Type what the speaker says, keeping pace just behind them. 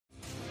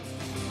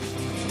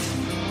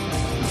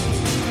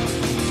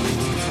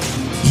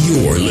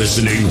You're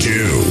listening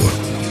to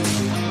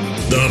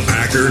the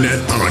Packernet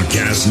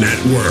Podcast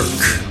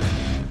Network.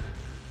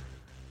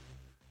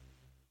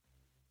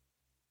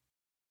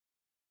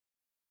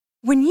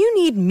 When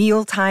you need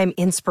mealtime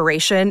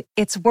inspiration,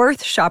 it's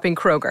worth shopping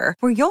Kroger,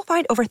 where you'll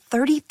find over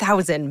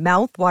 30,000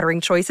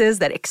 mouth-watering choices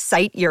that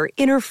excite your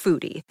inner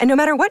foodie. And no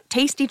matter what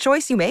tasty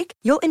choice you make,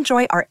 you'll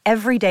enjoy our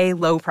everyday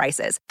low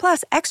prices,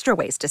 plus extra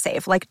ways to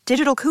save, like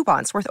digital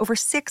coupons worth over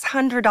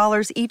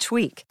 $600 each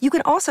week. You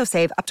can also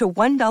save up to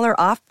 $1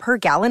 off per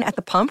gallon at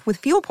the pump with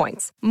fuel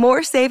points.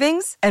 More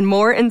savings and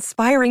more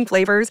inspiring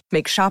flavors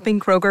make shopping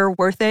Kroger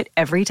worth it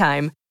every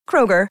time.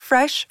 Kroger,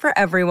 fresh for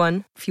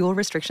everyone. Fuel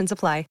restrictions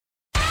apply.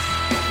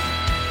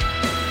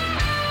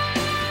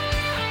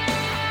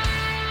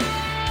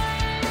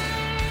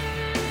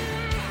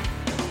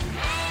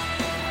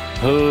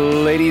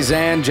 Ladies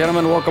and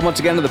gentlemen, welcome once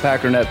again to the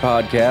Packernet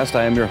Podcast.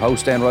 I am your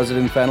host and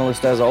resident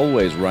panelist, as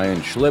always, Ryan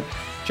Schlip.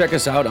 Check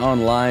us out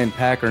online,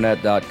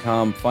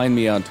 packernet.com. Find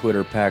me on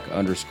Twitter,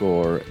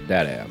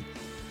 pack_dadam.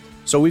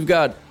 So we've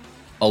got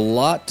a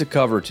lot to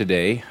cover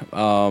today.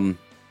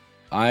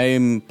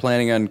 I'm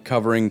planning on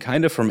covering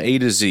kind of from A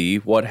to Z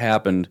what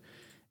happened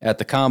at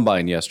the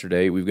Combine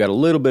yesterday. We've got a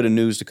little bit of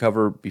news to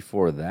cover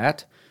before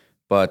that.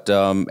 But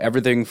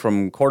everything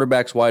from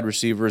quarterbacks, wide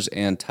receivers,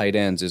 and tight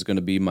ends is going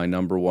to be my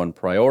number one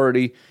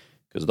priority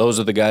because those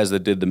are the guys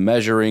that did the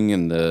measuring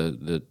and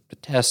the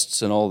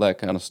tests and all that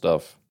kind of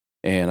stuff.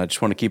 And I just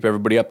want to keep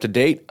everybody up to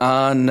date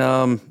on,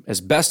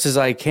 as best as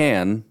I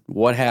can,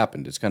 what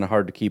happened. It's kind of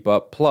hard to keep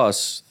up.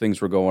 Plus,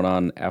 things were going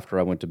on after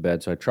I went to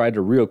bed. So I tried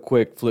to real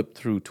quick flip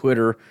through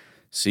Twitter,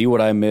 see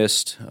what I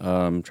missed,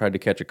 tried to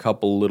catch a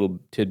couple little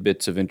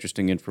tidbits of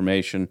interesting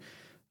information.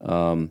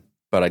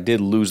 But I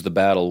did lose the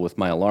battle with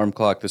my alarm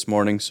clock this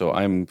morning, so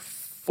I'm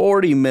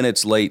 40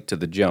 minutes late to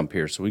the jump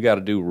here. So we got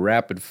to do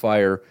rapid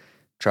fire,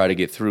 try to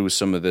get through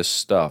some of this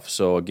stuff.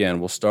 So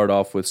again, we'll start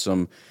off with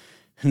some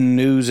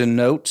news and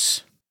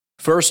notes.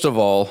 First of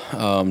all,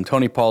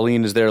 Tony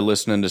Pauline is there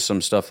listening to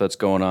some stuff that's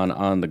going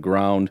on the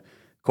ground.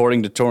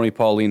 According to Tony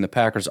Pauline, the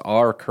Packers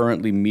are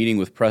currently meeting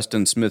with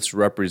Preston Smith's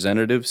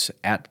representatives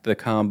at the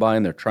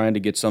Combine. They're trying to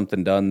get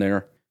something done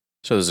there.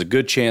 So there's a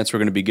good chance we're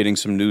going to be getting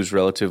some news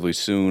relatively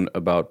soon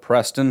about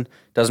Preston.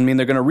 Doesn't mean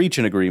they're going to reach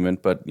an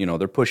agreement, but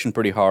they're pushing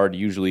pretty hard.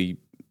 Usually,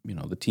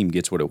 the team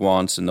gets what it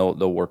wants and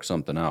they'll work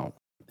something out.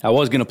 I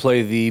was going to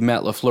play the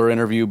Matt LaFleur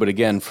interview, but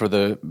again, for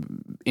the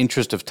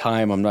interest of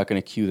time, I'm not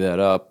going to cue that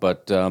up.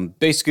 But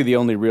basically, the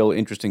only real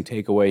interesting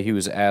takeaway, he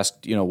was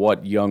asked,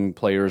 what young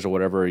players or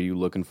whatever are you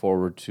looking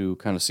forward to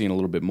kind of seeing a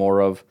little bit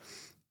more of?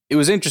 It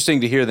was interesting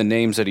to hear the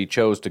names that he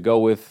chose to go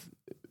with.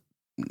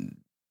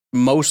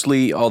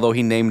 Mostly, although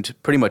he named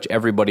pretty much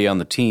everybody on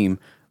the team,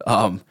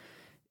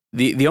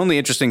 the only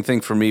interesting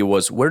thing for me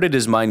was where did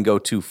his mind go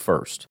to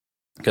first?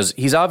 Because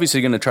he's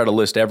obviously going to try to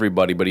list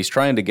everybody, but he's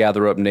trying to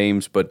gather up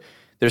names, but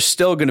there's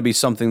still going to be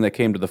something that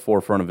came to the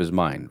forefront of his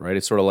mind, right?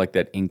 It's sort of like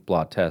that ink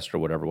blot test or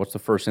whatever. What's the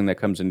first thing that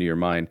comes into your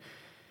mind?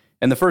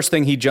 And the first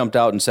thing he jumped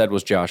out and said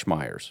was Josh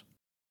Myers.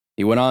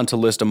 He went on to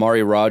list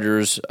Amari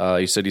Rodgers.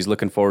 He said he's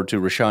looking forward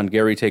to Rashawn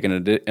Gary taking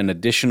an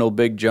additional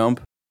big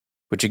jump.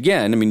 Which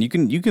again, you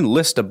can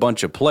list a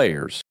bunch of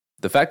players.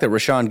 The fact that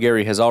Rashawn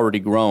Gary has already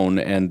grown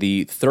and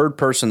the third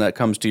person that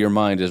comes to your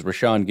mind is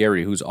Rashawn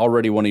Gary, who's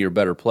already one of your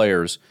better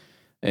players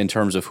in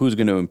terms of who's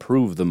going to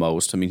improve the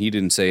most. He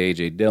didn't say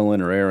A.J.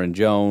 Dillon or Aaron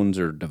Jones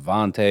or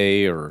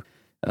Devontae or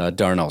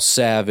Darnell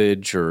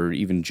Savage or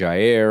even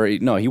Jair.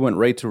 No, he went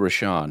right to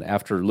Rashawn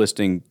after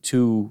listing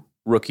two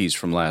rookies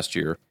from last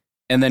year.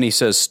 And then he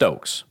says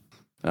Stokes.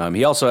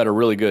 He also had a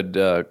really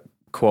good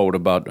quote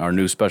about our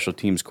new special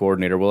teams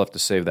coordinator. We'll have to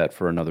save that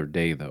for another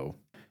day, though.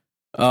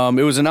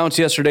 It was announced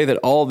yesterday that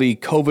all the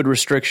COVID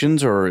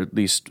restrictions, or at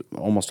least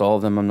almost all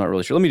of them, I'm not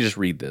really sure. Let me just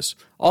read this.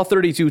 All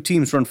 32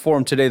 teams were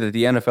informed today that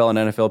the NFL and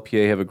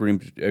NFLPA have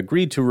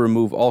agreed to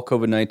remove all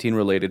COVID-19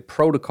 related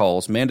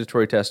protocols.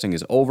 Mandatory testing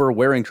is over.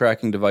 Wearing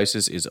tracking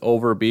devices is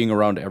over. Being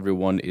around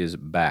everyone is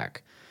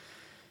back.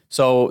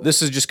 So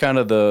this is just kind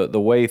of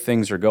the way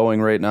things are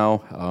going right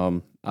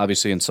now.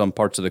 Obviously, in some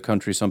parts of the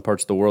country, some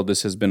parts of the world,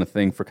 this has been a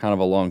thing for kind of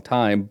a long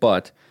time,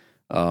 but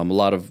a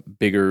lot of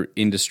bigger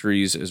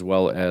industries as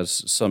well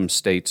as some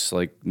states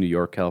like New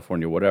York,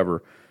 California,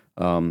 whatever,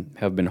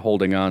 have been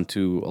holding on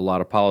to a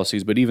lot of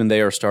policies, but even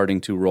they are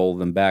starting to roll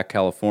them back.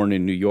 California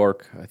and New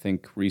York, I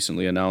think,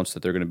 recently announced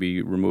that they're going to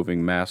be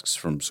removing masks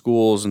from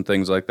schools and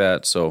things like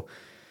that. So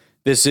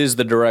this is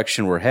the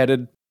direction we're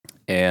headed,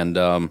 and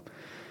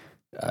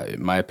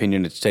in my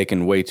opinion, it's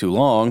taken way too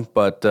long,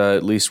 but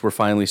at least we're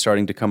finally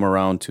starting to come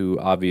around to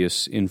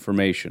obvious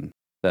information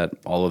that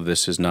all of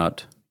this is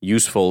not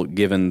useful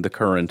given the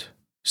current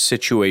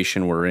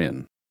situation we're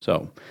in.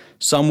 So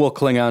some will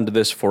cling on to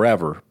this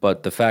forever,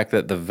 but the fact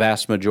that the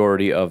vast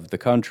majority of the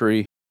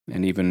country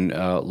and even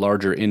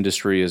larger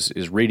industry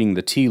is reading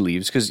the tea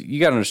leaves, because you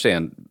got to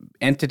understand,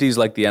 entities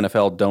like the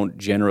NFL don't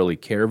generally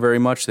care very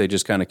much. They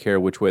just kind of care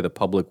which way the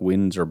public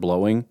winds are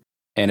blowing.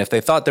 And if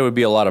they thought there would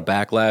be a lot of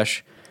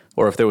backlash,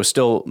 or if there was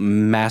still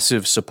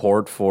massive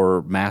support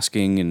for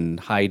masking and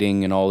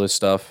hiding and all this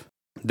stuff,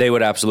 they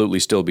would absolutely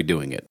still be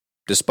doing it.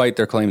 Despite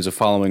their claims of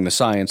following the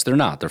science, they're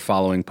not. They're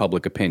following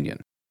public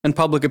opinion. And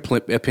public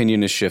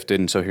opinion is shifted,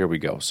 and so here we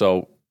go.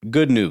 So,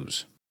 good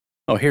news.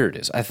 Oh, here it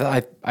is.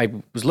 I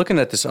was looking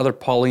at this other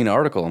Pauline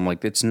article. I'm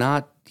like, it's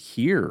not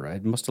here. I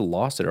must have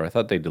lost it, or I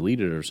thought they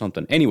deleted it or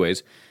something.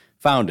 Anyways,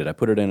 found it. I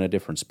put it in a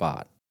different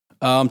spot.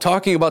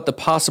 Talking about the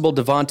possible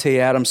Davante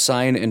Adams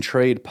sign and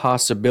trade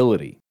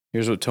possibility.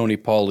 Here's what Tony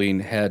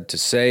Pauline had to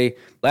say.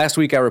 Last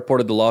week, I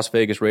reported the Las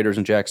Vegas Raiders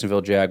and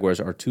Jacksonville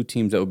Jaguars are two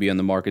teams that would be on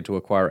the market to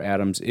acquire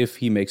Adams if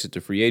he makes it to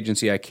free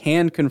agency. I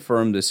can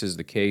confirm this is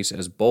the case,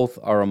 as both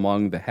are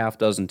among the half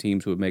dozen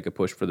teams who would make a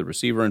push for the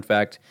receiver,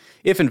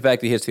 if in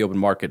fact he hits the open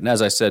market. And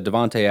as I said,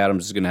 Davante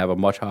Adams is going to have a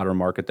much hotter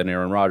market than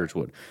Aaron Rodgers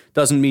would.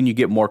 Doesn't mean you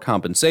get more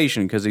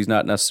compensation because he's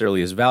not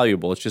necessarily as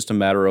valuable. It's just a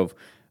matter of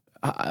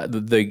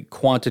the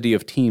quantity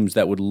of teams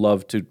that would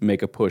love to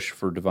make a push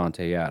for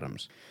Davante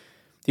Adams.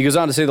 He goes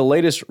on to say the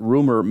latest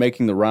rumor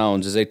making the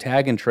rounds is a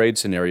tag and trade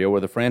scenario where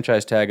the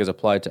franchise tag is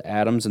applied to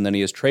Adams and then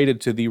he is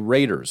traded to the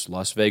Raiders.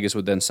 Las Vegas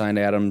would then sign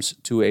Adams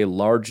to a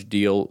large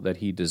deal that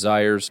he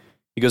desires.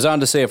 He goes on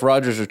to say if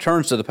Rodgers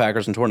returns to the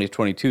Packers in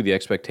 2022, the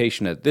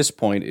expectation at this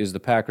point is the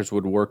Packers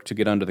would work to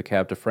get under the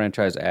cap to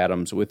franchise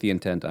Adams with the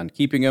intent on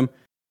keeping him.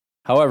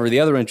 However, the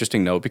other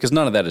interesting note, because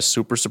none of that is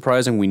super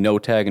surprising, we know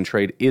tag and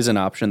trade is an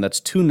option. That's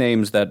two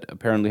names that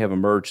apparently have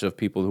emerged of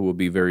people who will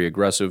be very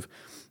aggressive.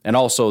 And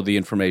also the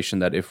information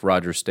that if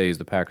Rodgers stays,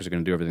 the Packers are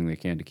going to do everything they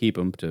can to keep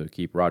him, to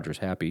keep Rodgers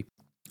happy.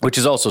 Which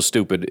is also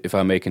stupid, if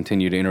I may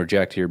continue to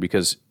interject here,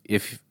 because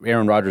if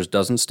Aaron Rodgers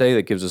doesn't stay,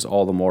 that gives us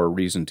all the more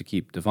reason to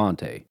keep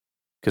Davante,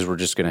 because we're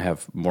just going to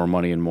have more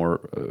money and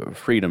more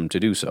freedom to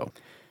do so.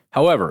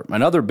 However,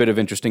 another bit of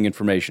interesting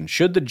information.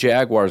 Should the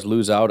Jaguars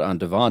lose out on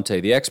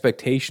Davante, the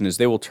expectation is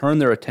they will turn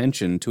their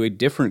attention to a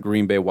different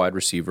Green Bay wide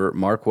receiver,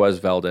 Marquez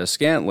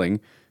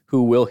Valdes-Scantling,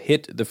 who will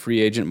hit the free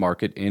agent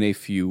market in a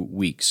few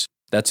weeks.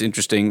 That's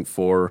interesting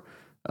for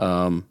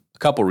a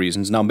couple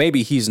reasons. Now,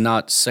 maybe he's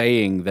not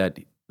saying that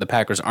the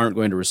Packers aren't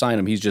going to re-sign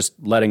him. He's just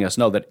letting us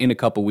know that in a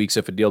couple weeks,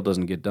 if a deal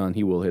doesn't get done,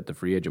 he will hit the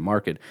free agent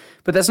market.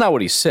 But that's not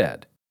what he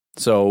said.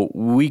 So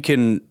we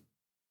can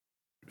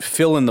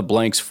fill in the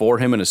blanks for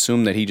him and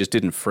assume that he just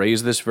didn't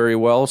phrase this very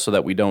well so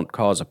that we don't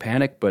cause a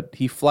panic. But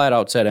he flat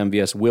out said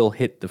MVS will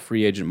hit the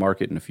free agent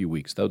market in a few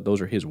weeks. Those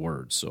are his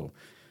words. So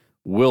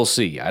we'll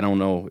see. I don't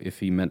know if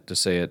he meant to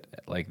say it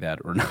like that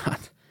or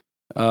not.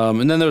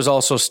 And then there's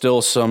also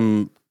still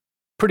some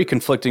pretty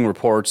conflicting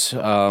reports.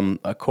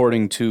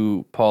 According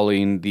to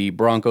Pauline, the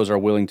Broncos are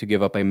willing to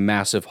give up a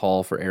massive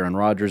haul for Aaron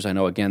Rodgers. I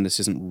know, again,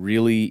 this isn't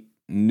really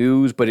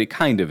news, but it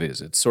kind of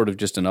is. It's sort of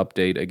just an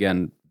update.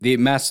 Again,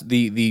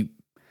 the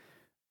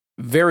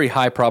very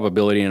high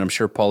probability, and I'm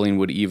sure Pauline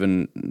would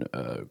even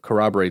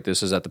corroborate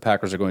this, is that the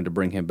Packers are going to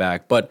bring him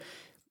back. But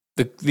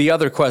the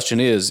other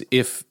question is,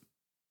 if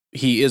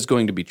he is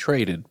going to be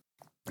traded,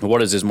 what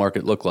does his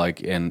market look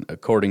like? And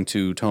according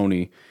to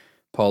Tony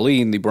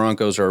Pauline, the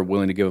Broncos are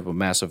willing to give up a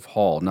massive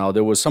haul. Now,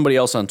 there was somebody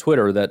else on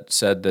Twitter that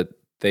said that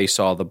they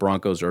saw the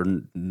Broncos are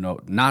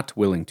not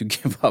willing to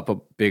give up a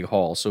big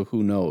haul, so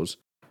who knows?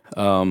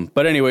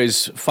 But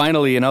anyways,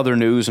 finally, in other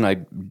news,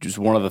 and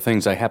one of the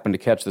things I happened to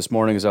catch this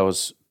morning as I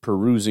was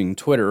perusing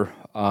Twitter,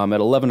 at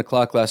 11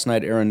 o'clock last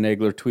night, Aaron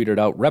Nagler tweeted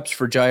out, reps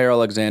for Jaire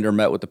Alexander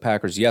met with the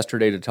Packers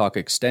yesterday to talk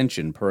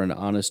extension per an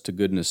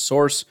honest-to-goodness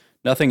source.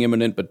 Nothing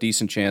imminent, but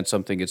decent chance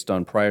something gets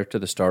done prior to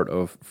the start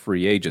of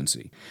free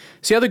agency.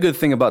 See, the other good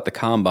thing about the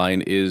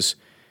Combine is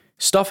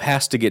stuff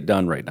has to get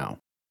done right now.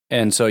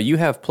 And so you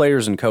have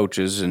players and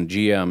coaches and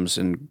GMs,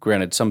 and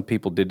granted, some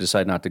people did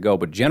decide not to go,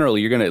 but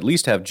generally you're going to at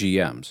least have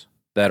GMs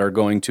that are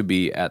going to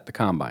be at the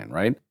Combine,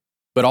 right?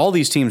 But all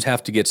these teams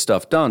have to get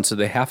stuff done, so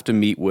they have to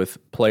meet with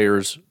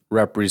players'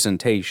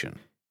 representation.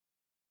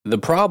 The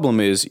problem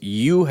is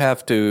you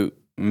have to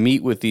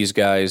meet with these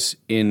guys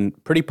in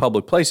pretty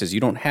public places. You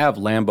don't have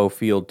Lambeau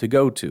Field to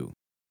go to.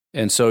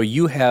 And so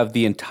you have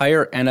the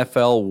entire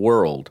NFL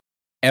world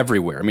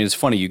everywhere. I mean, it's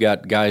funny. You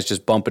got guys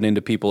just bumping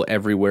into people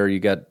everywhere. You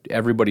got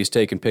everybody's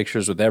taking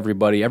pictures with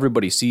everybody.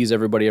 Everybody sees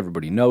everybody.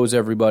 Everybody knows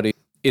everybody.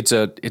 It's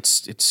a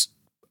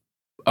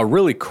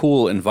really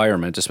cool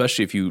environment,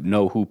 especially if you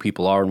know who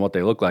people are and what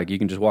they look like. You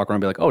can just walk around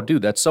and be like, oh,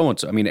 dude, that's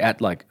so-and-so. I mean,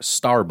 at like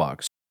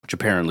Starbucks, which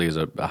apparently is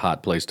a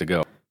hot place to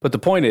go. But the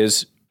point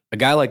is, a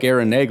guy like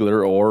Aaron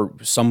Nagler or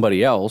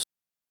somebody else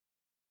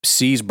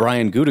sees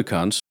Brian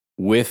Gutekunst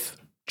with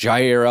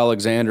Jaire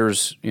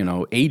Alexander's,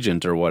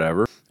 agent or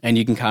whatever, and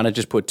you can kind of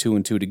just put two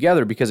and two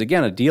together because,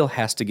 again, a deal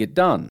has to get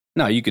done.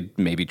 Now, you could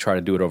maybe try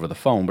to do it over the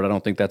phone, but I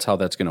don't think that's how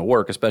that's going to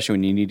work, especially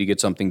when you need to get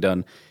something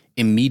done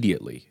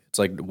immediately. It's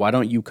like, why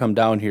don't you come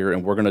down here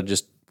and we're going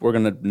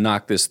to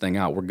knock this thing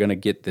out. We're going to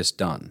get this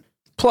done.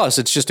 Plus,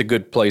 it's just a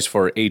good place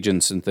for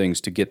agents and things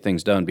to get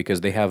things done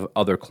because they have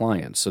other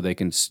clients, so they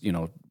can,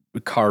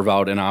 carve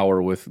out an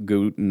hour with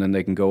Goot, and then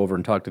they can go over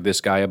and talk to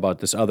this guy about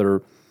this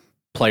other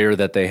player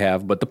that they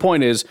have. But the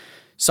point is,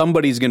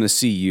 somebody's going to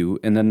see you,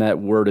 and then that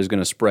word is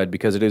going to spread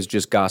because it is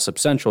just gossip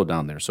central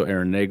down there. So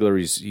Aaron Nagler,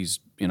 he's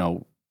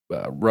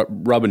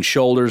rubbing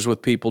shoulders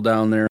with people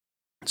down there.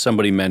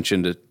 Somebody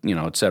mentioned it,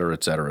 et cetera,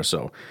 et cetera.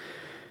 So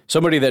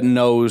somebody that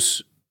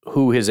knows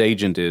who his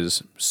agent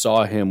is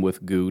saw him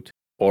with Goot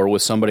or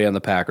with somebody on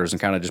the Packers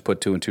and kind of just put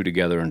 2 and 2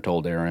 together and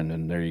told Aaron,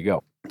 and there you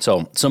go.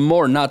 So some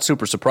more not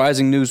super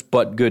surprising news,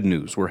 but good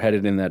news. We're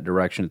headed in that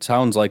direction. It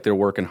sounds like they're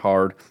working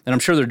hard, and I'm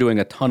sure they're doing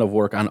a ton of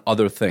work on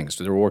other things.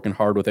 They're working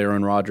hard with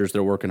Aaron Rodgers.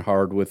 They're working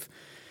hard with,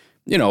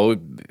 I don't know,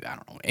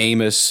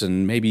 Amos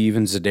and maybe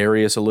even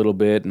Za'Darius a little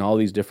bit and all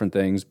these different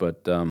things.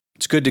 But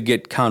it's good to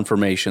get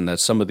confirmation that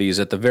some of these,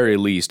 at the very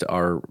least,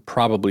 are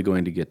probably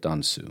going to get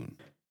done soon.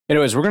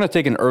 Anyways, we're going to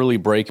take an early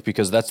break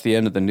because that's the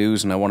end of the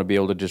news, and I want to be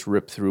able to just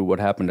rip through what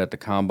happened at the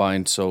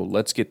Combine. So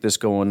let's get this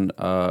going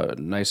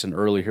nice and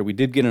early here. We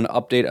did get an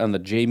update on the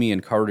Jamie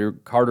and Carter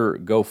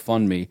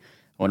GoFundMe. I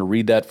want to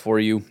read that for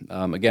you.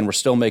 Again, we're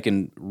still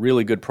making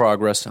really good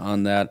progress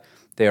on that.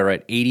 They are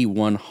at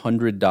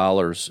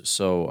 $8,100.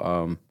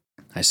 So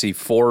I see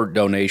 4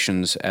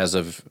 donations as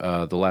of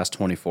the last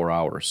 24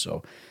 hours.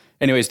 So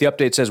anyways, the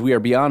update says, we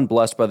are beyond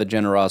blessed by the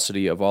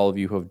generosity of all of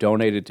you who have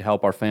donated to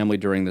help our family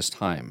during this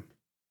time.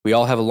 We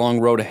all have a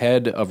long road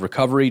ahead of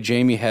recovery.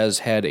 Jamie has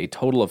had a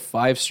total of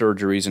 5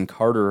 surgeries, and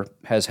Carter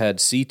has had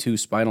C2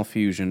 spinal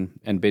fusion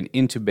and been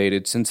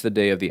intubated since the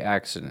day of the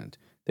accident.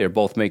 They are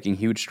both making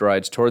huge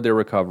strides toward their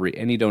recovery.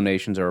 Any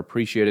donations are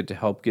appreciated to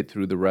help get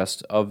through the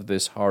rest of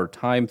this hard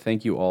time.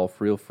 Thank you all.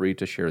 Feel free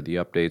to share the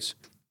updates.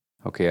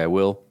 Okay, I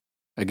will.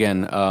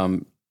 Again,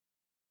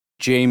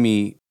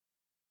 Jamie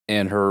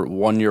and her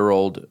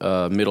 1-year-old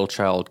middle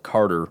child,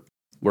 Carter,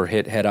 were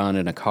hit head-on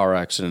in a car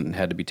accident and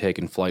had to be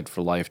taken flight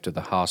for life to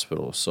the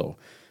hospital. So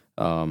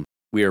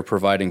we are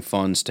providing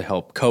funds to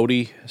help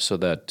Cody so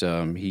that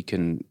he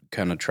can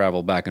kind of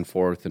travel back and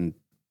forth and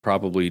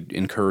probably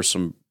incur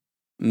some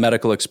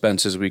medical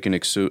expenses we can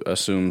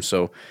assume.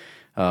 So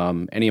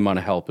any amount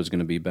of help is going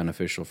to be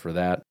beneficial for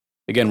that.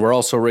 Again, we're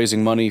also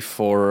raising money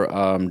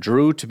for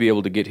Drew to be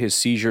able to get his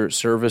seizure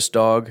service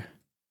dog.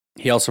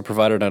 He also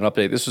provided an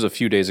update. This was a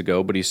few days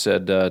ago, but he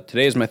said,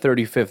 today is my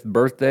 35th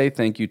birthday.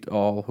 Thank you to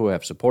all who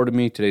have supported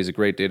me. Today is a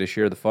great day to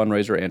share the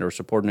fundraiser and or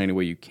support in any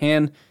way you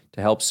can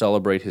to help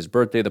celebrate his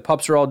birthday. The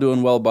pups are all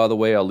doing well, by the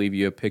way. I'll leave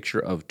you a picture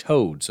of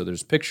Toad. So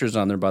there's pictures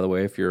on there, by the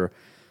way, if you're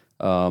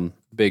a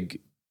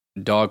big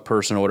dog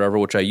person or whatever,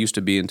 which I used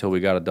to be until we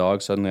got a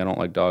dog. Suddenly I don't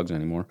like dogs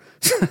anymore.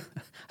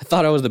 I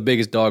thought I was the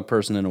biggest dog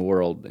person in the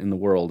world,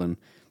 and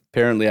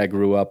apparently I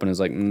grew up and was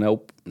like,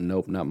 nope,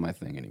 not my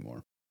thing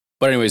anymore.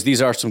 But anyways,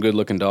 these are some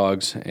good-looking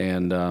dogs,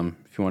 and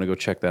if you want to go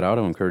check that out,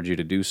 I encourage you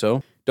to do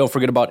so. Don't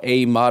forget about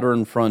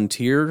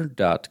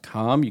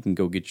amodernfrontier.com. You can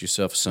go get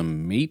yourself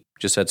some meat.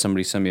 Just had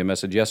somebody send me a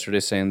message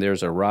yesterday saying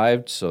theirs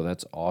arrived, so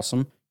that's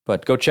awesome.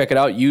 But go check it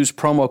out. Use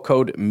promo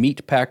code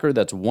MEATPACKER.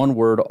 That's one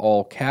word,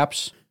 all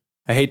caps.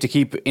 I hate to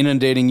keep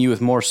inundating you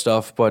with more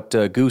stuff, but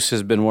Goose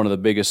has been one of the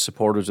biggest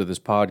supporters of this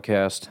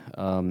podcast,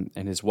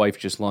 and his wife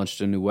just launched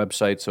a new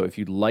website, so if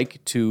you'd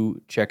like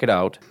to check it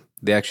out,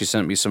 they actually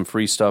sent me some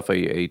free stuff,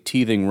 a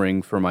teething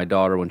ring for my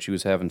daughter when she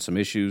was having some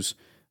issues.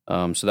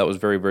 So that was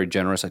very, very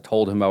generous. I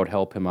told him I would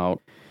help him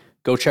out.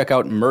 Go check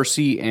out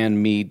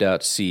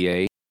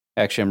mercyandme.ca.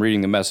 Actually, I'm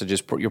reading the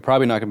messages. You're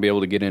probably not going to be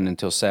able to get in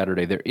until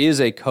Saturday. There is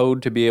a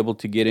code to be able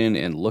to get in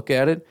and look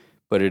at it,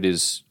 but it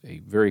is a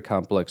very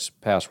complex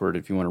password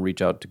if you want to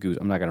reach out to Goose.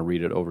 I'm not going to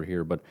read it over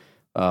here, but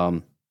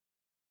I'm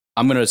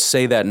going to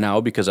say that now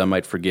because I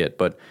might forget.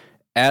 But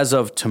as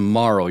of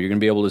tomorrow, you're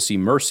going to be able to see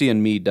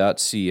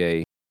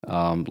mercyandme.ca.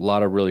 A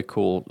lot of really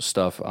cool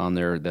stuff on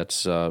there that's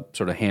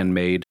sort of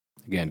handmade.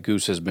 Again,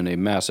 Goose has been a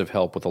massive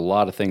help with a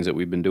lot of things that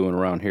we've been doing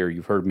around here.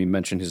 You've heard me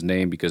mention his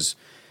name because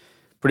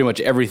pretty much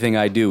everything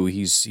I do,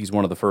 he's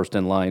one of the first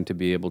in line to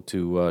be able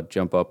to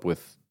jump up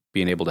with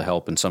being able to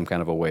help in some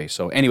kind of a way.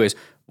 So anyways,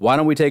 why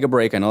don't we take a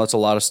break? I know that's a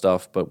lot of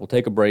stuff, but we'll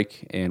take a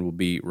break and we'll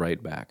be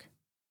right back.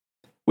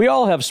 We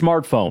all have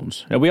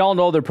smartphones, and we all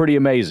know they're pretty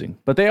amazing,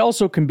 but they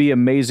also can be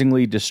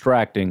amazingly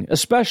distracting,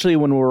 especially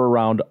when we're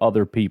around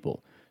other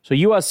people. So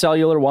US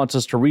Cellular wants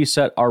us to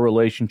reset our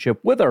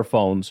relationship with our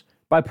phones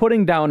by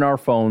putting down our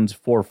phones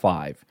for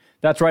 $5.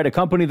 That's right, a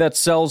company that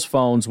sells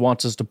phones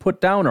wants us to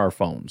put down our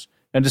phones.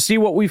 And to see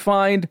what we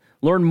find,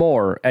 learn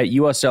more at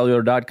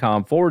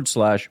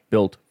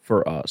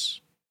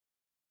uscellular.com/built-for-us.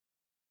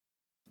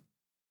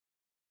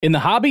 In the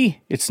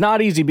hobby, it's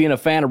not easy being a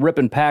fan of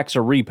ripping packs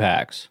or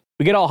repacks.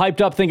 We get all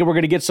hyped up thinking we're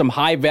going to get some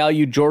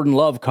high-value Jordan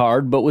Love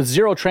card, but with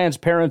zero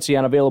transparency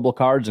on available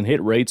cards and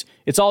hit rates,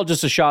 it's all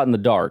just a shot in the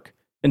dark.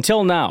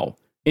 Until now,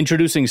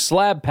 introducing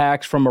slab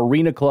packs from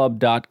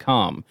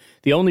arenaclub.com,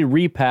 the only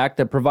repack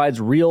that provides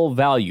real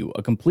value,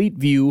 a complete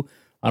view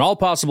on all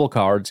possible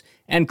cards,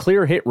 and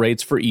clear hit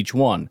rates for each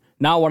one.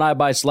 Now when I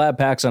buy slab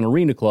packs on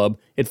Arena Club,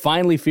 it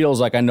finally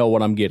feels like I know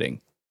what I'm getting.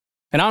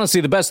 And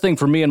honestly, the best thing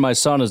for me and my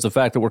son is the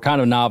fact that we're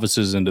kind of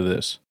novices into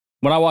this.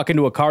 When I walk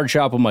into a card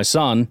shop with my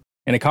son,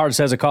 and a card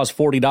says it costs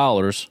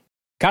 $40,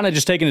 kind of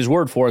just taking his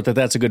word for it that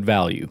that's a good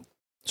value.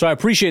 So I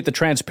appreciate the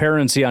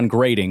transparency on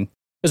grading,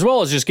 as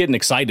well as just getting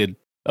excited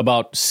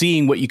about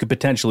seeing what you could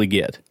potentially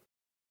get.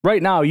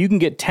 Right now, you can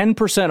get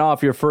 10%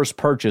 off your first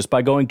purchase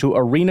by going to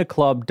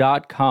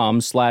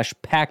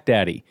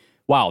arenaclub.com/packdaddy.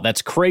 Wow,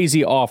 that's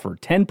crazy offer.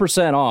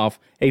 10% off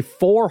a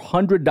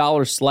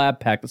 $400 slab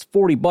pack. That's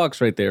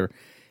 $40 right there.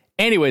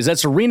 Anyways,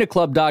 that's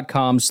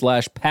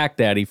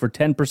arenaclub.com/packdaddy for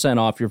 10%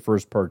 off your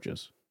first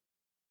purchase.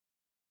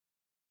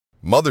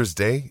 Mother's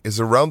Day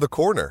is around the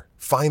corner.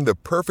 Find the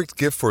perfect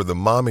gift for the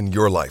mom in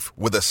your life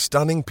with a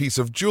stunning piece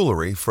of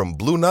jewelry from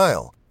Blue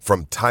Nile.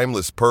 From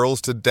timeless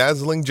pearls to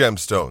dazzling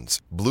gemstones,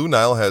 Blue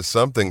Nile has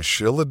something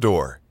she'll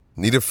adore.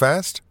 Need it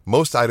fast?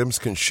 Most items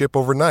can ship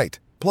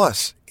overnight.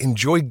 Plus,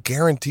 enjoy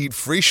guaranteed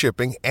free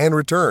shipping and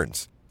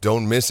returns.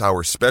 Don't miss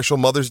our special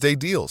Mother's Day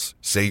deals.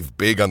 Save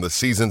big on the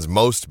season's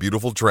most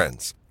beautiful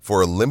trends.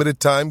 For a limited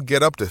time,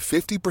 get up to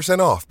 50%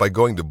 off by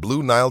going to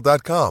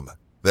BlueNile.com.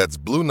 That's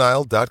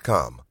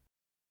BlueNile.com.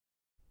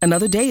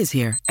 Another day is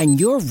here, and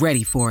you're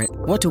ready for it.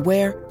 What to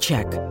wear?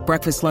 Check.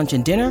 Breakfast, lunch,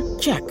 and dinner?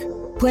 Check.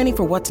 Planning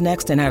for what's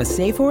next and how to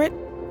save for it?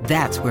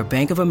 That's where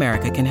Bank of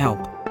America can help.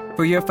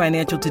 For your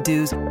financial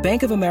to-dos,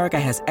 Bank of America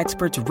has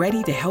experts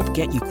ready to help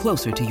get you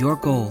closer to your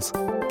goals.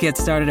 Get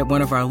started at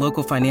one of our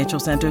local financial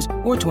centers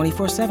or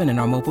 24/7 in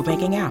our mobile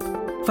banking app.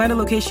 Find a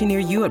location near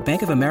you at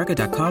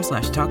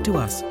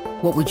bankofamerica.com/talktous.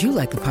 What would you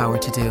like the power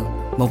to do?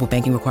 Mobile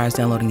banking requires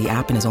downloading the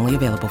app and is only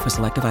available for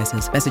select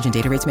devices. Message and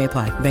data rates may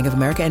apply. Bank of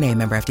America NA,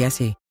 member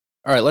FDIC.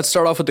 All right, let's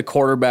start off with the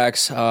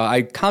quarterbacks.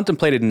 I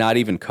contemplated not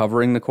even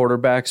covering the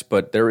quarterbacks,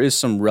 but there is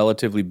some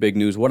relatively big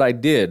news. What I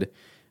did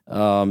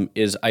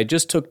is I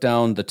just took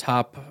down the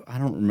top, I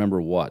don't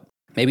remember what,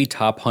 maybe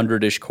top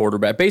 100-ish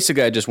quarterback.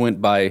 Basically, I just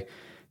went by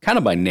kind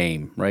of by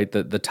name, right?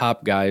 The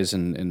top guys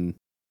and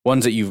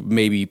ones that you've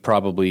maybe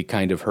probably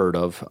kind of heard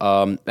of.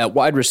 At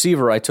wide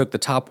receiver, I took the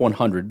top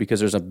 100 because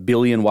there's a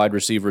billion wide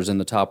receivers in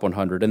the top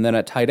 100. And then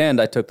at tight end,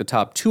 I took the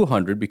top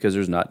 200 because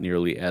there's not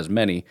nearly as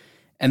many.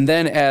 And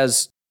then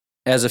as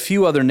a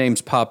few other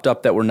names popped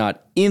up that were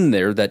not in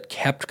there that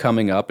kept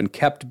coming up and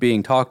kept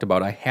being talked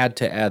about, I had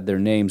to add their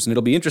names. And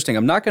it'll be interesting.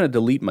 I'm not going to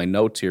delete my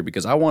notes here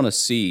because I want to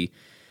see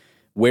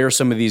where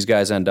some of these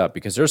guys end up,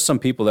 because there's some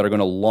people that are going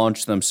to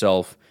launch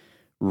themselves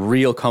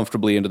real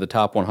comfortably into the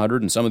top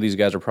 100, and some of these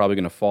guys are probably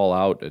going to fall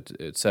out,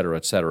 et cetera,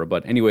 et cetera.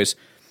 But anyways,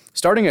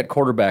 starting at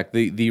quarterback,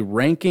 the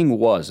ranking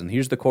was, and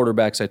here's the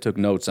quarterbacks I took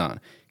notes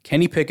on: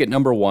 Kenny Pickett,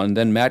 number 1,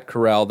 then Matt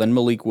Corral, then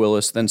Malik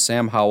Willis, then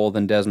Sam Howell,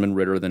 then Desmond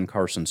Ridder, then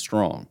Carson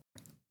Strong.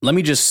 Let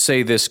me just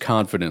say this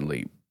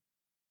confidently.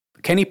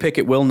 Kenny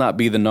Pickett will not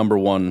be the number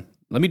 1.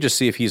 Let me just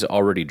see if he's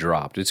already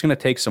dropped. It's going to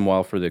take some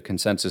while for the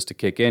consensus to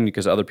kick in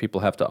because other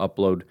people have to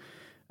upload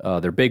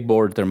their big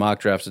boards, their mock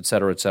drafts, et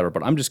cetera,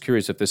 but I'm just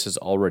curious if this has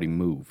already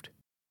moved.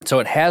 So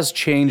it has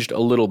changed a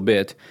little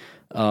bit.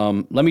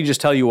 Let me just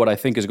tell you what I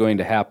think is going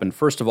to happen.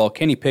 First of all,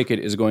 Kenny Pickett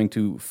is going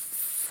to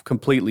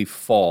completely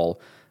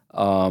fall.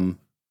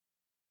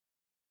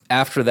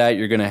 After that,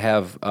 you're going to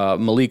have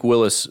Malik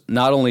Willis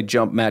not only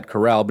jump Matt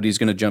Corral, but he's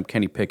going to jump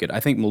Kenny Pickett.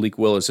 I think Malik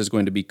Willis is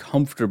going to be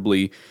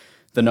comfortably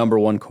the number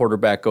 1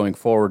 quarterback going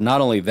forward.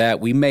 Not only that,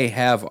 we may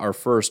have our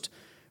first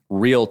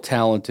real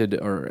talented,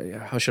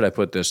 or how should I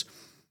put this?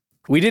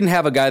 We didn't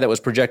have a guy that was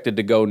projected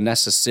to go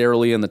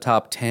necessarily in the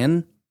top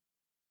 10.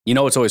 You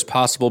know, it's always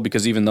possible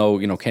because even though,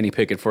 Kenny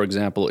Pickett, for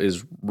example,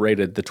 is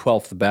rated the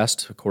 12th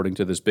best, according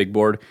to this big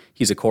board,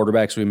 he's a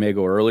quarterback, so we may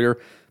go earlier.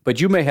 But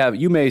you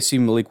may see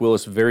Malik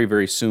Willis very,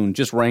 very soon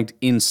just ranked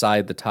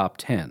inside the top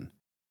 10.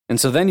 And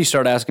so then you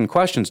start asking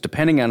questions,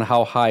 depending on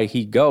how high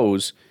he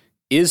goes,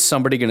 is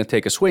somebody going to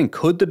take a swing?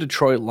 Could the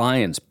Detroit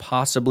Lions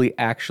possibly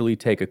actually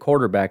take a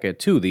quarterback at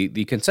 2?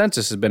 The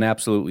consensus has been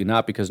absolutely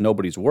not because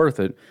nobody's worth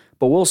it.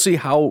 But we'll see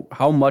how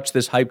much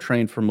this hype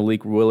train for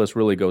Malik Willis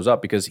really goes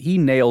up because he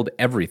nailed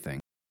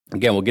everything.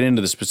 Again, we'll get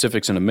into the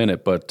specifics in a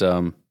minute, but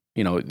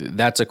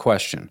that's a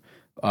question.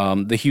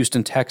 The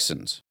Houston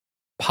Texans,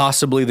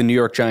 possibly the New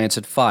York Giants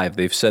at 5.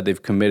 They've said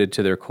they've committed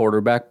to their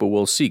quarterback, but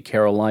we'll see.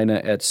 Carolina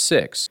at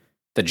 6.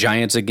 The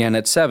Giants again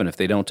at 7. If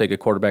they don't take a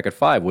quarterback at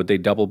 5, would they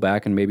double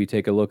back and maybe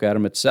take a look at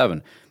him at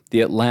 7?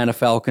 The Atlanta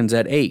Falcons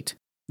at 8.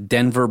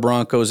 Denver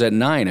Broncos at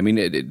 9. I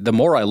mean, the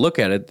more I look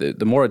at it,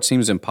 the more it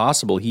seems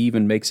impossible he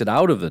even makes it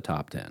out of the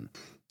top 10.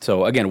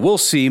 So again, we'll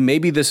see.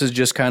 Maybe this is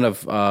just kind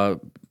of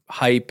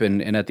hype,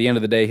 and at the end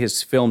of the day,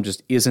 his film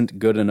just isn't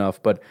good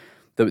enough. But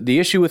the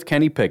issue with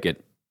Kenny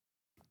Pickett,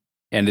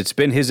 and it's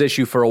been his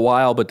issue for a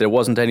while, but there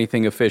wasn't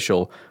anything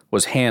official,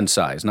 was hand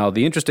size. Now,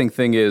 the interesting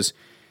thing is,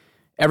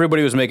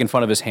 everybody was making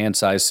fun of his hand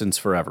size since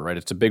forever, right?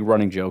 It's a big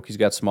running joke. He's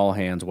got small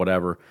hands,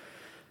 whatever.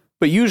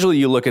 But usually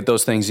you look at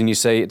those things and you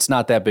say, it's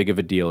not that big of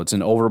a deal. It's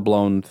an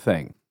overblown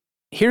thing.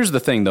 Here's the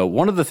thing, though.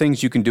 One of the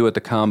things you can do at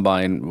the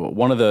combine,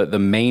 one of the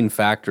main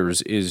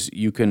factors is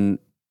you can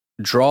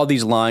draw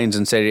these lines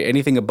and say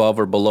anything above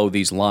or below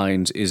these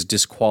lines is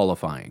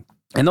disqualifying.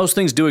 And those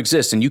things do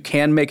exist, and you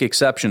can make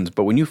exceptions.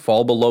 But when you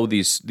fall below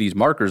these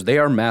markers, they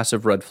are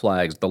massive red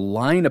flags. The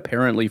line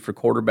apparently for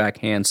quarterback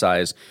hand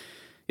size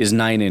is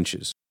 9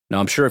 inches. Now,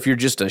 I'm sure if you're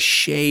just a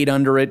shade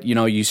under it,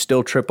 you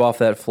still trip off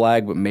that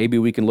flag, but maybe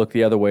we can look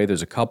the other way.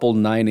 There's a couple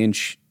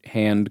 9-inch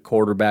hand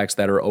quarterbacks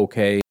that are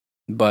okay,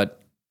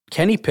 but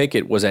Kenny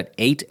Pickett was at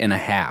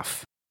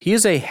 8.5. He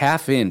is a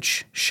half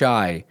inch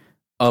shy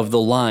of the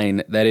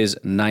line that is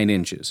 9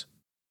 inches.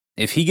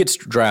 If he gets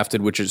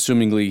drafted, which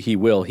assumingly he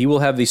will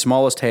have the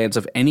smallest hands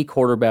of any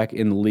quarterback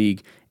in the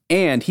league,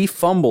 and he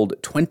fumbled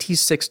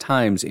 26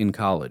 times in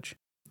college.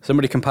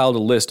 Somebody compiled a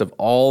list of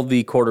all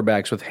the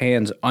quarterbacks with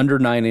hands under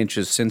 9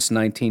 inches since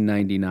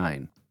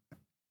 1999.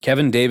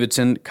 Kevin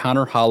Davidson,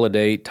 Connor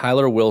Holiday,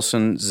 Tyler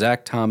Wilson,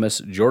 Zach Thomas,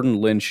 Jordan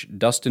Lynch,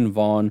 Dustin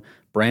Vaughn,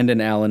 Brandon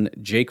Allen,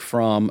 Jake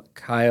Fromm,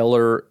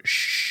 Kyler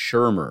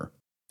Shermer.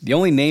 The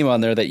only name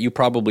on there that you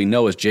probably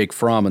know is Jake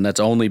Fromm, and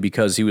that's only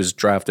because he was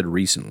drafted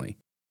recently.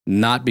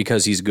 Not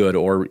because he's good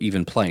or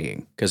even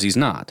playing, because he's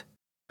not.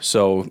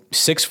 So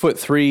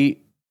 6'3",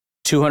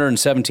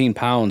 217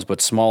 pounds,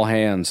 but small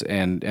hands,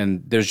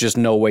 and there's just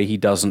no way he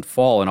doesn't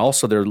fall. And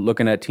also they're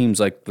looking at teams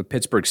like the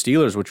Pittsburgh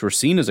Steelers, which were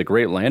seen as a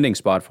great landing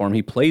spot for him.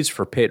 He plays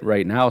for Pitt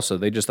right now, so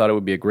they just thought it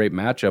would be a great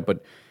matchup.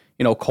 But,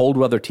 cold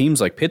weather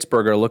teams like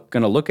Pittsburgh are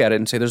going to look at it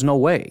and say there's no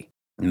way.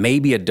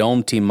 Maybe a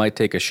dome team might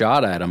take a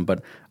shot at him,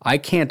 but I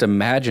can't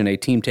imagine a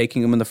team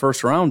taking him in the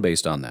first round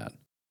based on that.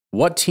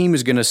 What team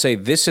is going to say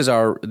this is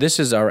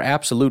our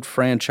absolute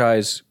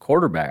franchise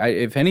quarterback?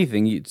 If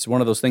anything, it's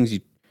one of those things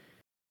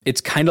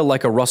it's kind of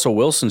like a Russell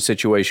Wilson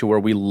situation where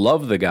we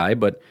love the guy,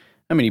 but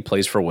he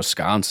plays for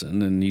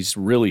Wisconsin and he's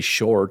really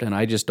short, and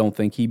I just don't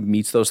think he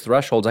meets those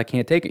thresholds. I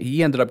can't take it.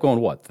 He ended up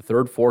going, the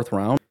third, fourth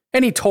round?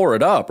 And he tore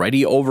it up, right?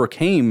 He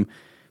overcame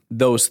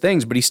those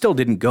things, but he still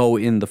didn't go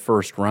in the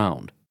first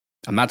round.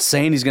 I'm not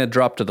saying he's going to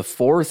drop to the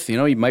fourth.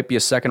 He might be a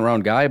second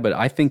round guy, but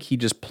I think he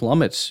just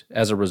plummets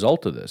as a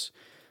result of this.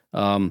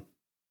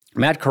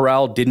 Matt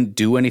Corral didn't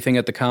do anything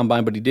at the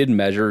combine, but he did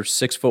measure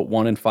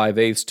 6'1"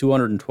 5/8",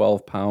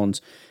 212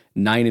 pounds,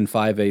 9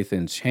 5/8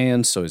 inch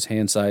hands, so his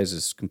hand size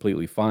is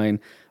completely fine.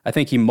 I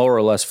think he more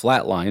or less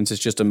flatlines. It's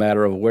just a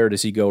matter of where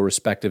does he go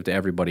respective to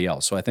everybody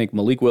else. So I think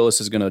Malik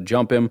Willis is going to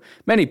jump him.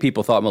 Many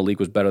people thought Malik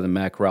was better than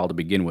Matt Corral to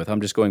begin with.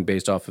 I'm just going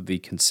based off of the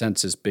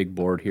consensus big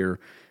board here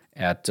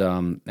at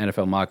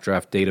NFL Mock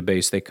Draft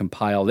Database. They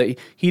compile.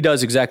 He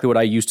does exactly what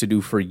I used to do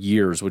for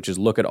years, which is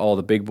look at all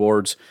the big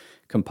boards,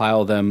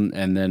 compile them,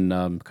 and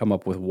then come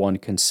up with one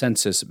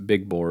consensus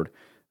big board.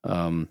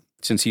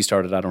 Since he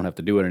started, I don't have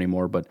to do it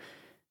anymore. But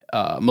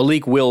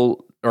Malik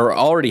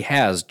already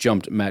has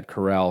jumped Matt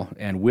Corral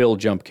and will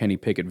jump Kenny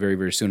Pickett very,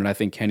 very soon. And I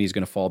think Kenny's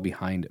going to fall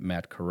behind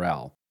Matt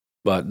Corral.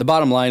 But the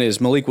bottom line is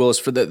Malik Willis,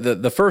 for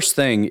the first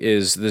thing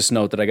is this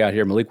note that I got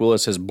here. Malik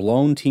Willis has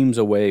blown teams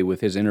away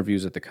with his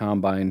interviews at the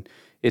Combine.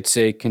 It's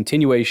a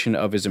continuation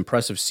of his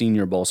impressive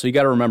Senior Bowl. So you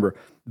got to remember,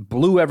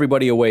 blew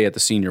everybody away at the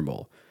Senior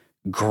Bowl.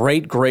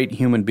 Great, great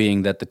human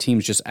being that the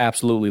teams just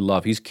absolutely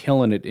love. He's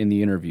killing it in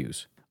the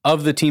interviews.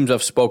 Of the teams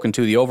I've spoken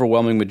to, the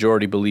overwhelming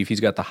majority believe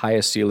he's got the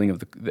highest ceiling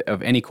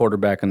of any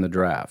quarterback in the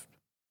draft.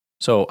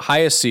 So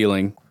highest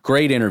ceiling,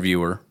 great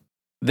interviewer.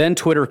 Then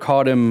Twitter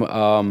caught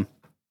him.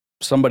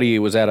 Somebody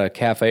was at a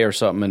cafe or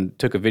something and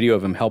took a video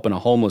of him helping a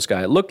homeless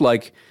guy. It looked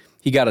like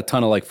he got a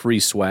ton of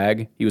free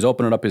swag. He was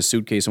opening up his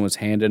suitcase and was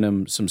handing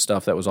him some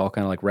stuff that was all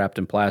kind of wrapped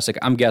in plastic.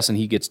 I'm guessing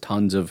he gets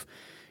tons of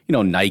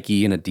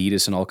Nike and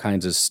Adidas and all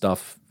kinds of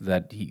stuff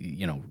that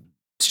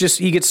it's just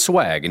he gets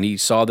swag. And he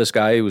saw this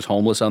guy who was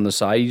homeless on the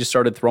side. He just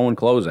started throwing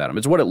clothes at him.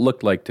 It's what it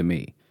looked like to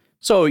me.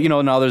 So,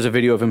 now there's a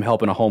video of him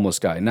helping a homeless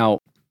guy. Now,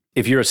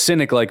 if you're a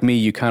cynic like me,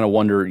 you kind of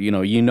wonder,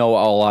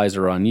 all eyes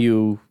are on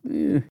you.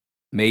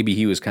 Maybe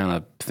he was kind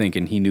of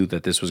thinking he knew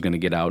that this was going to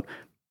get out.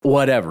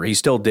 Whatever. He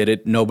still did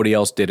it. Nobody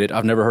else did it.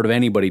 I've never heard of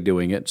anybody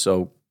doing it.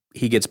 So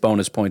he gets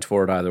bonus points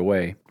for it either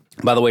way.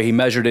 By the way, he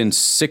measured in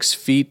 6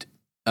 feet,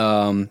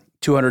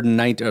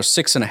 290 or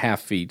 6.5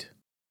 feet.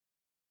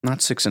 Not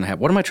 6.5.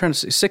 What am I trying to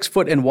say? 6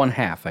 foot and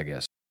 1/2, I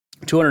guess.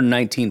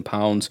 219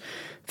 pounds,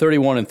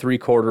 31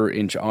 3/4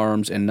 inch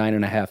arms, and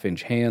 9.5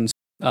 inch hands.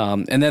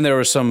 And then there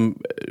were some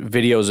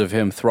videos of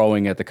him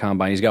throwing at the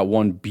Combine. He's got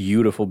one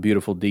beautiful,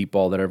 beautiful deep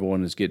ball that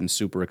everyone is getting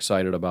super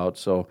excited about.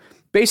 So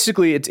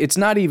basically, it's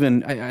not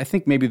even. I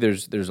think maybe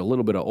there's a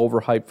little bit of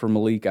overhype for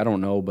Malik. I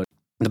don't know, but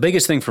the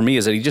biggest thing for me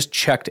is that he just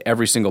checked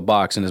every single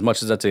box. And as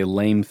much as that's a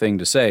lame thing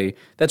to say,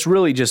 that's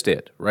really just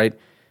it, right?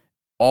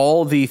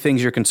 All the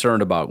things you're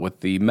concerned about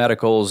with the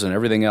medicals and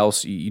everything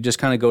else, you just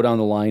kind of go down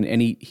the line,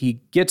 and he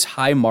gets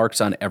high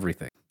marks on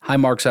everything. High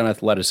marks on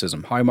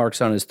athleticism, high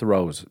marks on his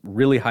throws,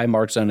 really high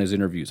marks on his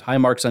interviews, high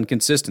marks on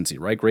consistency,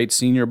 right? Great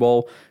Senior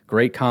Bowl,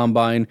 great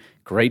Combine,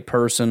 great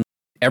person.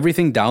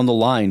 Everything down the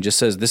line just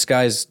says this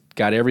guy's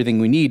got everything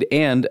we need.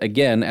 And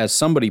again, as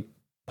somebody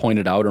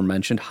pointed out or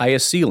mentioned,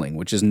 highest ceiling,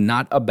 which is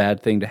not a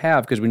bad thing to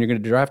have, because when you're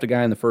going to draft a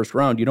guy in the first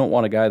round, you don't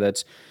want a guy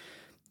that's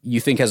you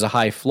think has a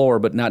high floor,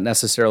 but not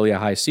necessarily a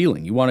high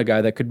ceiling. You want a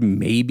guy that could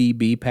maybe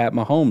be Pat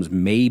Mahomes,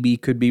 maybe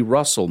could be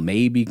Russell,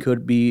 maybe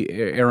could be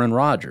Aaron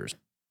Rodgers.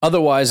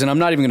 Otherwise, and I'm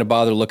not even going to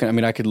bother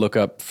looking, I could look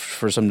up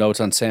for some notes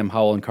on Sam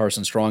Howell and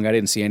Carson Strong. I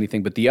didn't see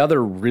anything, but the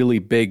other really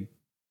big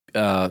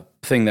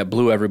thing that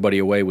blew everybody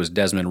away was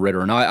Desmond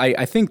Ridder. And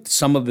I think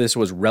some of this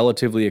was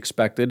relatively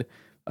expected,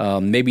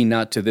 maybe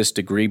not to this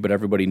degree, but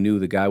everybody knew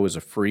the guy was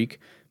a freak.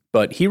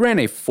 But he ran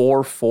a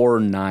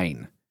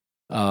 4.49.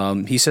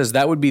 He says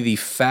that would be the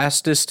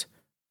fastest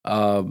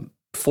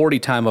 40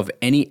 time of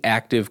any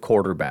active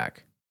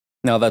quarterback.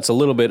 Now, that's a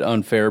little bit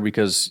unfair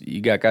because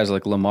you got guys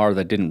like Lamar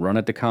that didn't run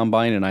at the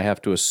combine, and I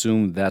have to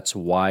assume that's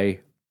why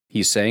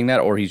he's saying that,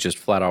 or he's just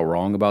flat out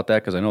wrong about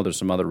that, because I know there's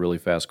some other really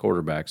fast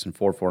quarterbacks, and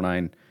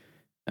 4.49,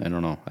 I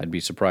don't know, I'd be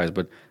surprised,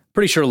 but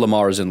pretty sure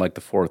Lamar is in like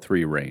the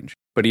 4.3 range,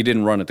 but he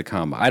didn't run at the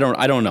combine. I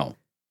don't know.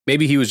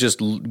 Maybe he was just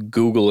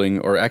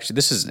Googling, or actually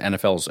this is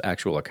NFL's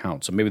actual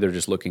account, so maybe they're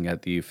just looking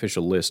at the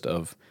official list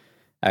of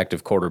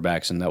active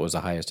quarterbacks, and that was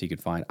the highest he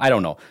could find. I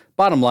don't know.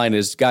 Bottom line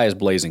is, guy is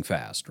blazing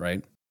fast,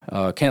 right?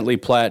 Kent Lee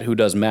Platt, who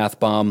does Math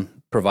Bomb,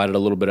 provided a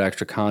little bit of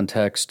extra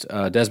context.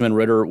 Desmond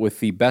Ridder with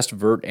the best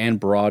vert and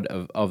broad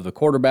of the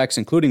quarterbacks,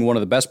 including one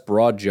of the best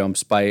broad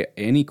jumps by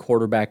any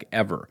quarterback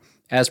ever.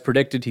 As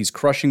predicted, he's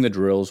crushing the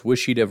drills.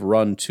 Wish he'd have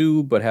run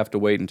two, but have to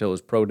wait until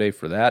his pro day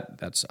for that.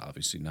 That's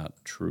obviously not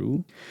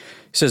true.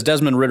 He says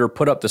Desmond Ridder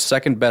put up the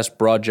second best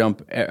broad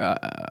jump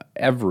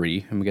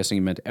I'm guessing he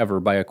meant ever,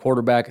 by a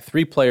quarterback.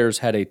 3 players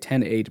had a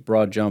 10.8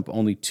 broad jump.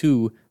 Only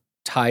 2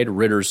 tied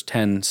Ridder's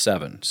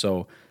 10.7.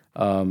 So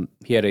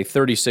he had a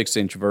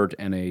 36-inch vert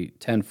and a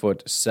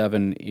 10-foot,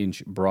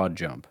 7-inch broad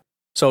jump.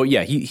 So,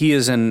 yeah, he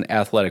is an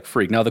athletic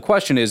freak. Now, the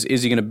question is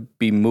he going to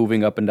be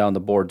moving up and down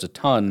the boards a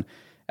ton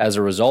as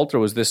a result, or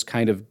was this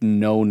kind of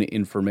known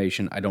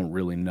information? I don't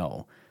really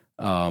know.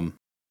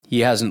 He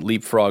hasn't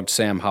leapfrogged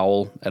Sam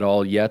Howell at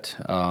all yet.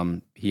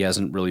 He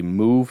hasn't really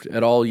moved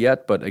at all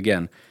yet. But,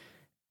 again,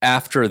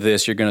 after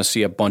this, you're going to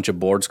see a bunch of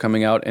boards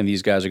coming out, and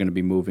these guys are going to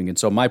be moving. And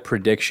so my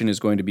prediction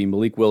is going to be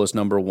Malik Willis,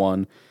 number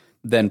 1,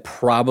 then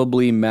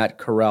probably Matt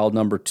Corral,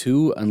 number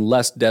 2,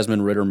 unless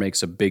Desmond Ridder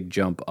makes a big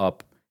jump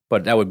up.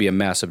 But that would be a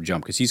massive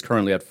jump because he's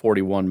currently at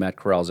 41. Matt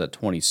Corral's at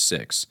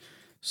 26.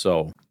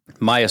 So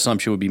my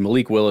assumption would be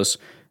Malik Willis,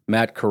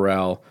 Matt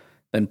Corral,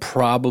 then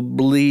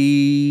probably,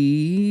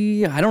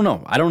 I don't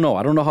know. I don't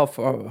know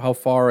how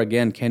far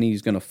again,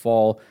 Kenny's going to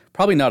fall.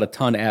 Probably not a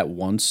ton at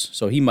once.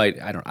 So he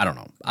might, I don't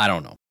know.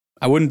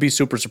 I wouldn't be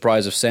super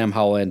surprised if Sam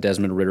Howell and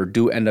Desmond Ridder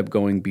do end up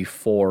going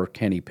before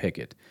Kenny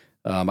Pickett.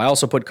 I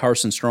also put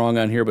Carson Strong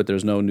on here, but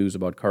there's no news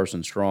about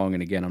Carson Strong.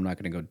 And again, I'm not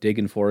going to go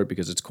digging for it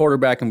because it's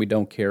quarterback and we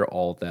don't care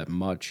all that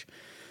much.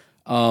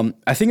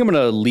 I think I'm going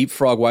to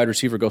leapfrog wide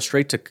receiver, go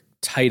straight to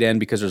tight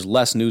end because there's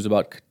less news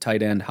about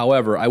tight end.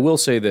 However, I will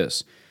say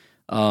this.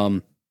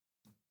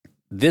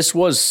 This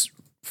was,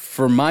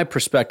 from my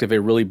perspective, a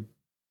really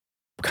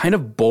kind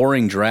of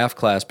boring draft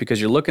class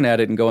because you're looking at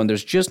it and going,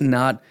 there's just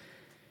not...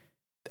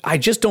 I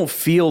just don't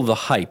feel the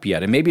hype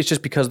yet. And maybe it's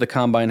just because the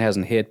combine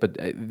hasn't hit, but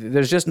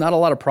there's just not a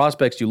lot of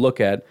prospects you look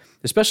at,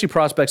 especially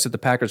prospects that the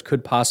Packers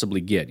could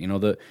possibly get. You know,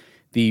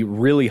 the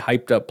really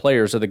hyped up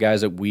players are the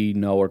guys that we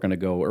know are going to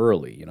go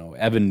early. You know,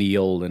 Evan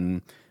Neal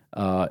and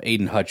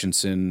Aiden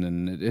Hutchinson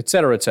and et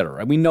cetera, et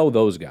cetera. We know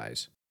those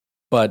guys.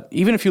 But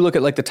even if you look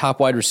at like the top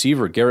wide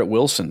receiver, Garrett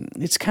Wilson,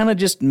 it's kind of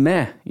just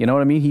meh. You know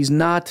what I mean? He's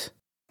not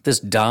this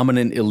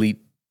dominant elite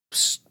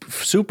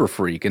super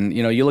freak. And,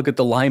 you know, you look at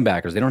the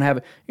linebackers, they don't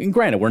have, and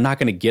granted, we're not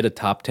going to get a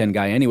top 10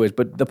 guy anyways,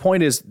 but the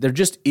point is there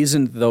just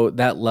isn't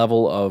that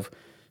level of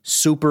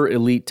super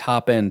elite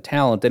top end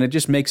talent. And it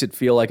just makes it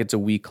feel like it's a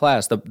weak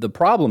class. The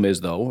problem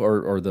is though,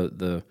 or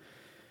the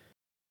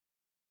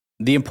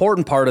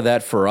important part of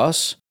that for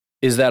us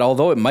is that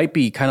although it might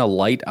be kind of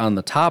light on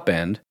the top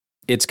end,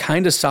 it's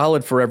kind of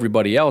solid for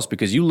everybody else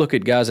because you look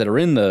at guys that are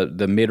in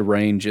the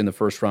mid-range in the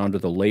first round or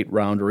the late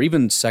round or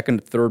even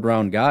second, third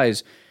round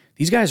guys.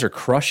 These guys are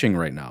crushing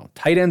right now.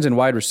 Tight ends and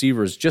wide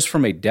receivers, just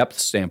from a depth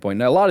standpoint.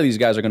 Now, a lot of these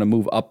guys are going to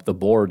move up the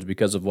boards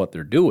because of what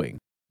they're doing.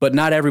 But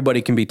not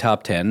everybody can be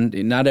top 10.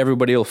 Not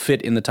everybody will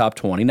fit in the top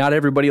 20. Not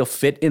everybody will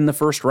fit in the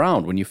first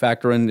round. When you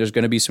factor in there's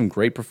going to be some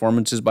great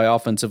performances by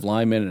offensive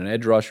linemen and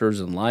edge rushers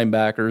and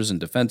linebackers and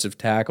defensive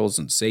tackles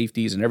and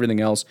safeties and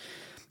everything else,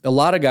 a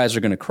lot of guys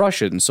are going to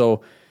crush it. And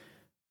so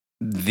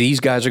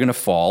these guys are going to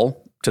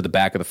fall to the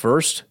back of the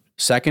first,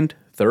 second,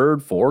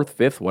 third, fourth,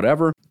 fifth,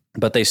 whatever.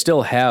 But they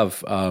still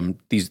have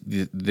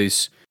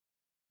these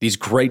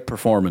great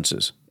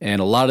performances,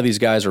 and a lot of these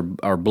guys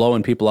are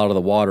blowing people out of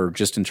the water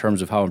just in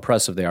terms of how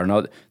impressive they are.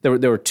 Now,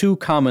 there were 2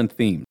 common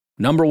themes.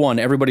 Number 1,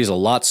 everybody's a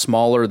lot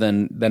smaller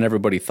than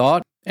everybody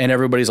thought, and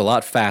everybody's a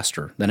lot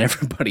faster than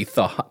everybody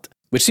thought,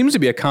 which seems to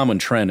be a common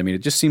trend. I mean,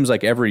 it just seems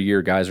like every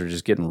year guys are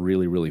just getting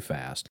really, really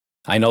fast.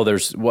 I know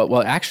there's,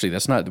 well, actually,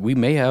 that's not, we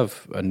may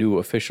have a new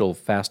official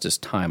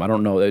fastest time. I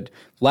don't know.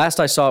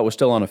 Last I saw it was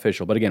still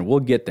unofficial, but again,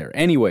 we'll get there.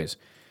 Anyways,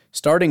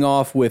 starting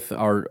off with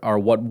our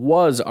what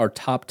was our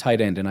top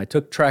tight end, and I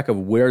took track of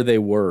where they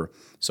were.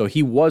 So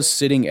he was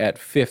sitting at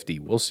 50.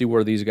 We'll see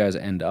where these guys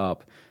end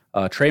up.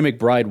 Trey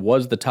McBride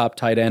was the top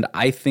tight end.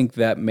 I think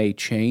that may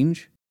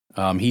change.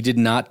 He did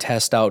not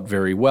test out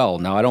very well.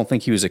 Now, I don't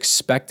think he was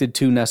expected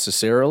to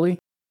necessarily.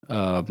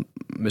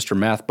 Mr.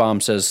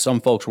 Mathbomb says some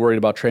folks worried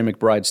about Trey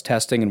McBride's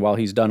testing, and while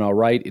he's done all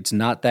right, it's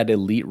not that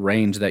elite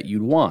range that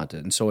you'd want.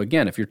 And so,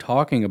 again, if you're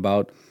talking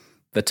about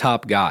the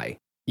top guy,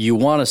 you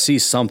want to see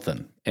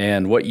something.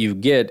 And what you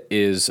get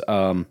is,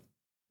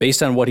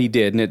 based on what he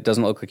did, and it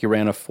doesn't look like he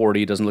ran a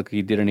 40, it doesn't look like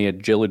he did any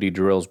agility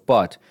drills,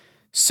 but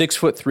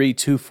 6'3",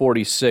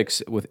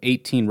 246 with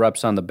 18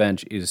 reps on the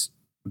bench is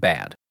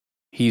bad.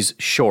 He's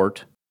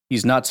short,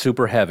 He's not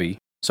super heavy.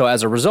 So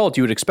as a result,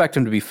 you would expect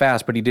him to be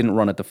fast, but he didn't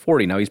run at the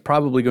 40. Now, he's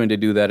probably going to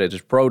do that at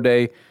his pro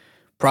day,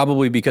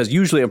 probably because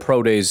usually at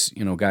pro days,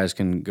 guys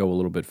can go a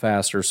little bit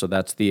faster. So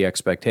that's the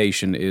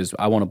expectation is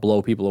I want to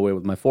blow people away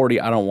with my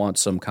 40. I don't want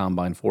some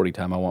combine 40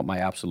 time. I want my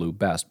absolute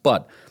best.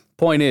 But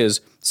point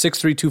is,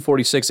 6'3",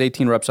 246,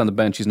 18 reps on the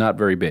bench. He's not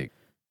very big.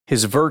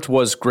 His vert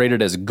was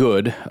graded as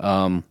good.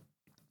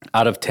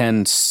 Out of 10,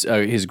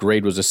 his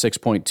grade was a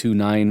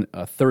 6.29,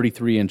 a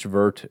 33-inch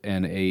vert,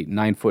 and a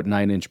 9-foot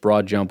 9-inch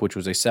broad jump, which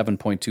was a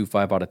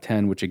 7.25 out of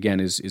 10, which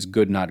again is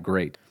good, not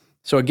great.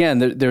 So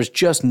again, there's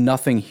just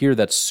nothing here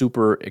that's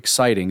super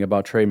exciting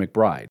about Trey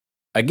McBride.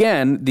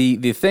 Again,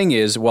 the thing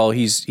is, well,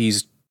 he's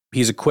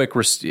a quick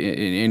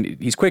and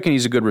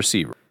he's a good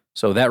receiver.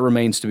 So that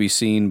remains to be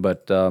seen,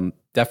 but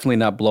definitely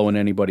not blowing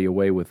anybody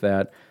away with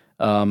that.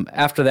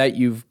 After that,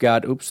 you've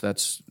got,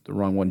 that's the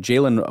wrong one,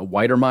 Jalen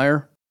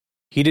Weidermeyer.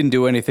 He didn't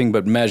do anything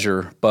but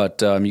measure,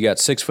 but you got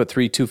 6'3",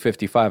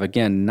 255.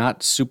 Again,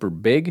 not super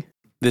big.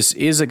 This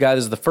is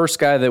the first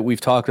guy that we've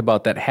talked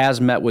about that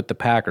has met with the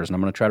Packers, and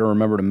I'm going to try to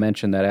remember to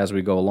mention that as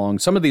we go along.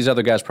 Some of these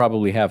other guys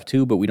probably have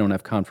too, but we don't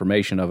have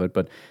confirmation of it.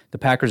 But the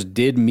Packers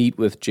did meet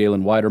with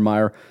Jalen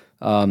Weidermeyer.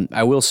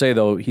 I will say,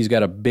 though, he's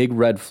got a big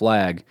red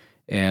flag,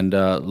 and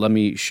let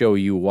me show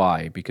you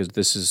why, because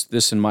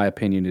this, in my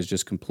opinion, is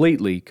just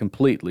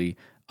completely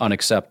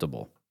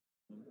unacceptable.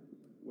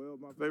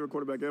 Favorite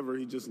quarterback ever,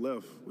 he just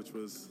left, which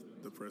was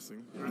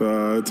depressing.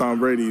 Tom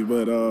Brady,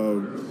 but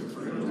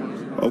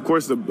of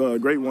course the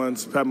great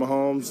ones: Pat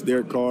Mahomes,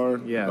 Derek Carr,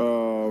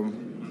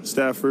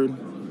 Stafford.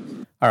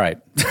 All right,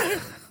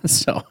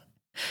 so,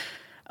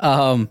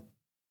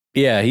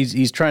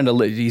 he's trying to.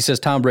 He says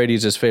Tom Brady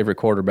is his favorite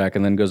quarterback,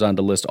 and then goes on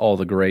to list all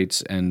the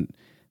greats and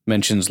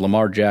mentions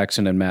Lamar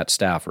Jackson and Matt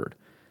Stafford.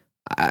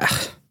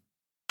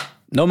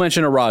 No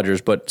mention of Rodgers,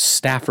 but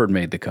Stafford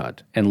made the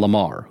cut, and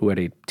Lamar, who had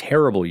a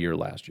terrible year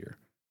last year.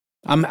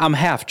 I'm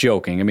half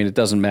joking. I mean, it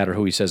doesn't matter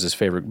who he says his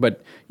favorite,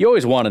 but you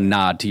always want to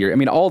nod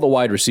to all the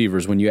wide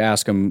receivers, when you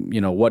ask them,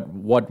 what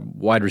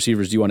wide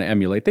receivers do you want to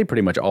emulate? They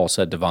pretty much all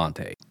said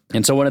Devontae.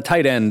 And so when a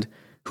tight end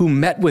who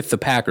met with the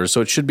Packers,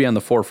 so it should be on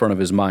the forefront of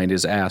his mind,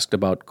 is asked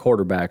about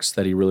quarterbacks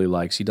that he really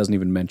likes, he doesn't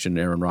even mention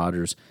Aaron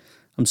Rodgers.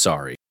 I'm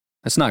sorry.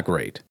 That's not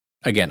great.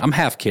 Again, I'm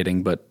half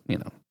kidding, but,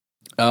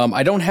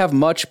 I don't have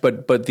much,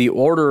 but the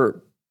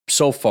order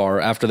so far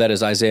after that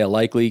is Isaiah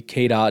Likely,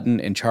 Cade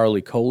Otton, and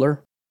Charlie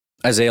Kolar.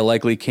 Isaiah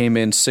Likely came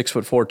in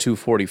 6'4",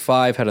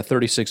 245, had a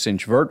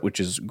 36-inch vert, which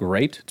is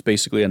great. It's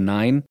basically a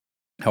 9.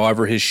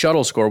 However, his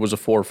shuttle score was a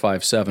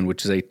 4.57,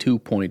 which is a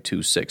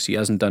 2.26. He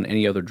hasn't done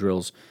any other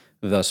drills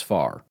thus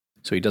far,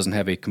 so he doesn't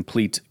have a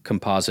complete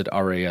composite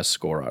RAS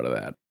score out of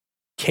that.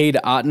 Cade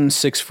Otton,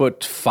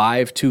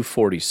 6'5",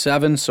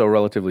 247, so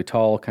relatively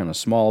tall, kind of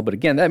small. But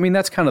again,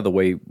 that's kind of the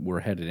way we're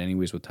headed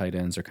anyways with tight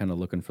ends. They're kind of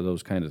looking for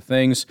those kind of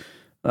things.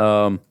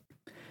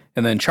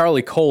 And then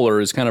Charlie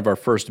Kolar is kind of our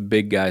first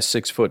big guy,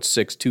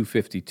 6'6",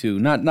 252.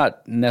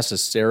 Not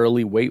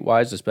necessarily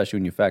weight-wise, especially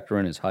when you factor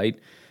in his height,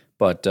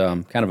 but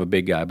kind of a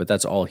big guy, but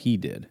that's all he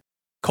did.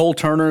 Cole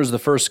Turner is the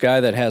first guy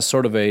that has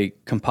sort of a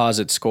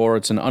composite score.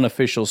 It's an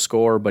unofficial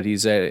score, but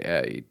he's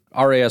a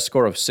RAS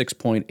score of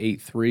 6.83.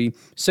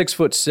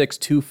 6'6",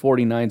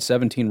 249,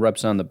 17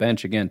 reps on the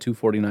bench. Again,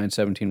 249,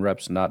 17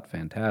 reps, not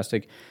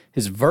fantastic.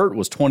 His vert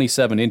was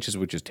 27 inches,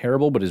 which is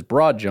terrible, but his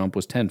broad jump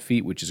was 10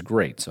 feet, which is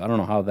great. So I don't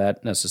know how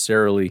that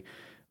necessarily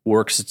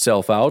works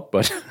itself out,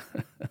 but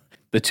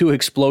the two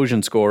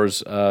explosion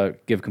scores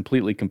give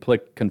completely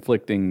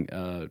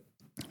conflicting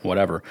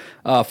whatever.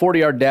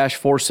 40-yard dash,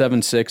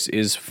 4.76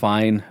 is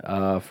fine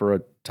for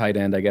a tight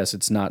end, I guess.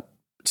 It's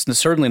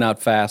certainly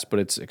not fast, but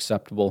it's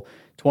acceptable.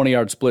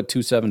 20-yard split,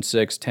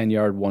 2.76,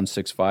 10-yard,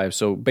 1.65.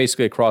 So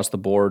basically across the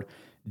board,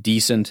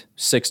 decent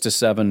 6 to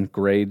 7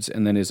 grades.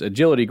 And then his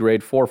agility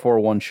grade,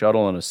 4.41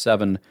 shuttle and a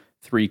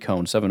 7.3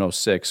 cone,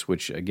 7.06,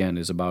 which again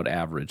is about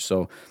average.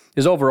 So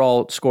his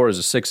overall score is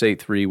a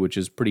 6.83, which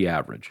is pretty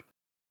average.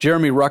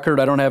 Jeremy Ruckert,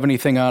 I don't have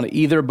anything on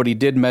either, but he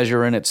did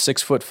measure in at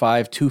 6'5",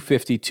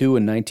 252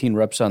 and 19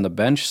 reps on the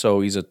bench.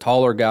 So he's a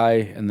taller guy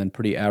and then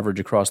pretty average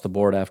across the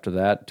board after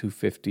that,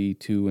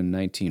 252 and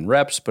 19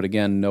 reps. But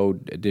again, no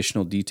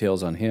additional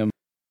details on him.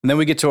 And then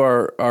we get to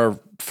our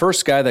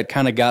first guy that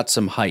kind of got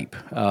some hype.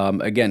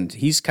 Again,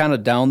 he's kind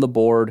of down the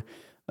board.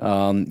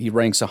 He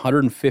ranks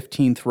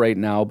 115th right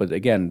now, but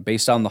again,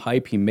 based on the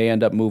hype, he may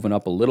end up moving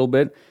up a little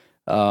bit.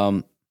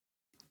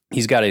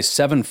 He's got a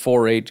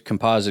 7.48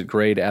 composite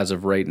grade as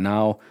of right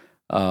now.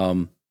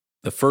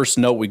 The first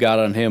note we got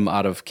on him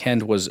out of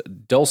Kent was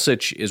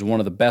Dulcich is one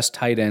of the best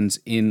tight ends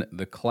in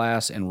the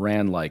class and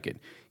ran like it.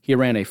 He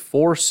ran a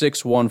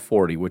 4.61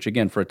 40, which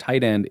again, for a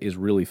tight end is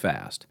really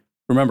fast.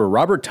 Remember,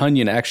 Robert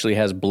Tonyan actually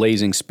has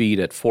blazing speed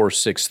at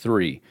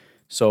 4.63.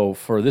 So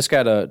for this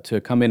guy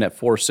to come in at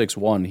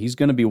 4.61, he's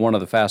going to be one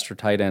of the faster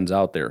tight ends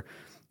out there.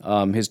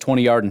 His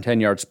 20-yard and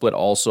 10-yard split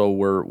also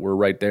were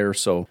right there,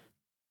 so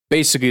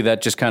basically,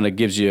 that just kind of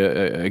gives you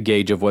a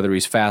gauge of whether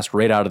he's fast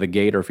right out of the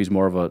gate or if he's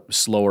more of a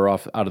slower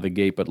out of the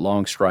gate but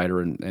long strider.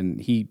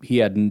 And he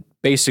had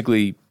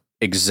basically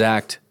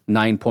exact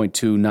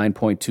 9.2,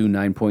 9.2,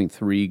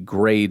 9.3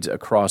 grades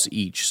across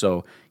each.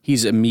 So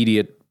he's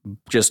immediate,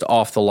 just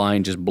off the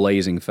line, just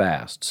blazing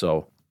fast.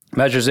 So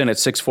measures in at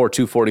 6'4",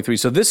 243.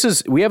 So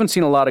we haven't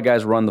seen a lot of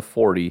guys run the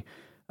 40.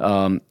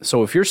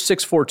 So if you're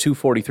 6'4",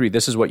 243,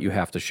 this is what you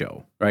have to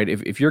show, right?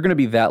 If you're going to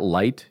be that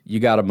light, you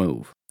got to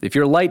move. If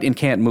you're light and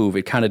can't move,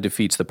 it kind of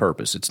defeats the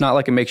purpose. It's not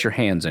like it makes your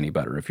hands any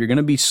better. If you're going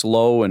to be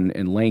slow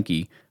and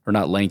lanky, or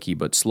not lanky,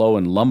 but slow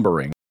and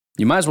lumbering,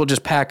 you might as well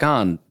just pack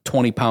on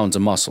 20 pounds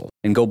of muscle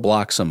and go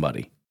block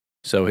somebody.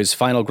 So his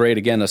final grade,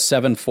 again, a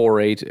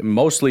 7.48,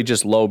 mostly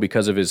just low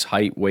because of his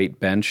height, weight,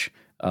 bench.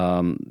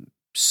 6'4",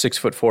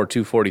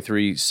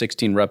 243,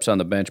 16 reps on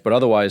the bench. But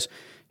otherwise,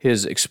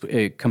 his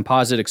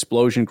composite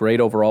explosion grade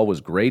overall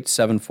was great.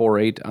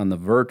 7.48 on the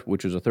vert,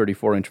 which was a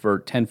 34-inch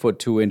vert, 10-foot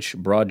 2-inch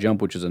broad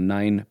jump, which is a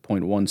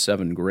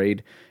 9.17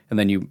 grade. And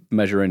then you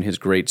measure in his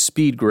great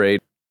speed grade.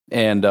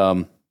 And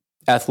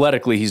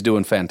athletically, he's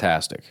doing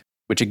fantastic,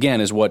 which again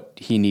is what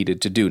he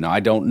needed to do. Now, I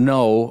don't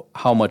know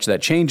how much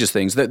that changes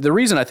things. The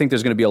reason I think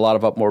there's going to be a lot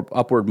of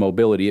upward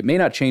mobility, it may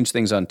not change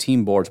things on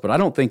team boards, but I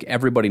don't think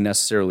everybody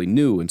necessarily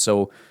knew. And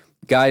so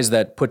guys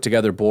that put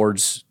together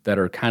boards that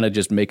are kind of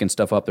just making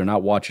stuff up, they're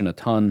not watching a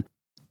ton,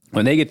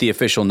 when they get the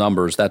official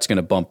numbers, that's going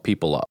to bump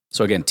people up.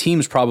 So again,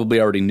 teams probably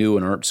already knew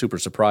and aren't super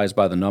surprised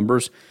by the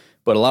numbers,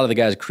 but a lot of the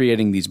guys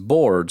creating these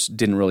boards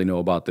didn't really know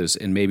about this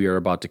and maybe are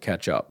about to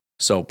catch up.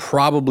 So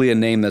probably a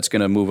name that's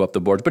going to move up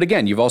the boards. But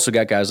again, you've also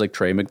got guys like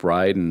Trey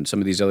McBride and some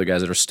of these other guys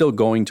that are still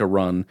going to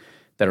run,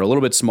 that are a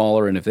little bit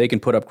smaller, and if they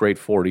can put up great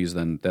 40s,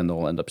 then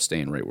they'll end up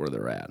staying right where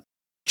they're at.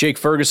 Jake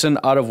Ferguson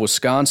out of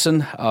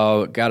Wisconsin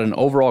got an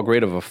overall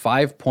grade of a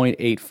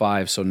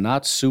 5.85, so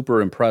not super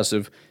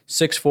impressive.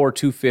 6'4",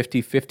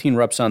 250, 15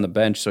 reps on the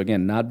bench, so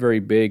again, not very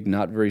big,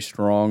 not very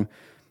strong.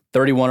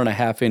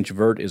 31.5-inch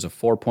vert is a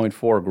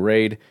 4.4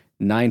 grade.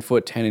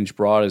 9-foot, 10-inch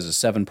broad is a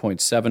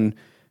 7.7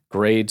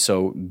 grade,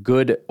 so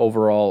good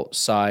overall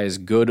size,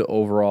 good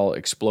overall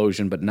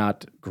explosion, but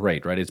not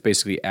great, right? It's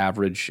basically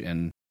average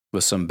and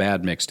with some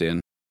bad mixed in.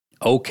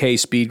 Okay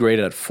speed grade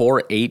at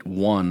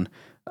 4.81.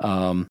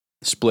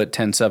 Split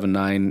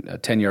 10.79, a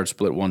 10-yard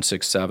split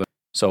 1.67.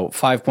 So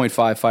 5.5,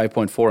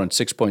 5.4, and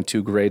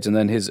 6.2 grades. And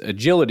then his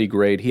agility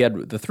grade, he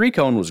had the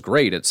 3-cone was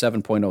great at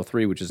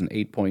 7.03, which is an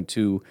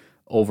 8.2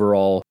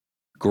 overall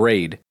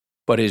grade.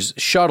 But his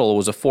shuttle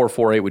was a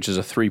 4.48, which is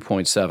a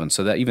 3.7.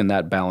 So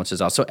that balances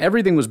out. So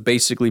everything was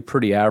basically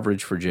pretty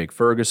average for Jake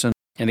Ferguson.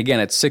 And again,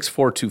 at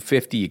 6'4",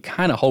 250, you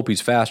kind of hope he's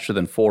faster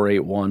than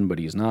 4.81, but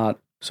he's not.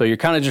 So you're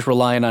kind of just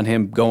relying on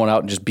him going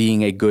out and just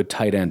being a good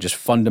tight end, just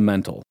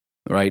fundamental.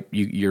 Right,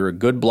 you're a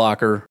good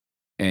blocker,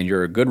 and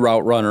you're a good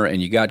route runner,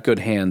 and you got good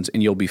hands,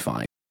 and you'll be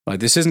fine.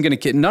 Like this isn't going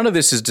to. None of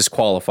this is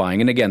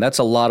disqualifying. And again, that's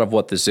a lot of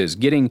what this is.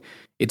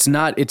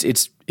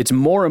 It's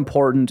more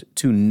important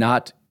to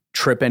not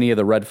trip any of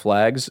the red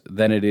flags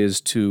than it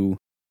is to,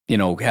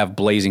 have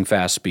blazing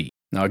fast speed.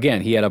 Now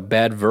again, he had a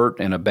bad vert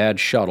and a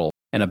bad shuttle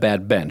and a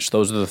bad bench.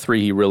 Those are the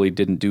three he really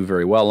didn't do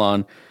very well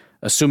on.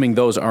 Assuming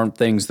those aren't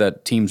things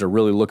that teams are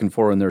really looking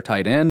for in their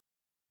tight end,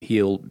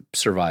 he'll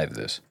survive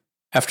this.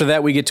 After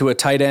that, we get to a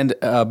tight end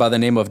by the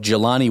name of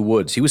Jelani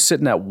Woods. He was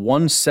sitting at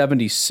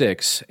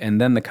 176, and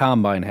then the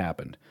combine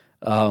happened.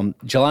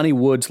 Jelani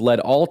Woods led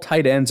all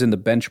tight ends in the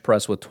bench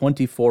press with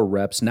 24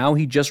 reps. Now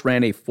he just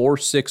ran a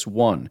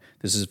 4.61.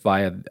 This is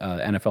via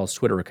NFL's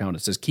Twitter account.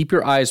 It says, keep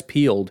your eyes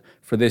peeled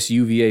for this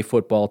UVA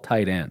football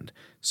tight end.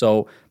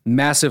 So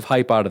massive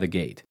hype out of the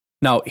gate.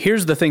 Now,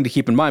 here's the thing to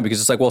keep in mind,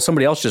 because it's like, well,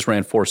 somebody else just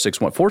ran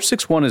 4.61.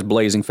 4.61 is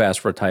blazing fast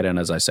for a tight end,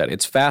 as I said.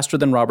 It's faster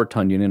than Robert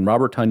Tonyan, and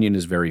Robert Tonyan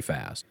is very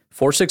fast.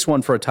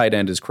 4.61 for a tight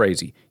end is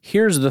crazy.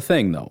 Here's the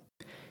thing, though.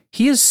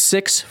 He is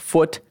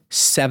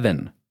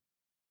 6'7",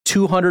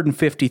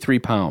 253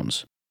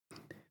 pounds.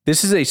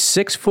 This is a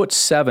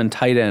 6'7"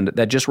 tight end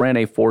that just ran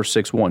a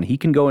 4.61. He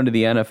can go into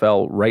the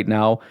NFL right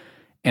now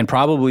and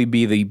probably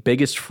be the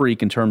biggest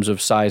freak in terms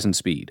of size and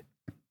speed.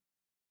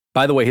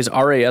 By the way, his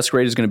RAS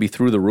grade is going to be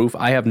through the roof.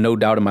 I have no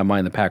doubt in my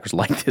mind the Packers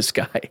like this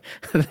guy.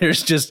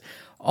 There's just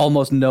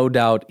almost no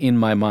doubt in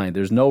my mind.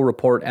 There's no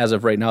report as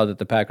of right now that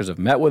the Packers have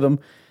met with him,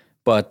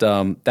 but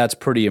that's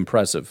pretty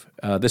impressive.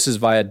 This is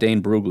via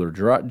Dane Brugler.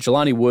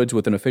 Jelani Woods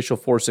with an official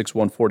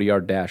 4.61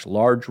 40-yard dash.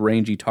 Large,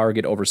 rangy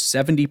target. Over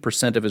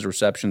 70% of his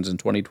receptions in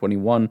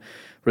 2021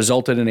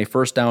 resulted in a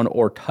first down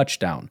or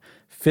touchdown.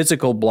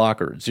 Physical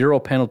blocker. 0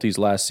 penalties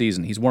last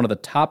season. He's one of the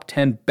top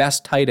 10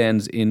 best tight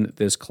ends in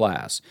this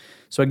class.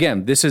 So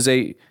again, this is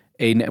a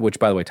which,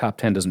 by the way, top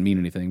 10 doesn't mean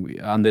anything.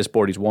 On this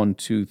board, he's 1,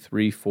 2,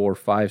 3, 4,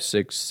 5,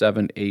 6,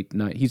 7, 8,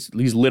 9. He's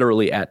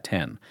literally at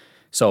 10.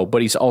 So,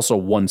 but he's also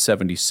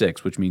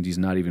 176, which means he's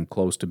not even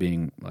close to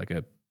being like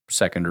a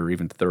second or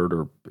even third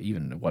or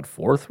even,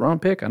 fourth round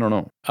pick? I don't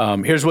know.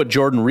 Here's what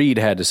Jordan Reed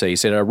had to say. He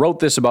said, I wrote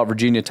this about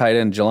Virginia tight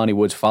end Jelani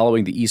Woods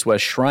following the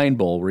East-West Shrine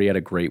Bowl, where he had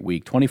a great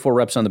week. 24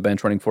 reps on the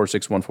bench, running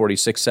 4.6, 140,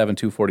 6'7",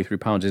 243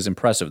 pounds is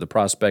impressive. The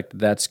prospect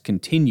that's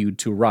continued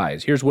to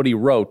rise. Here's what he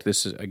wrote.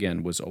 This,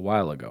 again, was a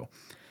while ago.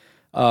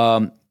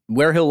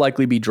 Where he'll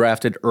likely be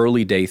drafted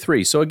early day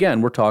 3. So,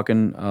 again, we're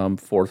talking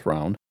fourth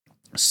round.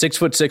 6'6",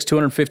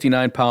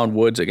 259-pound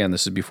Woods. Again,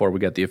 this is before we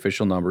got the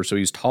official number, so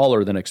he's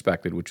taller than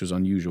expected, which was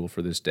unusual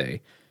for this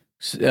day.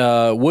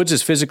 Woods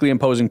is a physically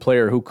imposing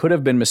player who could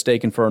have been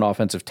mistaken for an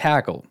offensive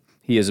tackle.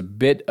 He is a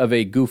bit of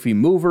a goofy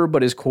mover,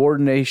 but his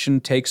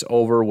coordination takes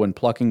over when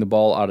plucking the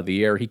ball out of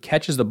the air. He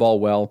catches the ball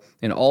well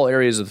in all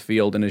areas of the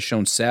field and is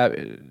shown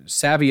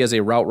savvy as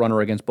a route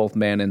runner against both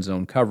man and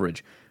zone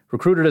coverage.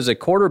 Recruited as a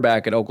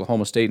quarterback at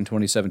Oklahoma State in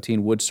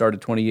 2017, Woods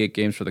started 28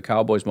 games for the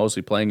Cowboys,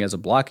 mostly playing as a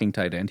blocking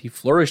tight end. He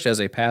flourished as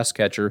a pass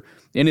catcher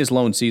in his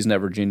lone season at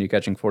Virginia,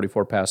 catching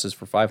 44 passes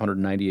for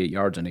 598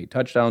 yards and 8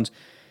 touchdowns.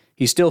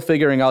 He's still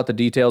figuring out the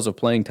details of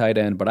playing tight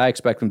end, but I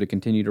expect him to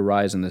continue to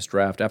rise in this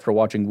draft. After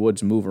watching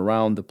Woods move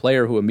around, the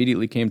player who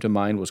immediately came to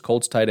mind was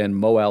Colts tight end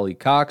Mo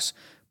Alley-Cox.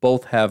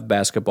 Both have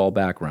basketball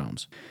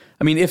backgrounds.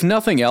 I mean, if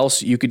nothing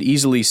else, you could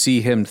easily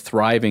see him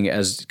thriving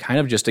as kind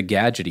of just a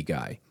gadgety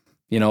guy.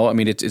 You know, I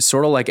mean, it's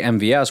sort of like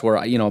MVS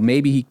where, you know,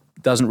 maybe he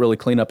doesn't really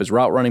clean up his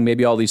route running,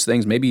 maybe all these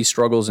things, maybe he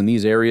struggles in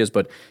these areas,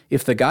 but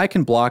if the guy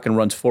can block and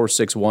runs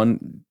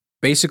 4.61,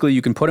 basically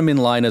you can put him in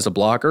line as a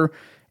blocker,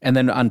 and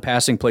then on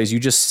passing plays, you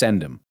just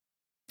send him.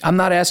 I'm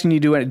not asking you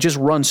to do it, just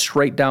run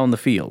straight down the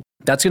field.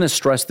 That's going to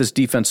stress this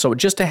defense. So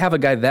just to have a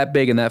guy that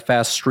big and that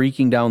fast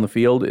streaking down the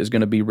field is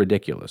going to be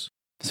ridiculous.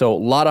 So a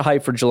lot of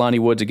hype for Jelani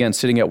Woods, again,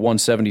 sitting at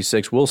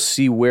 176. We'll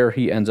see where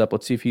he ends up.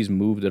 Let's see if he's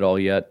moved at all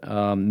yet.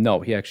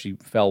 No, he actually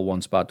fell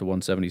one spot to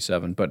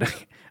 177,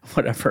 but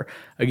whatever.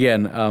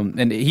 Again,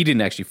 and he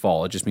didn't actually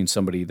fall. It just means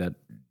somebody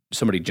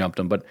jumped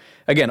him. But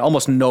again,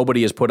 almost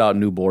nobody has put out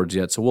new boards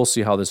yet, so we'll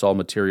see how this all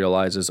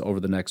materializes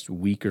over the next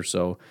week or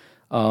so.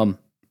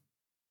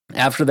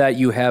 After that,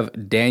 you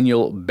have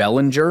Daniel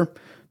Bellinger.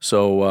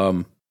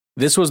 So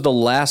this was the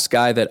last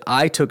guy that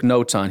I took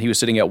notes on. He was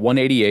sitting at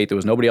 188. There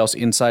was nobody else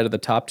inside of the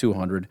top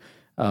 200.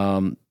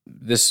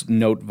 This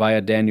note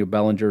via Daniel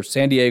Bellinger.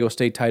 San Diego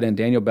State tight end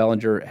Daniel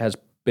Bellinger has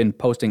been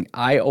posting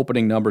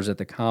eye-opening numbers at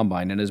the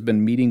Combine and has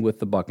been meeting with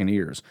the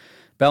Buccaneers.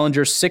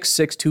 Bellinger,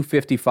 6'6",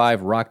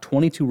 255, rocked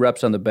 22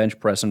 reps on the bench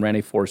press and ran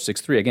a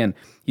 4.63. Again,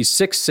 he's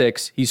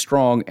 6'6", he's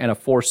strong, and a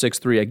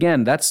 4.63.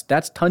 Again, that's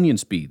Tunyon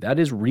speed. That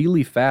is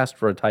really fast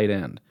for a tight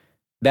end.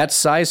 That's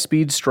size,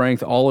 speed,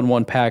 strength, all in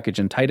one package,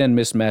 and tight end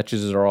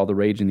mismatches are all the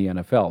rage in the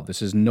NFL.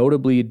 This is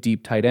notably a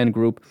deep tight end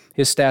group.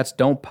 His stats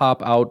don't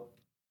pop out,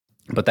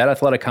 but that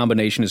athletic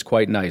combination is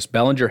quite nice.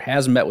 Bellinger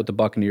has met with the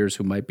Buccaneers,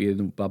 who might be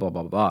blah, blah,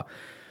 blah, blah.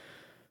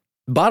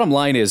 Bottom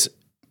line is,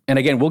 and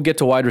again, we'll get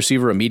to wide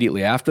receiver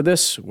immediately after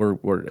this.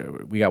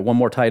 We got one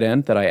more tight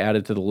end that I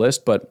added to the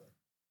list, but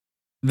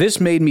this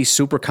made me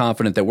super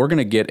confident that we're going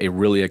to get a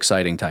really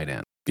exciting tight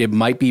end. It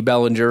might be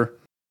Bellinger.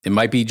 It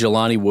might be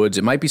Jelani Woods.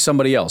 It might be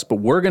somebody else, but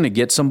we're going to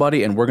get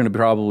somebody, and we're going to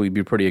probably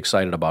be pretty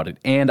excited about it.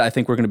 And I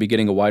think we're going to be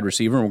getting a wide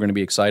receiver, and we're going to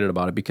be excited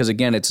about it because,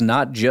 again, it's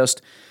not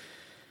just,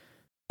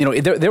 you know,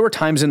 there were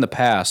times in the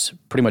past,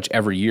 pretty much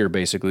every year,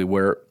 basically,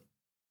 where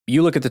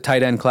you look at the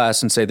tight end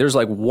class and say, there's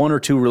like one or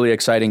two really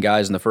exciting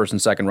guys in the first and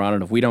second round,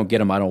 and if we don't get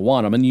them, I don't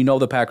want them. And you know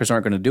the Packers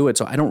aren't going to do it,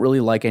 so I don't really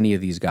like any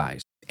of these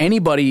guys.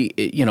 Anybody,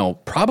 you know,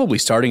 probably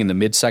starting in the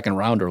mid-second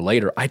round or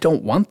later, I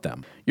don't want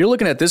them. You're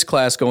looking at this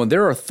class going,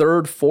 there are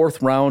third,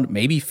 fourth round,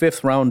 maybe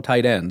fifth round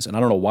tight ends, and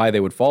I don't know why they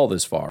would fall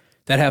this far,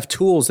 that have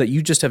tools that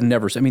you just have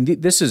never seen. I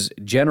mean, this is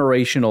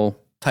generational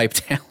type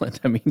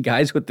talent. I mean,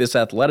 guys with this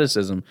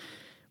athleticism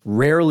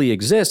rarely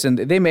exist, and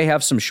they may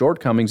have some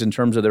shortcomings in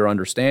terms of their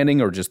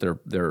understanding or just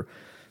their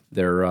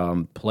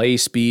play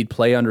speed,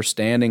 play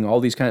understanding,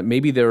 all these kind of,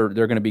 maybe they're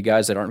going to be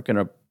guys that aren't going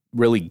to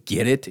really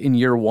get it in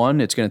year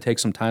one. It's going to take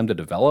some time to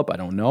develop. I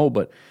don't know,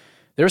 but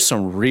there's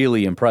some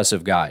really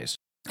impressive guys.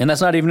 And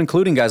that's not even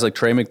including guys like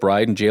Trey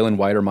McBride and Jalen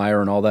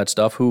Weidermeyer and all that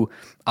stuff, who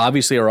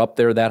obviously are up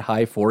there that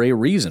high for a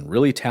reason.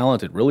 Really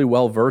talented, really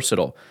well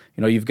versatile.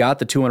 You know, you've got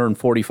the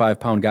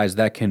 245-pound guys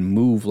that can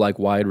move like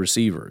wide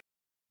receivers.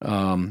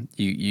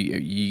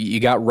 You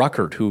got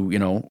Ruckert, who, you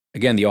know,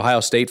 again, the Ohio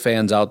State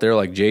fans out there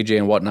like JJ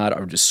and whatnot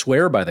are just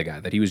swear by the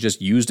guy that he was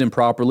just used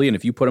improperly, and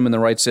if you put him in the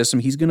right system,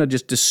 he's going to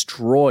just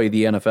destroy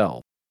the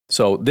NFL.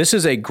 So this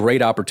is a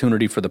great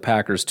opportunity for the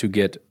Packers to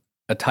get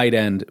a tight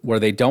end where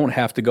they don't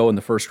have to go in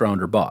the first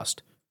round or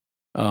bust.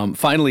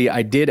 Finally,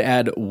 I did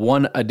add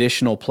one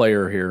additional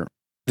player here.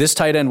 This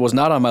tight end was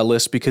not on my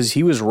list because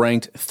he was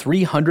ranked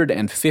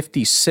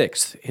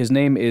 356th. His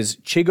name is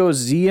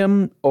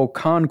Chigoziem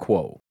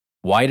Okonkwo.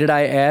 Why did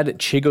I add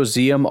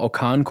Chigoziem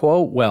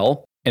Okonkwo?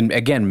 Well, and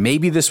again,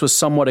 maybe this was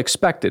somewhat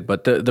expected,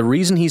 but the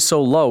reason he's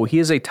so low, he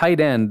is a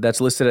tight end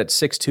that's listed at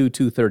 6'2",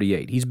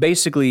 238. He's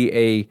basically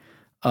a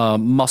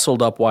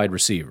muscled up wide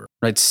receiver,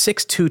 right?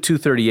 6'2",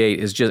 238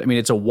 is just, I mean,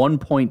 it's a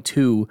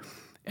 1.2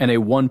 and a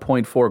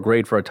 1.4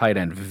 grade for a tight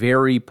end.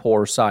 Very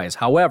poor size.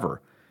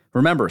 However,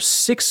 remember,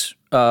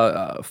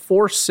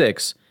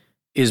 4'6"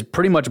 is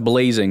pretty much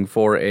blazing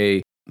for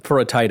a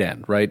tight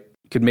end, right?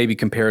 Could maybe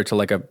compare it to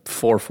like a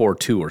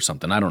 4.42 or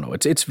something. I don't know.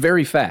 It's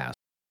very fast.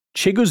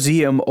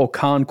 Chigoziem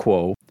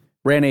Okonkwo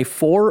ran a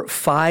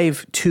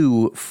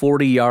 4.52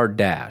 40-yard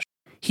dash.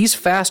 He's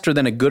faster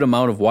than a good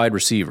amount of wide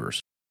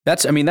receivers.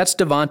 That's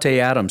Davante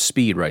Adams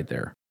speed right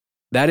there.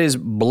 That is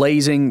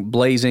blazing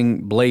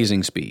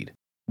speed.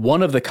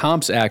 one of the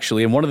comps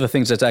actually, and one of the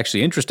things that's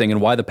actually interesting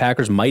and why the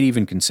Packers might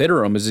even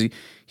consider him is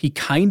he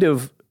kind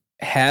of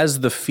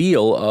has the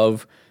feel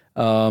of,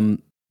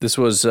 this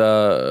was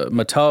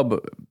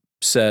Matub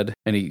said,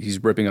 and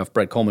he's ripping off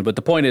Brett Coleman, but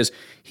the point is,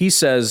 he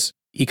says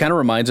he kind of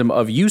reminds him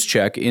of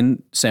Juszczyk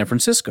in San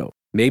Francisco.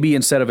 Maybe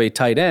instead of a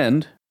tight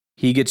end,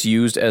 he gets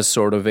used as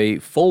sort of a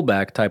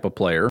fullback type of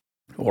player,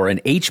 or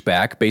an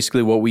H-back,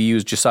 basically what we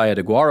use Josiah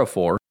DeGuara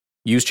for.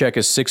 Juszczyk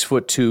is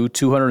 6'2",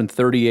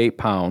 238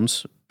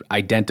 pounds,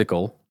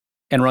 identical,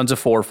 and runs a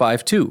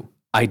 4.52,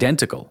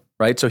 identical,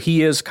 right? So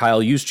he is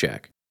Kyle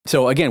Juszczyk.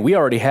 So again, we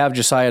already have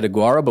Josiah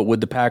DeGuara, but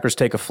would the Packers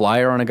take a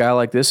flyer on a guy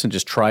like this and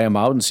just try him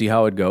out and see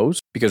how it goes?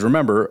 Because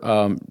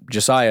remember,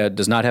 Josiah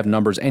does not have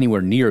numbers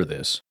anywhere near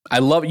this. I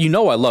love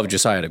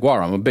Josiah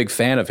DeGuara. I'm a big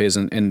fan of his,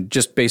 and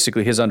just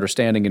basically his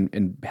understanding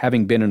and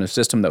having been in a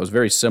system that was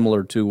very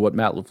similar to what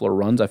Matt LaFleur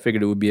runs, I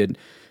figured it would be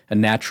a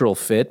natural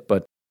fit,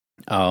 but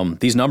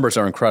these numbers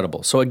are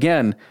incredible. So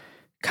again,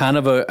 kind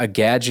of a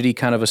gadgety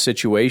kind of a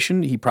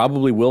situation. He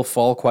probably will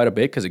fall quite a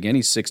bit because, again,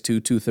 he's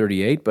 6'2",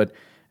 238, but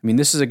I mean,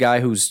 this is a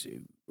guy who's,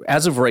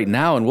 as of right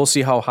now, and we'll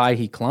see how high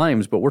he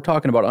climbs, but we're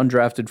talking about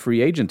undrafted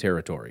free agent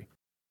territory.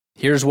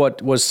 Here's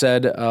what was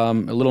said, a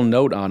little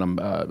note on him.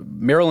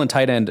 Maryland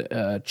tight end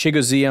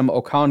Chigoziem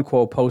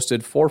Okonkwo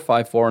posted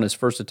 4.54 on his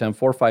first attempt,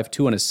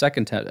 4.52 on his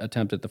second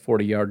attempt at the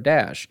 40-yard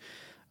dash.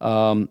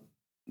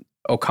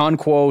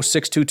 Okonkwo,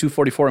 6'2",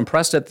 244,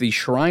 impressed at the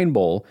Shrine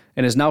Bowl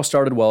and has now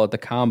started well at the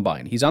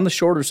Combine. He's on the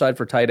shorter side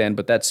for tight end,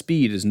 but that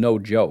speed is no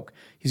joke.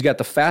 He's got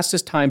the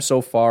fastest time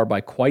so far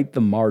by quite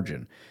the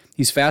margin.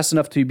 He's fast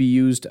enough to be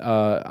used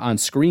on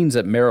screens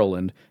at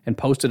Maryland and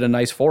posted a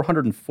nice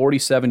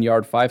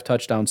 447-yard,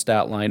 5-touchdown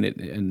stat line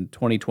in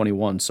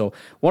 2021. So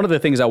one of the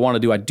things I want to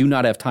do, I do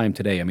not have time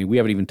today. I mean, we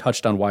haven't even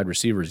touched on wide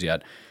receivers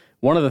yet.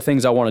 One of the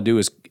things I want to do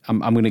is I'm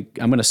going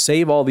to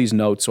save all these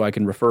notes so I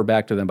can refer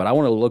back to them, but I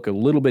want to look a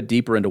little bit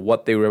deeper into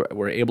what they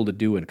were able to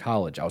do in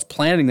college. I was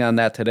planning on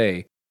that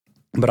today,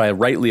 but I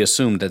rightly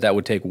assumed that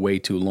would take way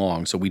too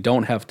long, so we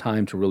don't have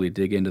time to really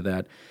dig into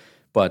that.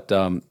 But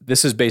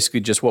this is basically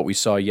just what we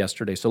saw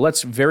yesterday. So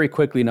let's very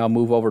quickly now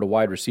move over to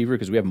wide receiver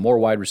because we have more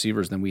wide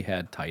receivers than we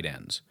had tight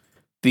ends.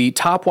 The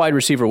top wide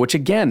receiver, which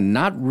again,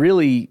 not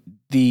really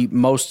the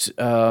most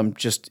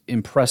just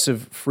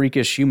impressive,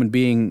 freakish human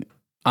being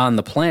on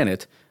the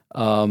planet,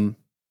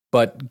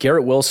 but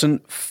Garrett Wilson,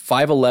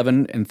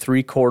 5'11" and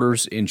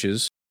 3/4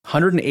 inches,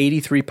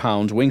 183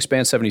 pounds,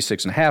 wingspan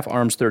 76.5,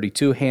 arms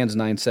 32, hands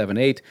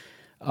 9.78.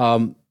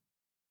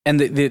 And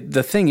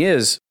the thing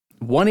is,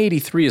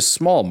 183 is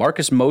small.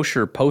 Marcus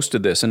Mosher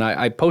posted this, and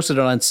I posted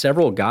it on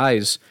several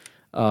guys,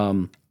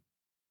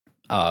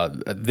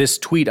 this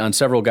tweet on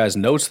several guys'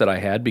 notes that I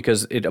had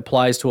because it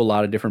applies to a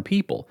lot of different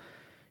people.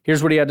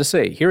 Here's what he had to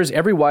say. Here's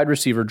every wide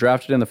receiver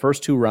drafted in the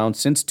first 2 rounds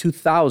since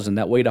 2000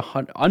 that weighed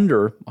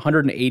under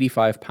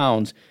 185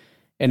 pounds.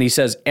 And he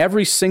says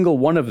every single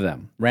one of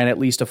them ran at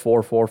least a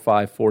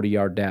 4.45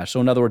 40-yard dash. So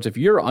in other words, if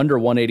you're under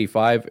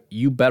 185,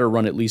 you better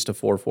run at least a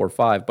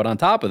 4.45. But on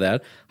top of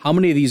that, how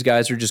many of these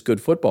guys are just good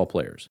football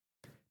players?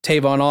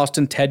 Tavon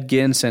Austin, Ted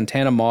Ginn,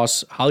 Santana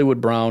Moss, Hollywood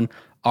Brown,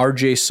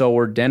 R.J.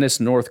 Soward, Dennis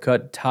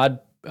Northcutt, Todd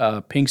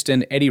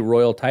Pinkston, Eddie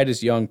Royal,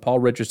 Titus Young, Paul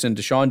Richardson,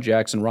 Deshaun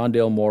Jackson,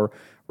 Rondale Moore,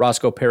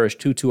 Roscoe Parrish,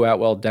 Tutu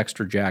Atwell,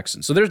 Dexter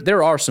Jackson. So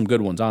there are some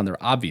good ones on there,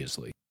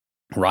 obviously.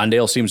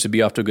 Rondale seems to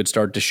be off to a good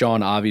start.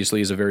 Deshaun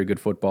obviously is a very good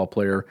football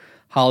player.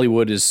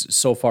 Hollywood is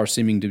so far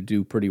seeming to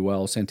do pretty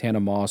well. Santana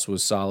Moss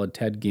was solid.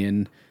 Ted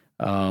Ginn.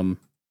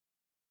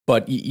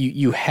 But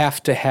you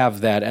have to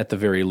have that at the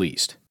very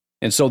least.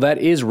 And so that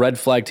is red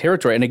flag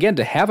territory. And again,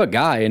 to have a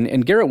guy,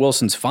 and Garrett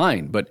Wilson's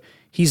fine, but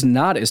he's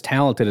not as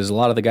talented as a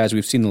lot of the guys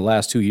we've seen in the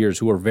last 2 years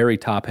who are very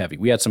top heavy.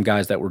 We had some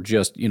guys that were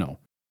just,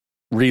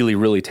 really,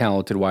 really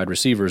talented wide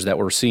receivers that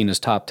were seen as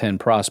top 10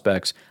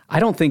 prospects.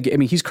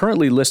 He's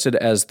currently listed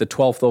as the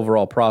 12th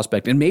overall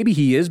prospect, and maybe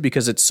he is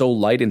because it's so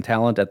light in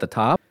talent at the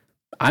top.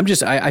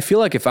 I feel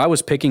like if I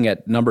was picking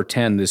at number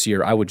 10 this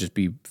year, I would just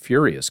be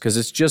furious because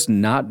it's just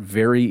not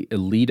very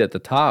elite at the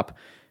top.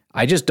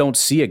 I just don't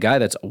see a guy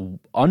that's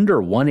under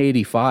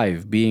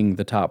 185 being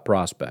the top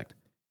prospect.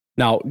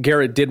 Now,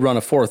 Garrett did run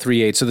a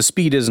 4.38, so the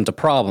speed isn't a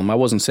problem. I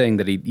wasn't saying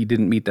that he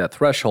didn't meet that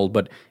threshold,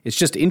 but it's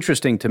just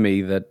interesting to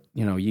me that,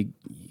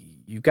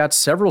 you've got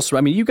several,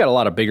 you've got a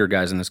lot of bigger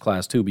guys in this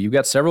class too, but you've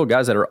got several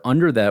guys that are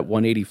under that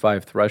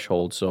 185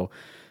 threshold. So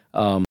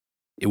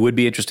it would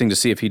be interesting to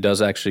see if he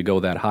does actually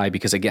go that high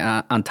because,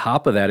 again, on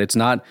top of that,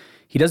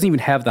 he doesn't even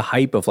have the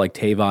hype of like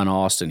Tavon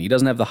Austin. He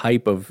doesn't have the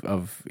hype of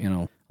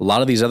a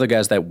lot of these other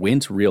guys that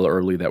went real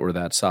early that were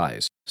that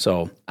size.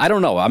 So I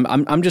don't know.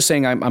 I'm just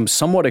saying I'm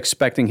somewhat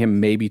expecting him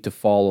maybe to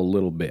fall a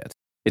little bit.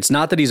 It's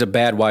not that he's a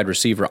bad wide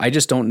receiver. I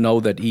just don't know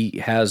that he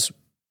has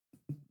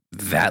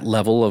that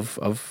level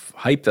of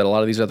hype that a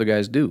lot of these other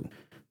guys do.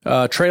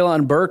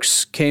 Treylon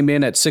Burks came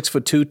in at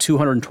 6'2",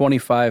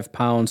 225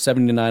 pounds,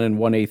 79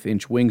 1/8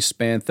 inch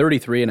wingspan,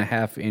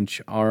 33.5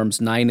 inch arms,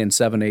 9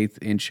 7/8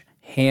 inch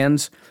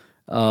hands.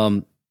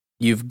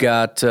 You've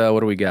got what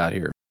do we got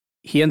here?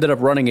 He ended up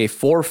running a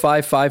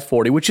 4.55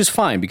 40, which is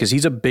fine because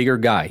he's a bigger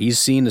guy. He's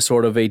seen as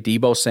sort of a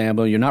Deebo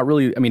Samuel. You're not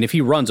really, I mean, if he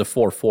runs a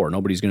 4.4,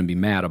 nobody's going to be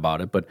mad about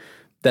it, but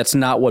that's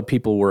not what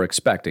people were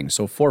expecting.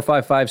 So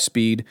 4.55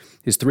 speed.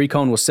 His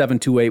 3-cone was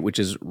 7.28, which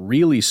is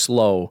really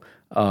slow.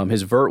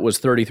 His vert was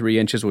 33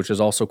 inches, which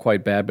is also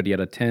quite bad, but he had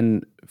a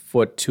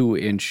 10-foot,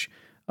 2-inch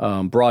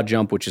broad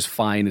jump, which is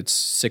fine. It's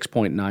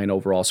 6.9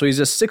 overall. So he's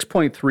a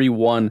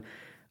 6.31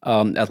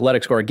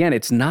 athletic score. Again,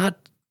 it's not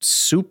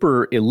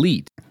super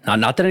elite.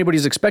 Not that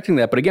anybody's expecting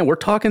that, but again, we're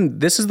talking,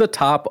 this is the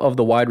top of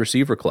the wide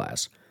receiver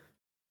class.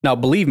 Now,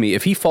 believe me,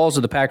 if he falls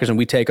to the Packers and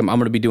we take him, I'm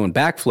going to be doing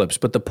backflips.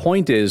 But the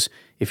point is,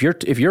 if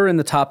you're in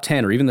the top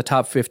 10 or even the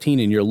top 15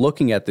 and you're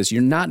looking at this,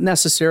 you're not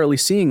necessarily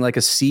seeing like a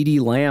CeeDee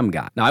Lamb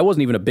guy. Now, I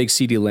wasn't even a big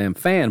CeeDee Lamb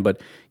fan,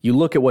 but you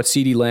look at what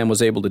CeeDee Lamb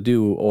was able to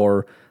do,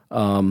 or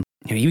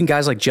even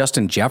guys like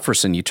Justin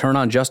Jefferson. You turn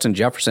on Justin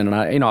Jefferson,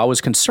 and I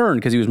was concerned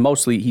because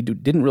he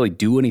didn't really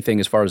do anything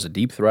as far as a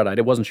deep threat.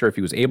 I wasn't sure if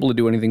he was able to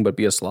do anything but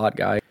be a slot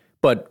guy.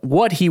 But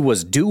what he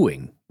was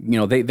doing,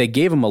 they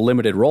gave him a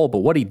limited role, but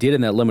what he did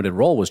in that limited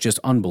role was just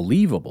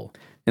unbelievable.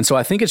 And so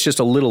I think it's just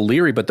a little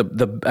leery. But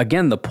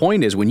the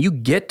point is, when you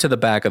get to the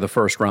back of the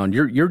first round,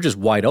 you're just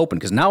wide open,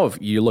 because now if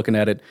you're looking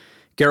at it,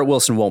 Garrett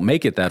Wilson won't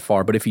make it that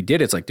far, but if he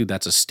did, it's like, dude,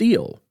 that's a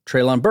steal.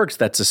 Treylon Burks,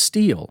 that's a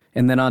steal.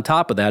 And then on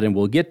top of that, and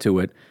we'll get to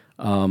it,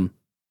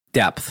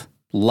 depth,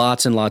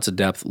 lots and lots of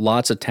depth,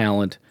 lots of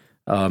talent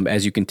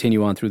as you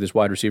continue on through this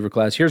wide receiver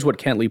class. Here's what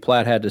Kent Lee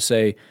Platt had to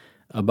say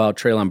about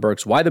Treylon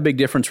Burks. Why the big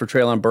difference for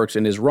Treylon Burks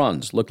in his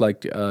runs looked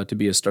like to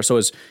be a star. So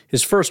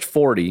his first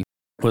 40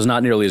 was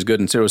not nearly as good,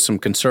 and so there was some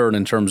concern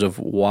in terms of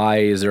why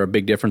is there a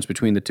big difference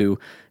between the two.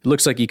 It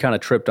looks like he kind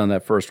of tripped on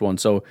that first one.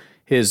 So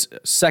his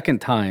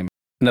second time,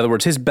 in other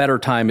words, his better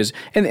time is,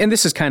 and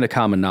this is kind of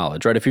common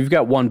knowledge, right? If you've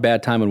got one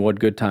bad time and one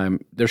good time,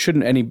 there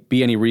shouldn't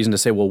be any reason to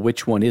say, well,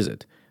 which one is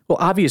it? Well,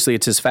 obviously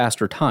it's his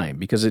faster time,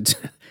 because it's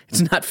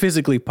not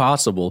physically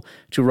possible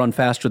to run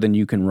faster than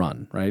you can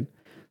run, right?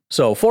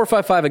 So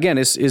 4.55 again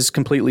is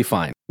completely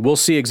fine. We'll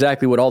see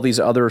exactly what all these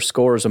other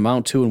scores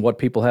amount to and what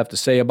people have to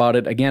say about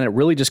it. Again, it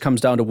really just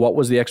comes down to what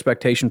was the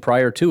expectation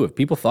prior to. If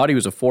people thought he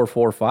was a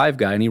 4.45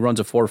 guy and he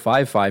runs a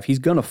 4.55, he's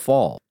going to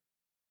fall.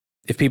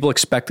 If people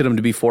expected him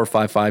to be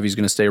 4.55, he's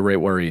going to stay right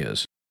where he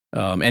is.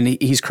 And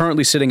he's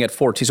currently sitting at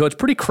 14. So it's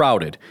pretty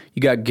crowded.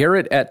 You got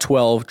Garrett at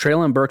 12,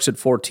 Treylon Burks at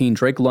 14,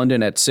 Drake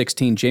London at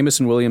 16,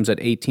 Jameson Williams at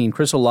 18,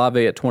 Chris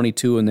Olave at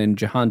 22, and then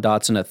Jahan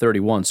Dotson at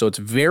 31. So it's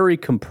very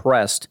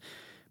compressed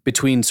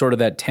between sort of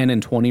that 10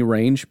 and 20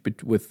 range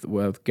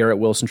with Garrett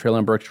Wilson,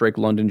 Treylon Burks, Drake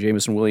London,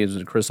 Jameson Williams,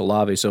 and Chris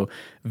Olave. So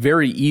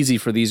very easy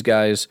for these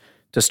guys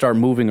to start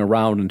moving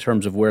around in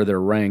terms of where they're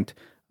ranked.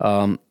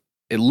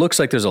 It looks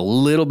like there's a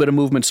little bit of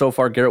movement so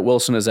far. Garrett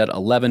Wilson is at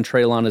 11,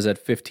 Treylon is at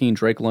 15,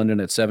 Drake London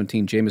at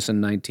 17,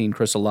 Jameson 19,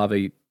 Chris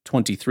Olave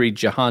 23,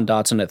 Jahan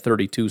Dotson at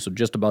 32, so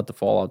just about to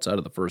fall outside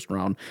of the first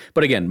round.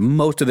 But again,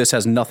 most of this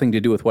has nothing to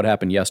do with what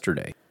happened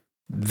yesterday.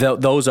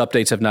 Those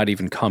updates have not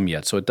even come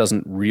yet, so it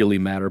doesn't really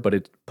matter.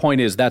 But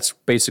point is, that's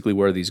basically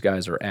where these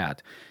guys are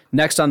at.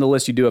 Next on the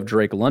list, you do have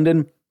Drake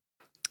London.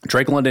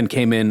 Drake London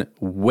came in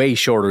way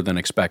shorter than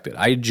expected.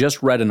 I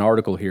just read an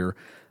article here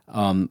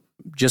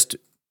just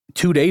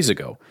 2 days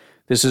ago.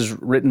 This is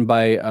written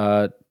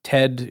by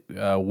Ted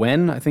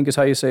Wen, I think is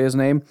how you say his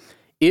name.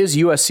 Is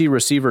USC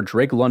receiver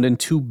Drake London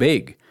too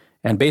big?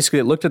 And basically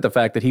it looked at the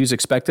fact that he was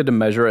expected to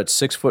measure at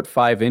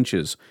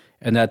 6'5",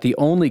 and that the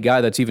only guy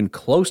that's even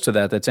close to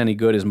that's any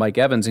good is Mike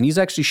Evans, and he's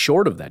actually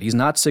short of that. He's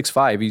not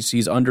 6'5",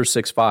 he's under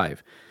 6'5".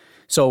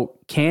 So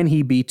can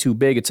he be too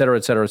big, et cetera,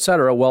 et cetera, et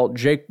cetera? Well,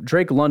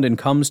 Drake London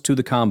comes to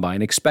the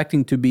combine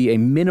expecting to be a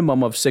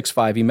minimum of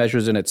 6'5". He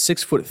measures in at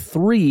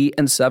 6'3"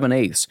 and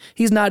 7/8".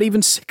 He's not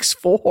even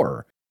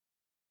 6'4".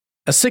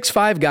 A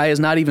 6'5" guy is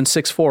not even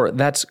 6'4".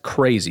 That's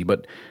crazy.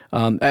 But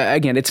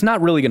again, it's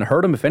not really going to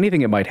hurt him. If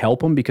anything, it might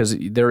help him because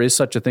there is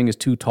such a thing as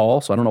too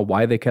tall. So I don't know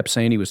why they kept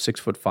saying he was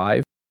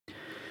 6'5".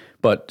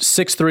 But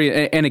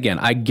 6'3", and again,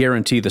 I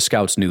guarantee the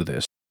scouts knew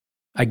this.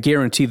 I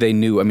guarantee they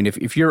knew. I mean,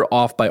 if you're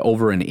off by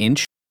over an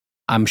inch,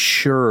 I'm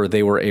sure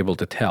they were able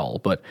to tell.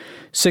 But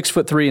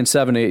 6'3" and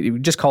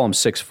 7'8", just call him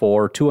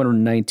 6'4",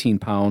 219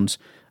 pounds,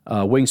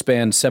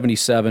 wingspan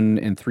 77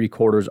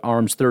 3/4,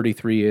 arms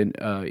 33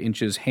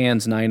 inches,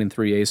 hands 9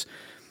 3/8.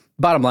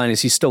 Bottom line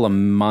is he's still a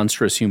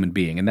monstrous human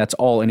being, and that's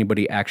all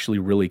anybody actually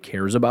really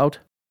cares about.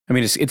 I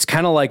mean, it's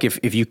kind of like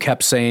if you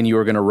kept saying you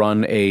were going to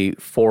run a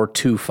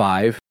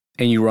 4.25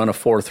 and you run a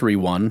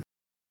 4.31.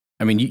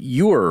 I mean,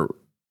 you were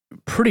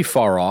pretty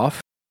far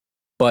off,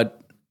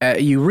 but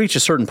you reach a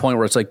certain point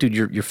where it's like, dude,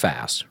 you're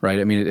fast, right?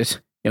 I mean, it's,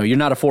 you're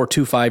not a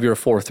 4.25, you're a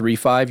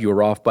 4.35. You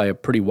were off by a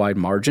pretty wide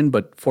margin,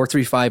 but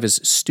 4.35 is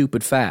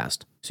stupid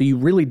fast. So you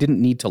really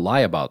didn't need to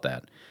lie about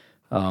that.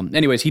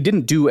 Anyways, he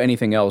didn't do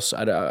anything else.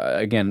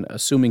 Again,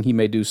 assuming he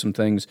may do some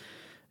things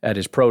at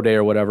his pro day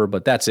or whatever,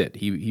 but that's it.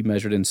 He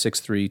measured in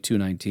 6'3",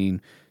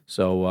 219.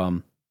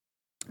 So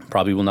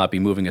Probably will not be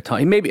moving a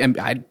ton.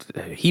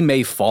 He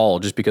may fall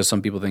just because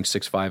some people think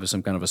 6'5" is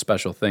some kind of a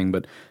special thing.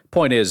 But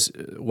point is,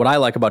 what I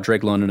like about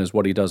Drake London is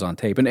what he does on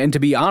tape. And to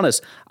be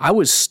honest, I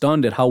was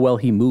stunned at how well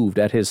he moved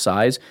at his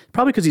size,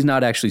 probably because he's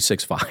not actually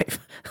 6'5".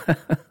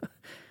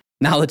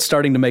 Now it's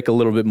starting to make a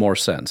little bit more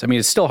sense. I mean,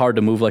 it's still hard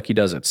to move like he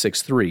does at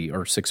 6'3"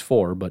 or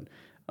 6'4",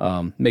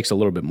 but makes a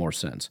little bit more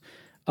sense.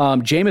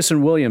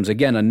 Jameson Williams,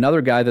 again,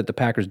 another guy that the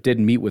Packers did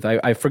meet with.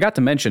 I forgot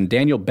to mention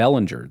Daniel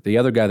Bellinger, the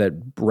other guy that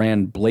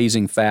ran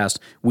blazing fast.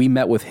 We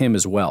met with him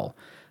as well.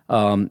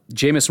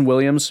 Jameson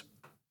Williams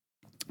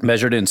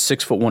measured in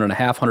 6'1.5",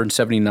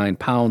 179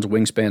 pounds,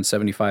 wingspan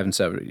 75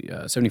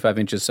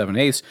 inches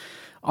 7/8,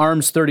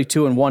 arms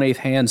 32 1/8,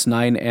 hands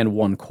 9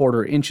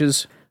 1/4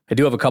 inches. I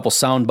do have a couple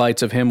sound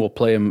bites of him. We'll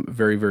play him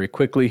very, very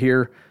quickly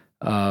here.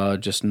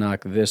 Just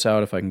knock this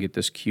out if I can get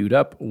this queued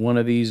up one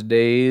of these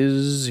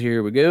days.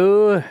 Here we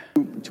go.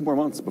 2 more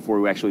months before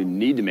we actually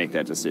need to make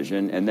that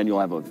decision, and then you'll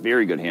have a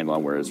very good handle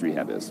on where his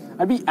rehab is.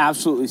 I'd be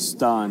absolutely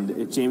stunned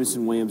if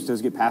Jameson Williams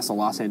does get past the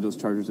Los Angeles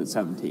Chargers at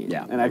 17.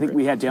 Yeah, and I think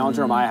we had Dallin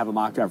Jeremiah have a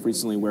mock draft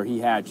recently where he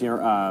had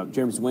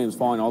Jameson Williams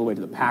falling all the way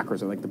to the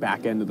Packers at like the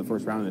back end of the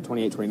first round in the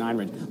 28-29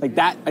 range. Like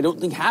that, I don't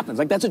think happens.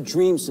 Like that's a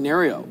dream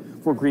scenario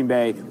for Green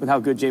Bay with how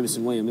good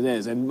Jameson Williams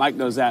is. And Mike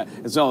knows that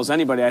as well as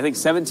anybody. I think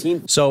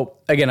 17. So,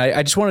 again,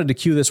 I just wanted to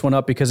cue this one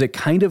up because it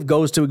kind of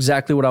goes to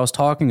exactly what I was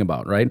talking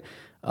about, right?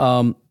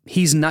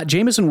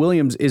 Jameson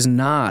Williams is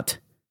not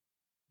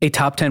a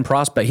top 10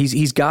 prospect.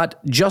 He's got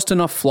just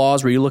enough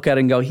flaws where you look at it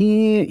and go,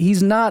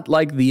 he's not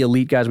like the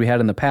elite guys we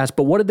had in the past.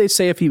 But what did they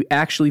say if he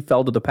actually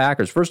fell to the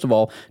Packers? First of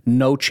all,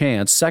 no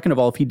chance. Second of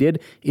all, if he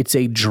did, it's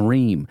a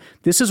dream.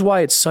 This is why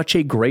it's such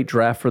a great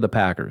draft for the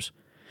Packers.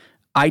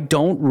 I'm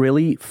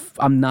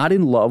not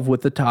in love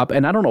with the top,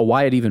 and I don't know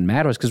why it even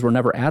matters because we're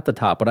never at the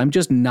top, but I'm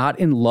just not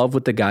in love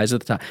with the guys at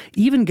the top.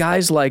 Even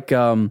guys like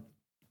Kayvon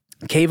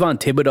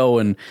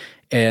Thibodeau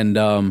and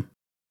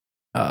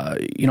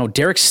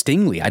Derek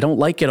Stingley, I don't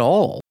like at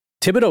all.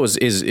 Thibodeau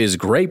is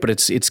great, but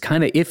it's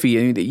kind of iffy.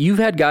 I mean, you've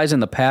had guys in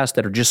the past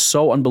that are just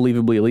so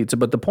unbelievably elite,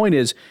 but the point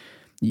is,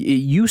 it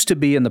used to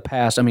be in the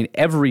past, I mean,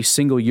 every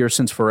single year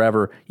since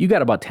forever, you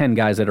got about 10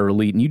 guys that are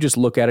elite, and you just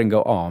look at it and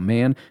go, oh,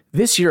 man,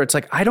 this year it's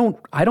like, I don't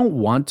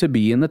want to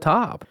be in the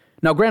top.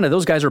 Now, granted,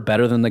 those guys are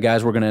better than the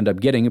guys we're going to end up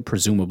getting,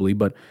 presumably,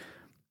 but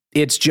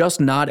it's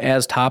just not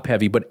as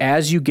top-heavy. But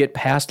as you get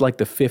past, like,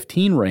 the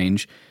 15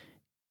 range,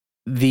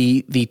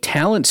 the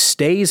talent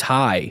stays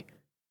high,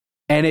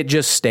 and it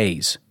just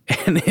stays.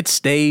 And it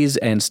stays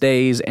and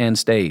stays and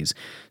stays.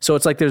 So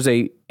it's like there's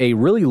a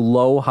really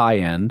low high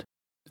end,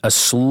 a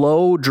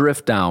slow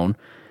drift down,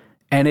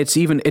 and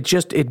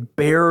it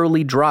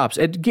barely drops.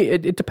 It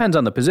depends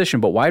on the position,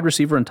 but wide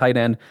receiver and tight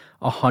end,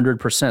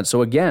 100%.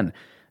 So again,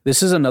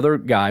 this is another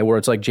guy where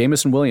it's like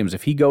Jameson Williams.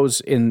 If he goes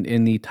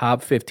in the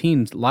top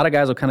 15, a lot of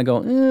guys will kind of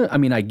go, I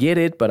mean, I get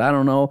it, but I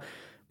don't know.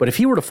 But if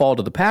he were to fall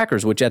to the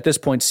Packers, which at this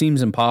point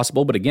seems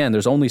impossible, but again,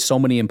 there's only so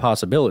many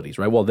impossibilities,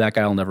 right? Well, that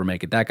guy will never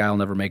make it. That guy will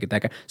never make it.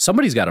 That guy,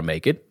 somebody's got to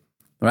make it,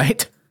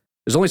 right?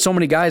 There's only so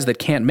many guys that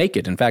can't make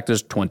it. In fact,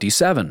 there's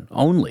 27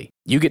 only.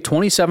 You get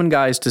 27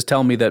 guys to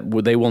tell me that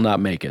they will not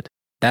make it.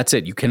 That's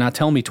it. You cannot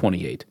tell me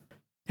 28.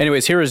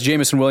 Anyways, here is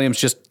Jameson Williams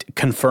just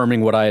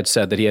confirming what I had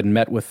said, that he had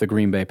met with the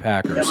Green Bay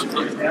Packers.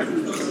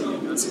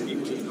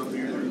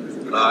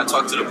 I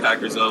talked to the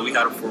Packers. We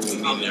had a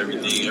formal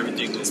meeting.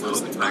 Everything was well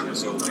with the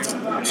Packers. So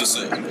just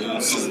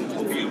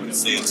hopefully we can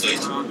stay in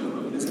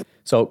touch.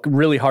 So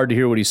really hard to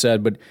hear what he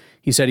said, but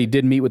he said he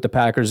did meet with the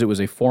Packers. It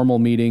was a formal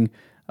meeting.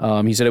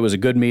 He said it was a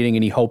good meeting,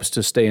 and he hopes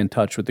to stay in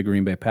touch with the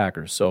Green Bay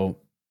Packers. So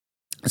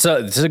it's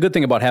a good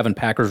thing about having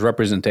Packers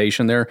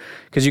representation there,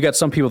 because you got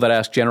some people that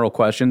ask general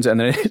questions, and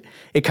then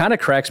it kind of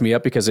cracks me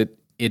up because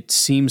it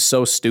seems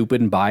so stupid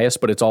and biased,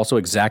 but it's also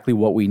exactly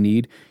what we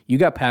need. You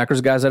got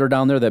Packers guys that are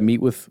down there that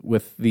meet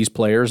with these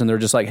players, and they're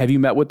just like, have you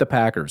met with the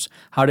Packers?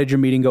 How did your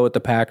meeting go with the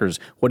Packers?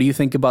 What do you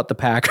think about the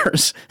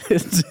Packers?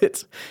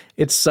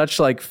 It's such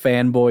like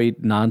fanboy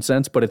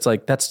nonsense, but it's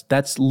like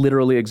that's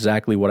literally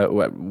exactly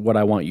what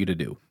I want you to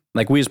do.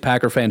 Like, we as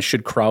Packer fans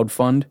should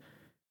crowdfund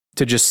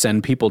to just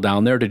send people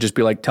down there to just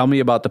be like, tell me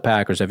about the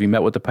Packers. Have you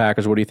met with the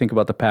Packers? What do you think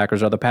about the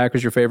Packers? Are the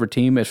Packers your favorite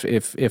team?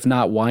 If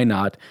not, why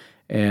not?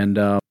 And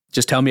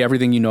just tell me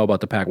everything you know about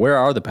the Packers. Where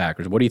are the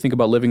Packers? What do you think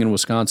about living in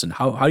Wisconsin?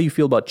 How do you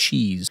feel about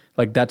cheese?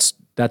 Like, that's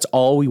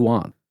all we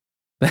want.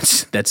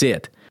 That's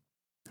it.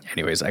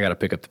 Anyways, I got to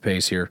pick up the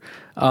pace here.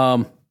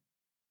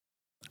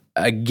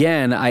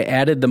 Again, I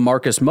added the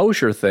Marcus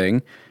Mosher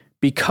thing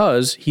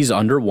because he's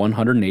under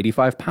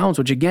 185 pounds,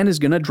 which again is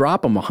going to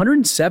drop him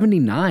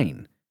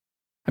 179.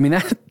 I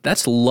mean,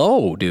 that's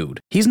low,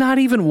 dude. He's not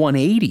even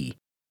 180.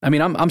 I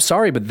mean, I'm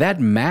sorry, but that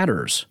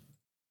matters.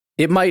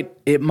 It might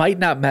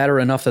not matter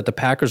enough that the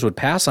Packers would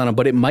pass on him,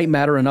 but it might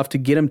matter enough to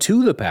get him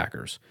to the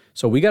Packers.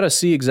 So we got to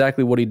see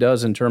exactly what he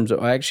does in terms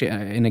of, actually,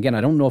 and again, I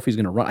don't know if he's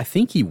going to run. I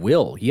think he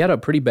will. He had a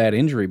pretty bad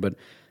injury, but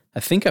I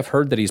think I've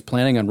heard that he's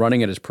planning on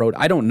running at his pro.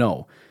 I don't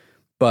know.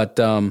 But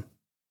the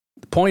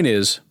point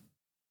is,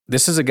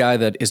 this is a guy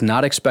that is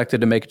not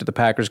expected to make it to the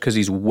Packers because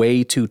he's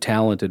way too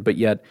talented, but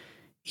yet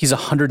He's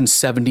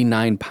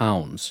 179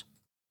 pounds.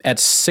 At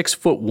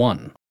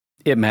 6'1",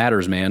 it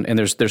matters, man. And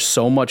there's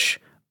so much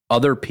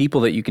other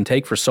people that you can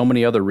take for so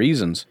many other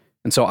reasons.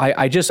 And so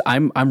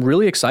I'm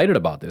really excited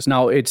about this.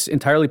 Now, it's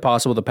entirely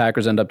possible the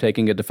Packers end up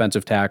taking a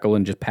defensive tackle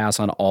and just pass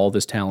on all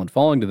this talent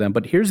falling to them.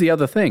 But here's the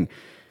other thing.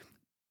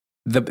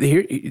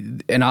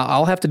 And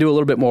I'll have to do a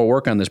little bit more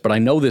work on this, but I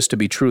know this to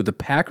be true. The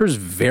Packers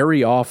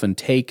very often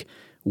take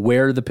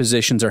where the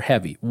positions are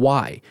heavy.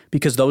 Why?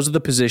 Because those are the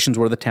positions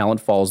where the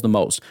talent falls the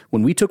most.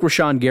 When we took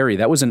Rashawn Gary,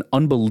 that was an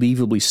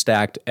unbelievably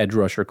stacked edge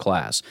rusher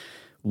class.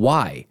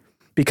 Why?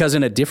 Because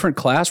in a different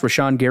class,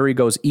 Rashawn Gary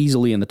goes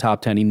easily in the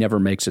top 10. He never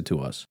makes it to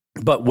us.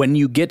 But when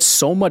you get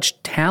so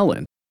much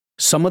talent,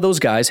 some of those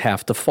guys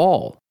have to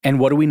fall. And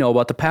what do we know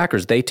about the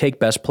Packers? They take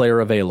best player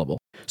available.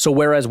 So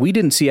whereas we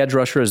didn't see edge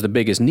rusher as the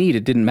biggest need,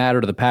 it didn't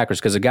matter to the Packers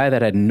because a guy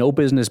that had no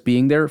business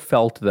being there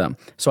fell to them.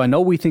 So I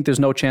know we think there's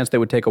no chance they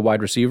would take a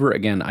wide receiver.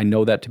 Again, I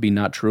know that to be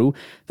not true.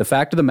 The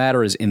fact of the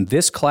matter is, in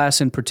this class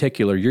in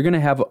particular, you're going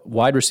to have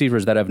wide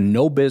receivers that have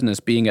no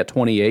business being at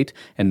 28,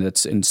 and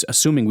that's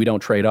assuming we don't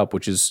trade up,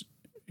 which is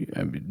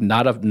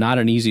not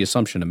an easy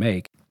assumption to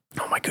make.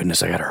 Oh my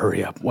goodness, I got to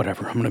hurry up.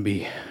 Whatever, I'm going to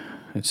be...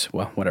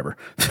 whatever.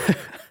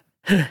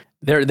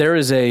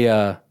 There's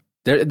a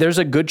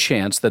good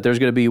chance that there's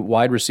going to be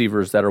wide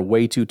receivers that are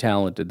way too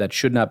talented that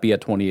should not be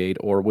at 28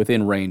 or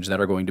within range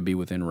that are going to be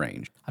within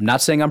range. I'm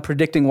not saying I'm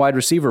predicting wide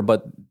receiver,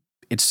 but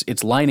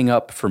it's lining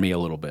up for me a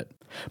little bit.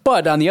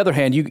 But on the other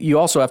hand, you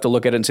also have to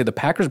look at it and say the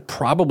Packers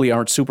probably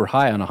aren't super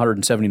high on a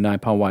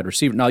 179-pound wide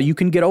receiver. Now, you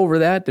can get over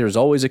that. There's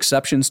always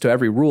exceptions to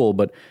every rule,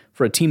 but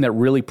for a team that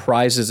really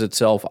prizes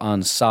itself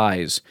on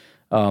size,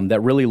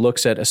 that really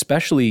looks at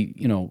especially,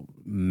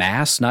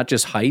 mass, not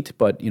just height,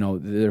 but,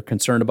 they're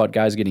concerned about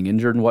guys getting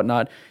injured and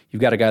whatnot.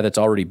 You've got a guy that's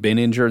already been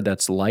injured,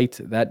 that's light.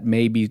 That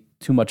may be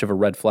too much of a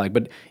red flag.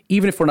 But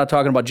even if we're not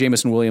talking about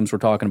Jameson Williams, we're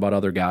talking about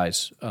other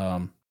guys.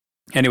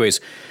 Anyways,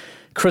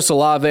 Chris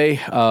Olave.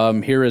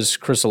 Here is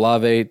Chris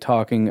Olave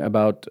talking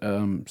about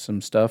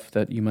some stuff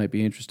that you might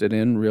be interested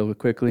in real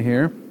quickly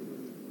here.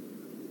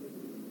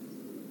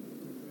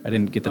 I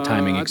didn't get the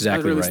timing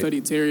exactly right. I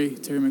really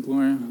studied Terry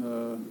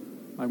McLaurin,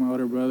 like my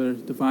older brother,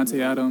 Devontae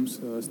Adams,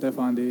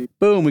 Stephon Diggs.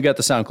 Boom, we got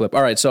the sound clip.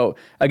 All right, so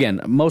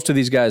again, most of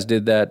these guys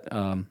did that.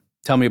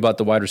 Tell me about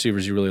the wide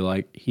receivers you really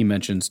like. He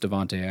mentions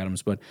Devontae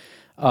Adams, but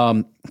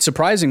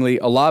surprisingly,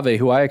 Olave,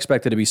 who I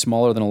expected to be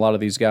smaller than a lot of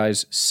these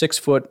guys, 6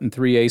 foot and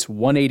 3/8,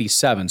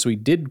 187. So he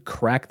did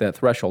crack that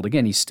threshold.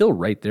 Again, he's still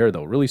right there,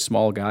 though. Really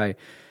small guy,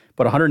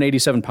 but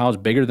 187 pounds,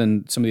 bigger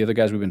than some of the other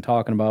guys we've been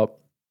talking about.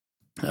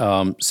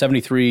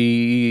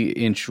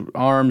 73-inch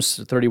arms,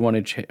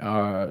 31-inch,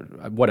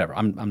 whatever.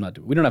 I'm not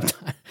doing. We don't have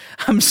time.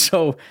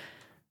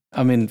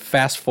 I'm in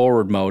fast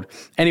forward mode.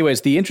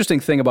 Anyways, the interesting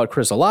thing about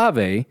Chris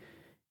Olave,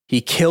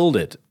 he killed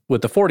it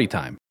with the 40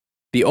 time.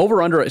 The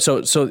over-under,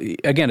 so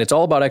again, it's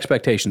all about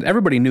expectations.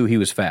 Everybody knew he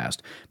was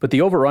fast, but the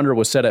over-under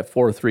was set at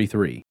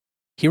 4.33.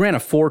 He ran a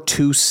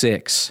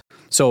 4.26.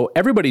 So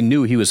everybody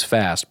knew he was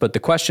fast, but the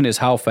question is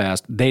how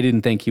fast. They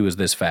didn't think he was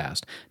this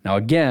fast. Now,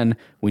 again,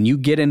 when you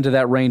get into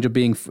that range of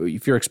being,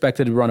 if you're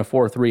expected to run a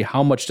 4.3,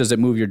 how much does it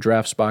move your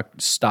draft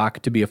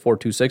stock to be a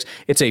 4.26?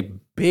 That's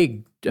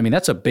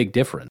a big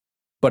difference.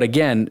 But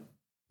again,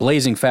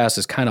 blazing fast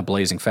is kind of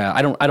blazing fast.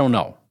 I don't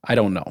know.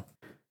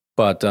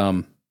 But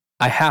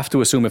I have to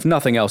assume, if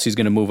nothing else, he's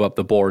going to move up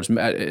the boards.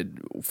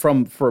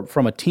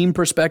 From a team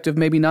perspective,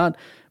 maybe not.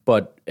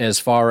 But as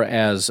far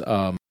as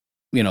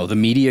the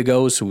media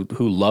goes,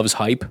 who loves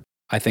hype,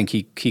 I think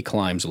he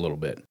climbs a little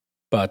bit.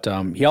 But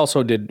he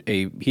also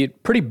he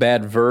had pretty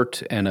bad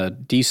vert and a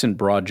decent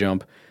broad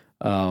jump.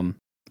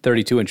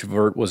 32-inch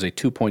vert was a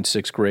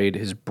 2.6 grade.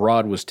 His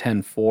broad was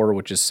 10.4,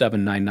 which is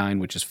 7.99,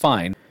 which is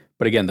fine.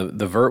 But again,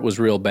 the vert was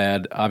real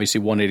bad. Obviously,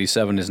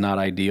 187 is not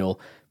ideal,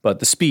 but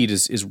the speed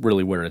is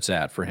really where it's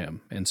at for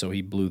him. And so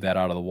he blew that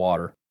out of the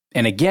water.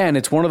 And again,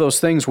 it's one of those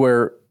things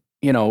where,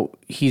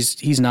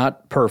 he's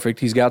not perfect.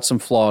 He's got some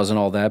flaws and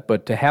all that,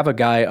 but to have a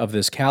guy of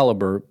this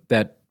caliber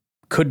that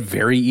could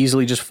very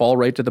easily just fall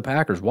right to the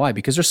Packers. Why?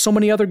 Because there's so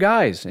many other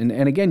guys. And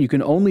again, you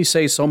can only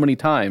say so many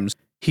times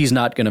he's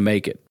not going to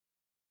make it.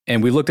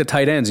 And we looked at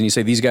tight ends and you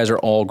say, these guys are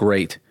all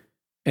great.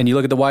 And you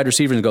look at the wide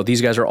receivers and go,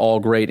 these guys are all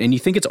great. And you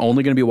think it's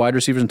only going to be wide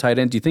receivers and tight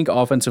ends. Do you think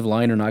offensive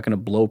line are not going to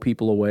blow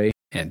people away?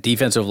 And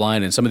defensive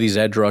line and some of these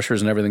edge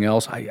rushers and everything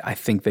else, I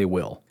think they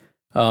will.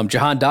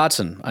 Jahan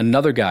Dotson,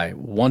 another guy,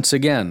 once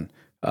again,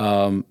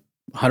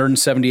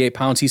 178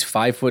 pounds. He's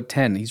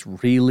 5'10". He's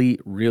really,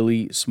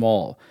 really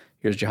small.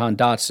 Here's Jahan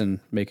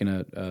Dotson making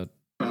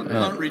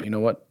you know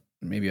what?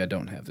 Maybe I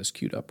don't have this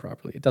queued up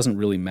properly. It doesn't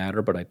really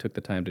matter, but I took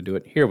the time to do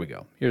it. Here we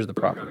go. Here's the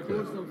proper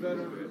clip.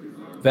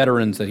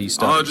 Veterans that he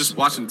studies. Just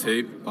watching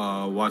tape,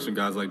 watching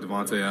guys like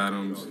Devontae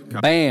Adams.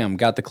 Bam,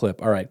 got the clip.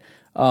 All right.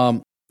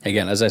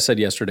 Again, as I said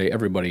yesterday,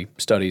 everybody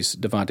studies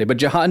Devontae. But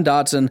Jahan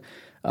Dotson,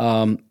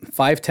 5'10",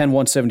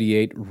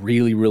 178,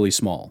 really, really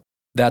small.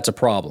 That's a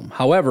problem.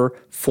 However,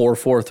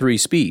 4.43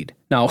 speed.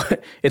 Now,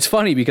 it's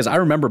funny because I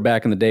remember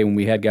back in the day when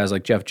we had guys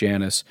like Jeff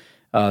Janis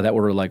that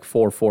were like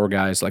 4.4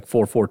 guys, like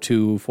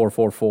 4.42,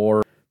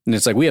 4.44. And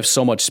it's like, we have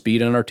so much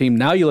speed on our team.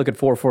 Now you look at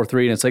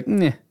 4.43 and it's like,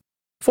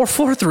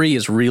 4.43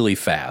 is really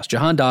fast.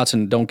 Jahan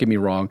Dotson, don't get me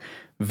wrong,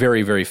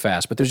 very, very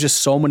fast. But there's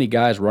just so many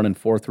guys running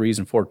 4.3s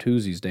and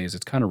 4.2s these days.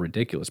 It's kind of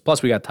ridiculous.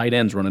 Plus, we got tight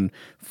ends running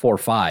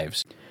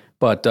 4.5s.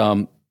 But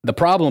the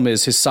problem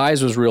is his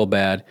size was real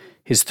bad.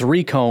 His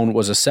 3-cone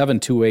was a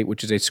 7.28,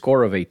 which is a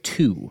score of a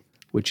 2,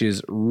 which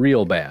is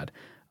real bad.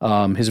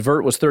 His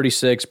vert was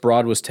 36,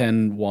 broad was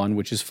 10.1,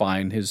 which is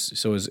fine.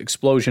 His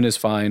explosion is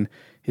fine.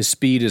 His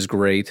speed is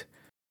great.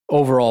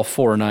 Overall, a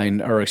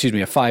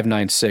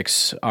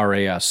 5.96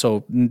 RAS.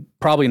 So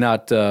probably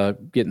not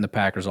getting the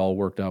Packers all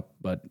worked up,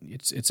 but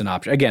it's an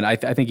option. Again, I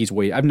think he's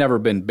I've never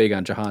been big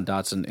on Jahan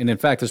Dotson, and in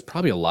fact, there's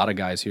probably a lot of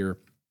guys here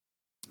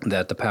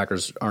that the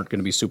Packers aren't going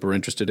to be super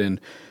interested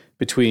in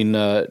between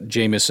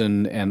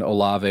Jameson and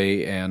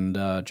Olave and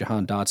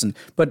Jahan Dotson.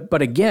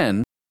 But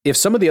again, if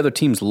some of the other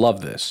teams love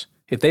this,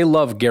 if they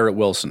love Garrett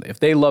Wilson, if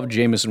they love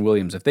Jameson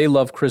Williams, if they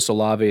love Chris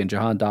Olave and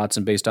Jahan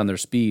Dotson based on their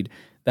speed,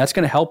 that's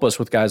going to help us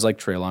with guys like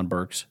Treylon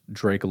Burks,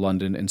 Drake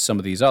London, and some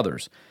of these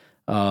others.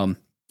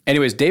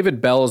 Anyways, David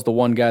Bell is the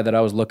one guy that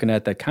I was looking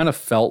at that kind of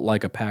felt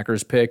like a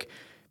Packers pick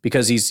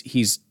because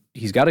he's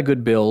got a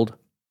good build.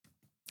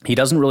 He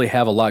doesn't really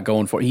have a lot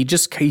going for him. He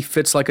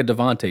fits like a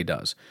Devontae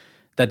does.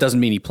 That doesn't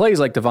mean he plays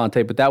like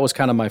Devontae, but that was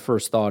kind of my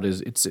first thought. Is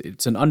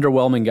it's an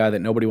underwhelming guy that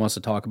nobody wants to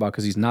talk about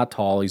because he's not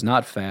tall, he's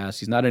not fast,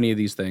 he's not any of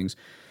these things.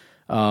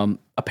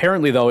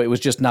 Apparently, though, it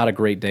was just not a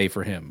great day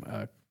for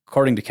him.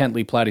 According to Kent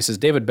Lee Platt, he says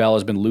David Bell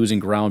has been losing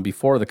ground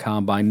before the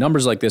combine.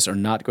 Numbers like this are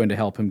not going to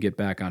help him get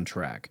back on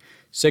track.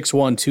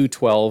 6'1",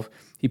 212.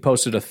 He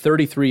posted a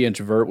 33-inch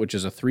vert, which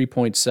is a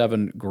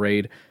 3.7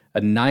 grade,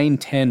 a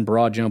 9.10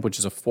 broad jump, which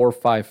is a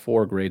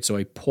 4.54 grade, so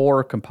a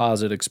poor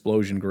composite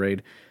explosion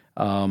grade.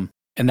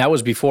 And that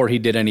was before he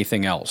did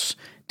anything else.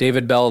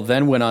 David Bell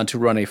then went on to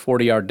run a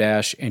 40-yard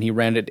dash, and he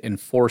ran it in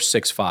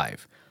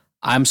 4.65.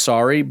 I'm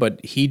sorry,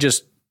 but he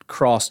just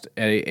crossed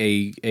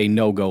a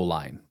no-go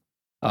line.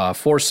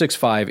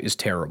 4.65 is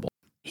terrible.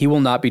 He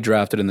will not be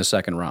drafted in the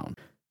second round.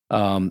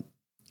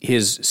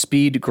 His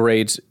speed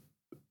grades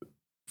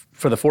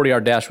for the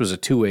 40-yard dash was a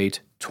 2.8,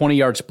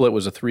 20-yard split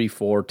was a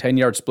 3.4,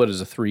 10-yard split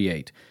is a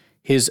 3.8.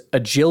 His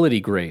agility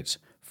grades,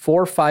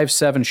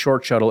 4.57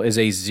 short shuttle is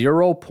a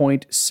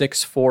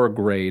 0.64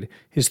 grade.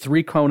 His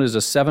 3-cone is a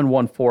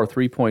 7.14,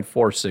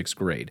 3.46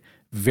 grade.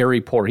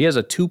 Very poor. He has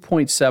a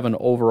 2.7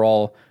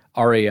 overall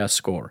RAS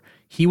score.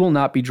 He will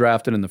not be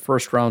drafted in the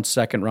first round,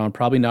 second round,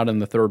 probably not in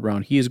the third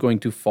round. He is going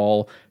to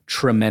fall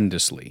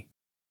tremendously.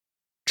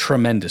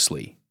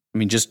 Tremendously. I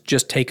mean,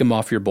 just take him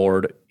off your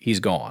board.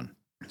 He's gone.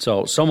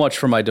 So much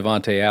for my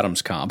Davante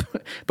Adams comp.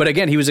 But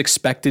again, he was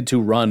expected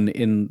to run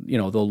in,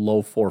 the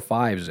low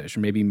 4.5s-ish,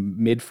 maybe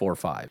mid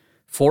 4.5.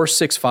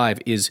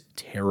 4.65 is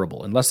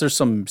terrible. Unless there's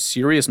some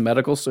serious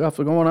medical stuff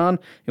going on,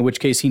 in which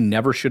case he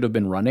never should have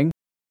been running.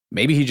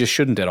 Maybe he just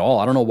shouldn't at all.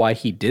 I don't know why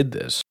he did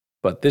this.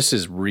 But this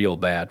is real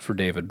bad for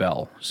David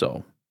Bell.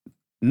 So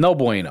no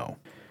bueno.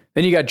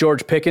 Then you got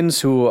George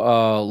Pickens, who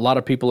a lot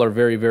of people are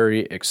very,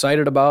 very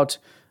excited about.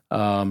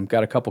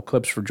 Got a couple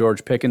clips for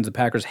George Pickens. The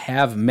Packers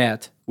have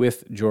met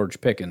with George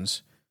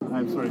Pickens.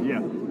 I'm sorry, yeah.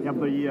 Have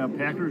the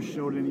Packers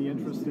showed any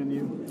interest in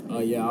you?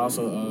 Yeah, I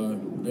also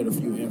did a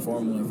few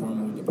informal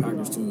with the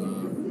Packers,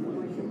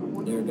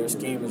 too. Their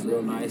scheme is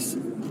real nice. I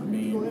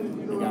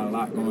mean, they got a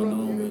lot going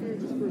on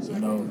with,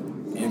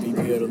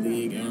 MVP of the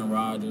league, Aaron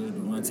Rodgers,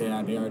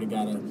 Devontae. They already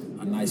got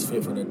a nice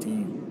fit for their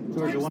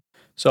team.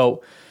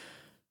 So,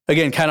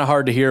 again, kind of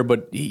hard to hear,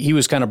 but he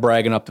was kind of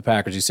bragging up the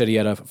Packers. He said he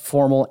had a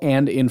formal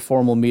and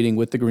informal meeting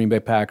with the Green Bay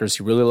Packers.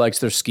 He really likes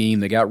their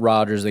scheme. They got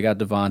Rodgers. They got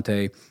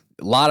Devontae.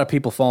 A lot of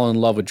people falling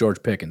in love with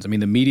George Pickens. I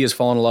mean, the media's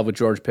falling in love with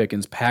George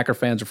Pickens. Packer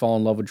fans are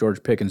falling in love with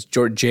George Pickens.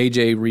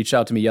 JJ reached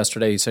out to me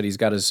yesterday. He said he's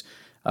got his,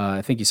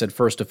 I think he said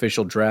first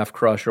official draft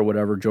crush or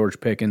whatever, George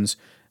Pickens.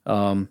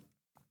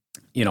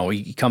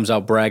 He comes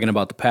out bragging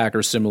about the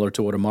Packers, similar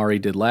to what Amari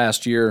did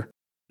last year.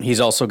 He's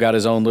also got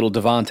his own little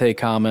Devontae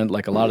comment,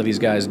 like a lot of these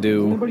guys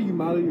do. Anybody you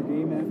model your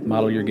game after?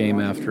 Model your game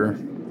after.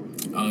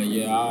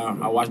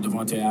 I watch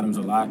Devontae Adams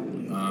a lot.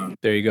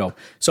 There you go.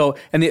 So,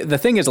 and the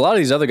thing is, a lot of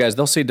these other guys,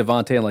 they'll say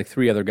Devontae and like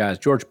 3 other guys.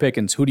 George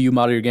Pickens, who do you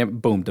model your game?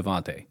 Boom,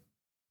 Devontae.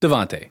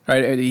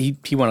 Right?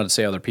 He wanted to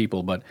say other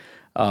people, but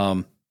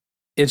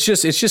it's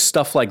just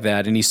stuff like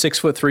that. And he's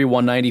 6'3",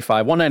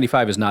 195.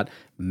 195 is not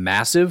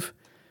massive,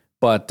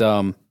 but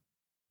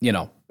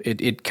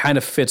it kind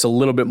of fits a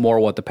little bit more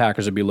what the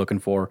Packers would be looking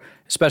for,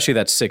 especially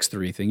that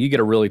 6'3" thing. You get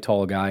a really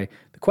tall guy.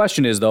 The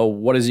question is, though,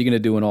 what is he going to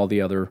do in all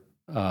the other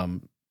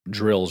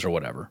drills or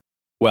whatever?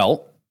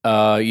 Well,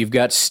 you've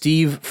got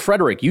Steve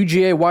Frederick,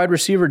 UGA wide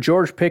receiver.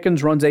 George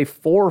Pickens runs a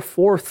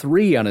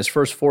 4.43 on his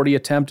first 40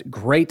 attempt.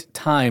 Great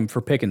time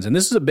for Pickens. And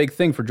this is a big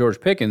thing for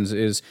George Pickens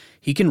is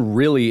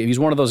he's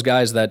one of those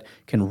guys that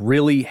can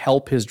really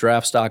help his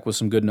draft stock with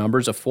some good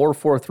numbers. A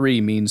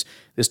 4.43 means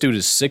this dude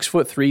is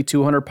 6'3",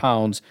 200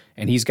 pounds,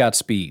 and he's got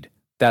speed.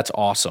 That's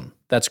awesome.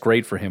 That's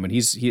great for him.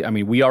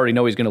 And we already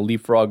know he's going to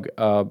leapfrog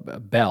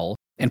Bell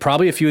and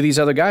probably a few of these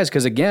other guys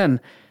because,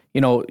 again,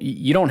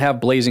 you don't have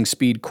blazing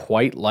speed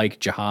quite like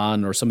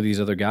Jahan or some of these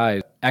other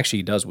guys. Actually,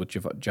 he does with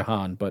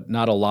Jahan, but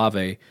not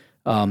Olave.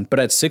 But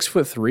at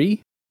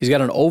 6'3", he's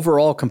got an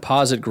overall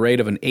composite grade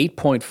of an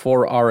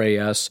 8.4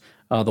 RAS.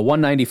 The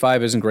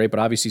 195 isn't great, but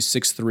obviously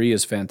 6'3"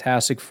 is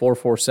fantastic.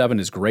 4.47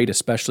 is great,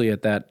 especially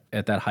at that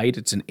height.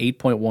 It's an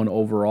 8.1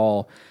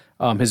 overall.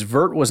 His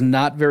vert was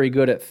not very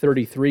good at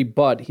 33,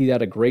 but he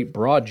had a great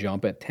broad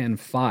jump at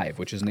 10.5,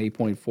 which is an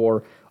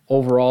 8.4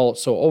 overall.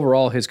 So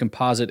overall, his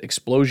composite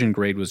explosion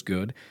grade was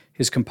good.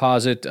 His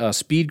composite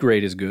speed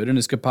grade is good, and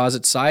his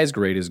composite size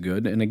grade is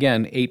good. And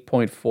again,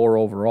 8.4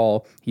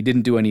 overall. He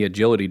didn't do any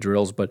agility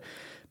drills, but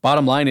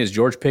bottom line is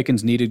George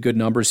Pickens needed good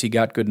numbers. He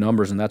got good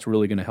numbers, and that's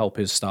really going to help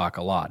his stock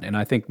a lot. And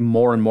I think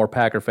more and more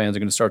Packer fans are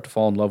going to start to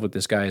fall in love with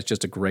this guy. He's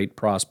just a great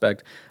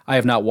prospect. I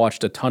have not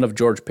watched a ton of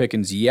George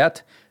Pickens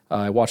yet.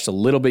 I watched a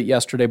little bit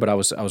yesterday, but I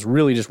was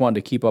really just wanting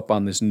to keep up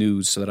on this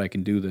news so that I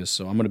can do this.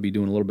 So I'm going to be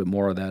doing a little bit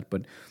more of that.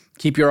 But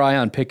keep your eye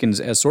on Pickens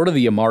as sort of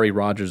the Amari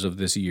Rodgers of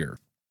this year.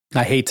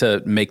 I hate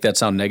to make that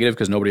sound negative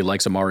because nobody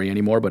likes Amari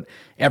anymore, but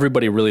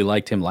everybody really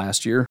liked him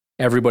last year.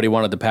 Everybody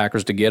wanted the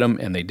Packers to get him,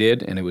 and they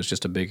did, and it was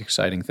just a big,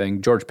 exciting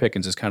thing. George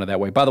Pickens is kind of that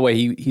way. By the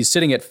way, he's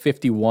sitting at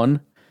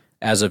 51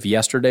 as of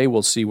yesterday.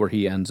 We'll see where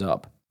he ends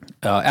up.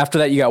 After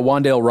that, you got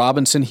Wan'Dale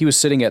Robinson. He was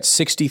sitting at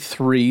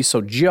 63, so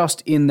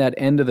just in that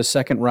end of the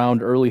second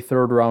round, early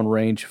third round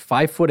range.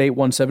 5'8",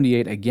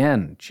 178.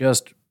 Again,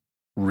 just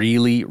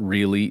really,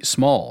 really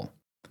small.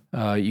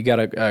 You got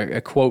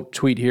a quote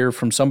tweet here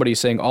from somebody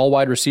saying, all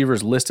wide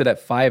receivers listed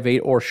at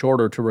 5'8" or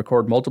shorter to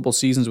record multiple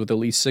seasons with at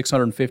least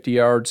 650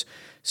 yards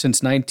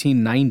since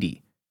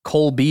 1990.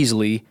 Cole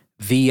Beasley,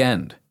 the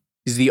end.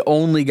 He's the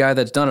only guy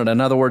that's done it. In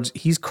other words,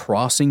 he's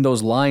crossing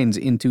those lines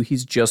into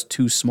he's just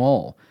too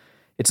small.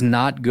 It's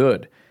not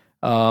good.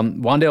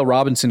 Wan'Dale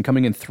Robinson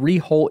coming in 3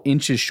 whole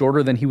inches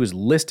shorter than he was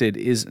listed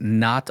is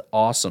not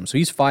awesome. So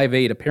he's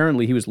 5'8".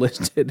 Apparently he was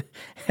listed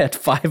at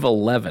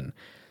 5'11".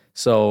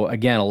 So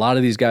again, a lot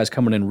of these guys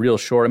coming in real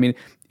short. I mean,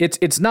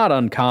 it's not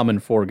uncommon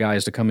for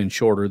guys to come in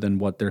shorter than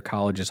what their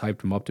colleges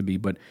hyped them up to be,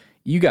 but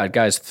you got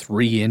guys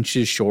 3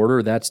 inches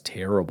shorter. That's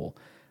terrible.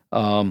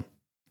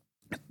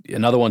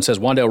 Another one says,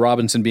 Wan'Dale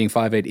Robinson being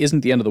 5'8"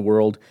 isn't the end of the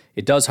world.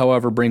 It does,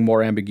 however, bring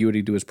more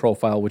ambiguity to his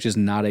profile, which is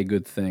not a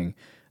good thing.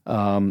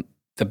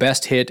 The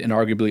best hit and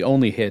arguably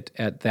only hit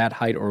at that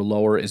height or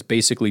lower is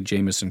basically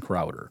Jamison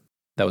Crowder.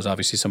 That was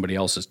obviously somebody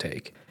else's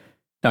take.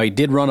 Now, he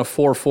did run a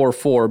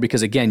 4.44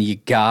 because, again, you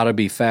got to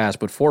be fast,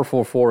 but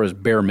 4.44 is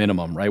bare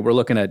minimum, right? We're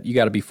looking at you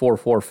got to be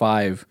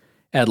 4.45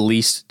 at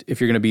least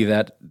if you're going to be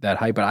that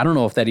height, but I don't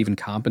know if that even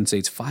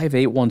compensates.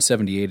 5'8",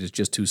 178 is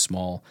just too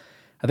small.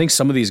 I think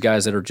some of these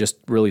guys that are just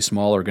really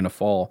small are going to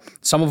fall.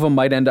 Some of them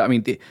might end up, I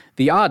mean,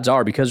 the odds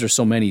are, because there's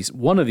so many,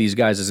 one of these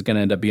guys is going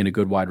to end up being a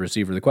good wide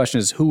receiver. The question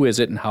is, who is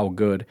it and how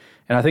good?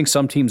 And I think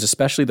some teams,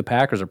 especially the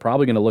Packers, are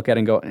probably going to look at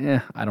it and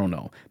go, I don't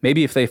know.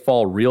 Maybe if they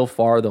fall real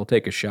far, they'll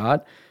take a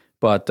shot.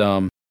 But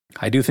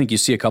I do think you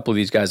see a couple of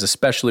these guys,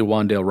 especially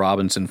Wan'Dale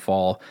Robinson,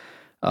 fall.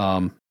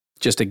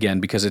 Just again,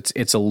 because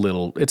it's a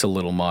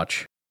little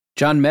much.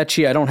 John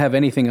Mechie, I don't have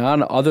anything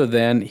on other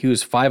than he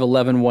was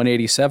 5'11",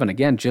 187.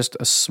 Again, just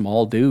a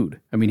small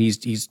dude. I mean,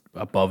 he's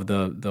above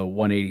the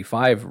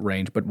 185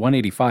 range, but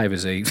 185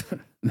 is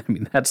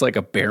that's like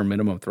a bare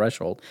minimum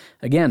threshold.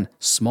 Again,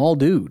 small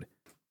dude.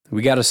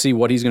 We got to see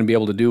what he's going to be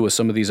able to do with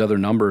some of these other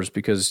numbers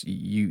because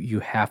you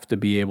have to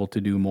be able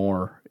to do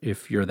more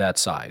if you're that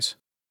size.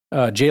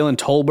 Jalen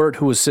Tolbert,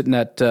 who was sitting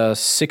at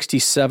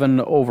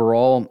 67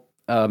 overall,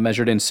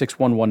 measured in 6'1",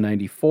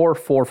 194,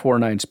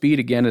 4.49 speed.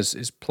 Again,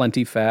 is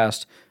plenty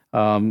fast.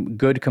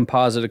 Good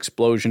composite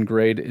explosion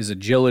grade. His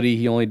agility,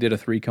 he only did a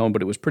 3-cone,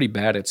 but it was pretty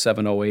bad at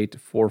 7.08,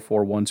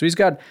 4.41. So he's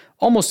got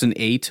almost an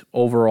 8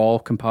 overall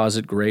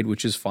composite grade,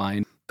 which is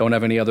fine. Don't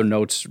have any other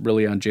notes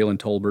really on Jalen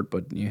Tolbert,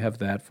 but you have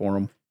that for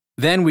him.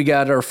 Then we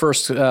got our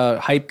first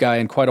hype guy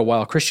in quite a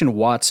while, Christian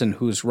Watson,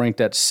 who's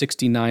ranked at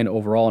 69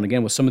 overall. And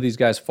again, with some of these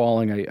guys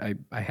falling,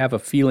 I have a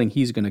feeling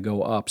he's going to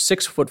go up.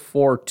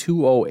 6'4",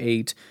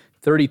 208,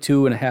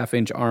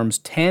 32.5-inch arms,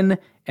 10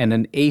 and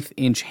an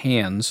 1/8-inch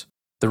hands.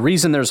 The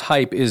reason there's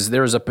hype is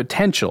there's a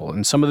potential,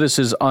 and some of this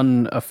is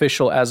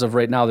unofficial as of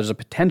right now, there's a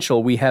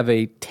potential we have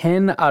a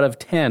 10 out of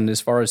 10 as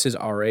far as his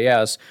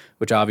RAS,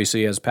 which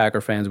obviously as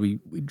Packer fans, we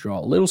draw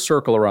a little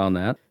circle around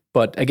that.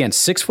 But again,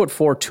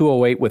 6'4",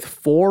 208 with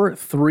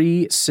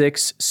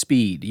 4.36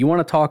 speed. You want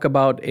to talk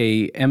about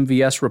a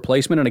MVS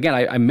replacement? And again,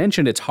 I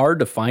mentioned it's hard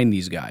to find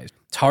these guys.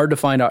 It's hard to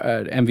find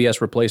MVS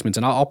replacements,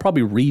 and I'll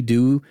probably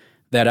redo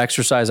that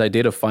exercise I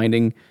did of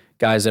finding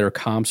guys that are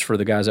comps for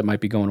the guys that might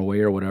be going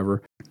away or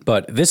whatever.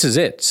 But this is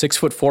it.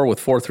 6'4" with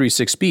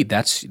 4.36 speed.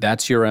 That's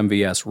your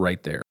MVS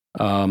right there.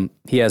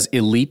 He has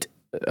elite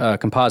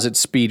composite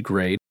speed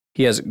grade.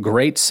 He has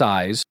great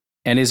size.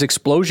 And his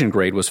explosion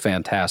grade was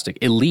fantastic.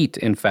 Elite,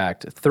 in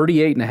fact.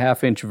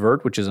 38.5-inch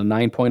vert, which is a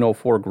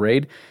 9.04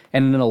 grade,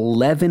 and an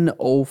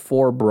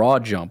 11.04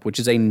 broad jump, which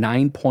is a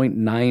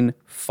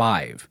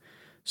 9.95.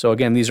 So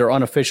again, these are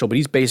unofficial, but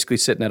he's basically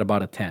sitting at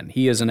about a 10.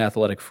 He is an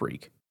athletic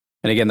freak.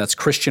 And again, that's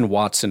Christian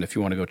Watson if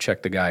you want to go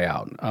check the guy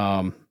out.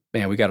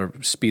 Man, we got to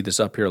speed this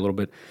up here a little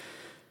bit.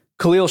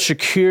 Khalil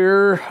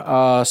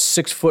Shakir,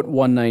 6 foot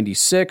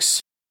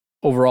 196.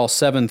 Overall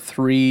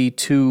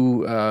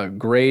 7.32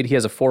 grade. He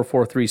has a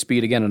 4.43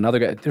 speed. Again, another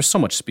guy. There's so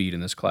much speed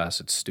in this class.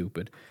 It's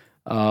stupid.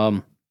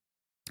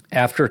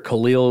 After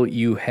Khalil,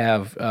 you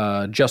have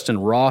Justin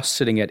Ross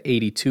sitting at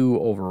 82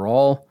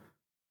 overall.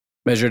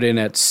 Measured in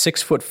at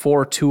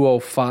 6'4",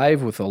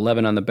 205 with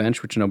 11 on the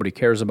bench, which nobody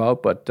cares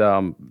about. But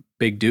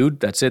big dude.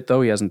 That's it,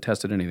 though. He hasn't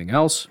tested anything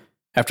else.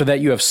 After that,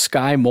 you have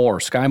Sky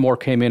Moore. Sky Moore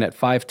came in at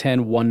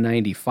 5'10",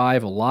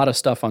 195. A lot of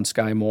stuff on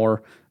Sky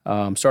Moore.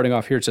 Starting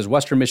off here, it says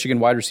Western Michigan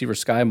wide receiver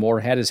Sky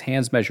Moore had his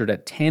hands measured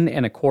at 10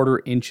 1/4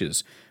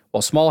 inches.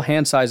 While small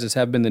hand sizes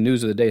have been the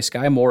news of the day,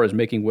 Sky Moore is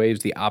making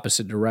waves the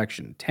opposite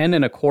direction. 10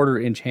 1/4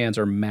 inch hands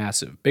are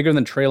massive, bigger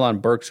than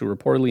Treylon Burks, who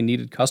reportedly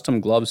needed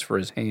custom gloves for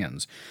his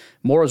hands.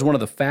 Moore is one of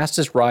the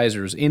fastest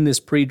risers in this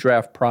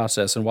pre-draft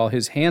process, and while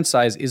his hand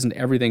size isn't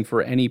everything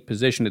for any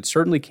position, it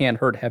certainly can't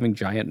hurt having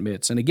giant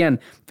mitts. And again,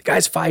 the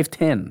guy's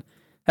 5'10".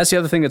 That's the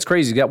other thing that's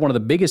crazy. He's got one of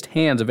the biggest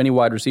hands of any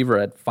wide receiver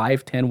at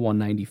 5'10",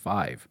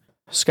 195.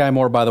 Sky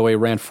Moore, by the way,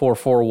 ran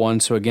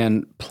 4.41, so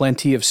again,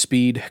 plenty of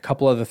speed. A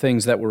couple other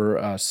things that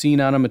were seen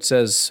on him. It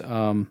says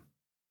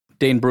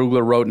Dane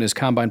Brugler wrote in his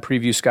combine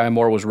preview, Sky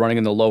Moore was running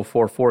in the low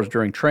 4.4s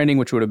during training,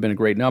 which would have been a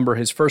great number.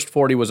 His first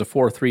 40 was a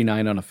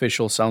 4.39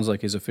 unofficial. Sounds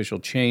like his official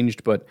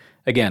changed, but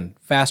again,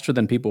 faster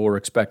than people were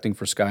expecting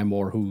for Sky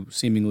Moore, who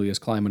seemingly is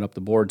climbing up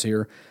the boards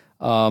here.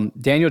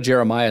 Daniel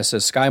Jeremiah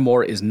says Sky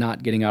Moore is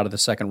not getting out of the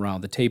second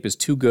round. The tape is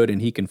too good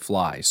and he can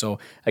fly. So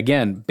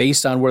again,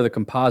 based on where the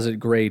composite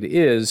grade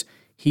is,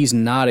 he's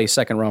not a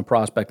second-round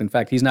prospect. In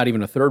fact, he's not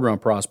even a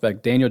third-round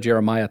prospect. Daniel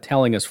Jeremiah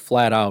telling us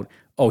flat out,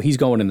 oh, he's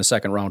going in the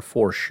second round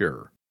for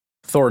sure.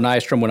 Thor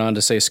Nystrom went on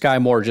to say, Sky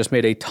Moore just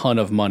made a ton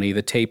of money.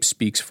 The tape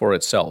speaks for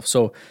itself.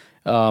 So,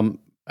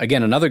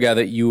 again, another guy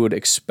that you would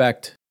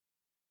expect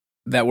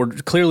that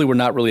we're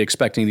not really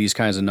expecting these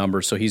kinds of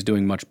numbers, so he's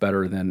doing much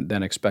better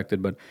than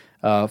expected. But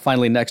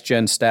finally, Next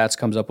Gen Stats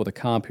comes up with a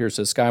comp here. It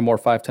says Sky Moore,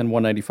 5'10",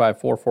 195,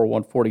 4'4",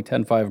 140,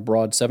 10.5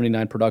 broad,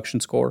 79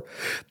 production score.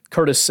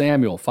 Curtis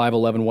Samuel,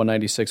 5'11",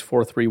 196,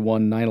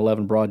 4'3",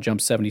 911 broad,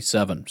 jump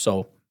 77.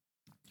 So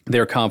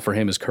their comp for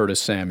him is Curtis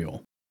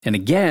Samuel. And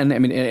again, I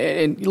mean,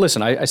 and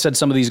listen, I said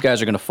some of these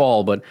guys are going to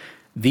fall, but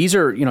these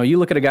are, you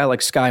look at a guy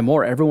like Sky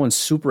Moore, everyone's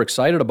super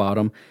excited about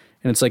him.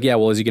 And it's like, yeah,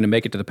 well, is he going to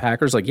make it to the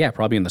Packers? Like, yeah,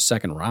 probably in the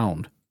second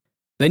round.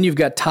 Then you've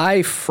got Ty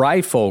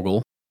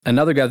Freifogel,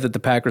 another guy that the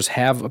Packers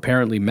have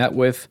apparently met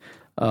with.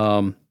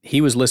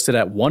 He was listed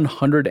at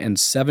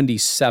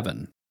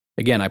 177.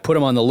 Again, I put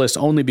him on the list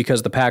only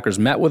because the Packers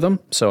met with him,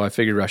 so I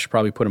figured I should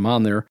probably put him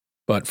on there.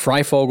 But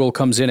Freifogel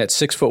comes in at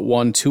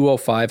 6'1",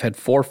 205, had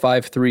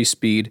 4.53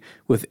 speed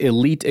with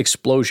elite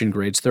explosion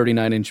grades,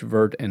 39-inch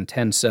vert and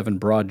 10.7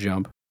 broad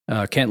jump.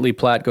 Kent Lee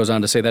Platt goes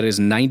on to say that is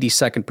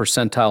 92nd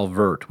percentile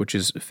vert, which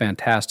is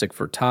fantastic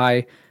for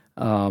Ty.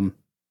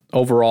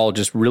 Overall,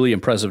 just really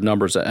impressive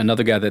numbers.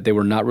 Another guy that they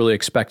were not really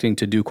expecting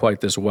to do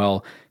quite this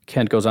well.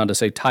 Kent goes on to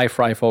say Ty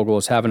Freifogel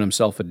is having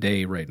himself a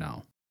day right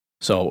now.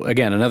 So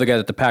again, another guy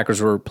that the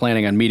Packers were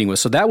planning on meeting with.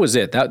 So that was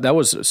it. That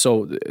was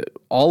so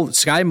all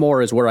Sky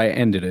Moore is where I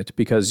ended it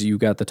because you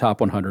got the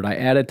top 100. I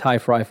added Ty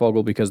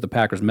Freifogel because the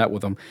Packers met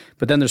with him.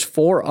 But then there's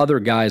 4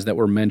 other guys that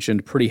were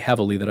mentioned pretty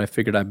heavily that I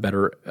figured I'd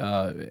better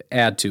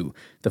add to.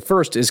 The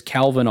first is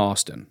Calvin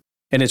Austin.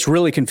 And it's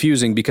really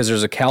confusing because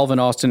there's a Calvin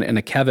Austin and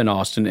a Kevin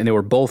Austin, and they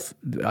were both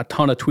a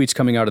ton of tweets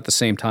coming out at the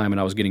same time,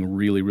 and I was getting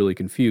really, really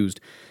confused.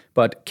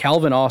 But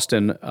Calvin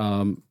Austin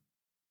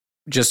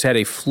just had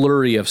a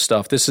flurry of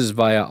stuff. This is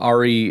via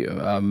Ari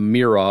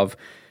Mirov.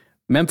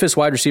 Memphis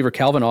wide receiver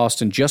Calvin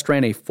Austin just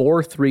ran a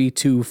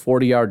 4.32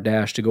 40-yard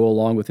dash to go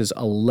along with his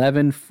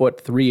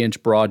 11-foot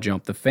 3-inch broad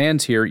jump. The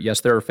fans here, yes,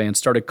 there are fans,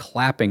 started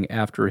clapping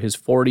after his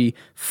 40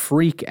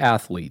 freak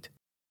athlete.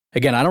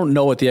 Again, I don't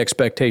know what the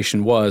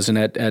expectation was, and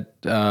at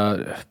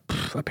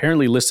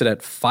apparently listed at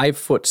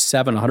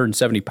 5'7",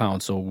 170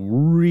 pounds, so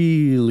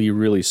really,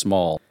 really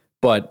small.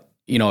 But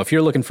if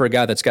you're looking for a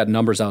guy that's got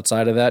numbers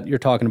outside of that, you're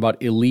talking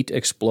about elite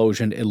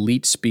explosion,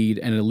 elite speed,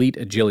 and elite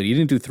agility. He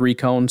didn't do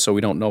 3-cone, so we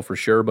don't know for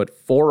sure,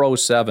 but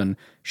 4.07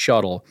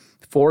 shuttle,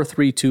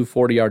 4.32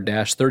 40-yard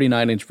dash,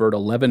 39-inch vert,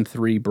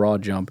 11.3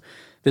 broad jump.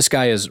 This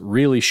guy is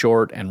really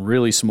short and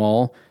really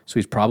small, so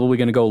he's probably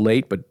going to go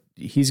late, but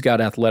he's got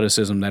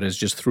athleticism that is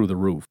just through the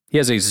roof. He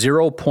has a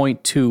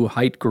 0.2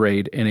 height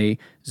grade and a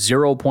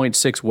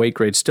 0.6 weight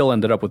grade, still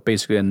ended up with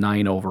basically a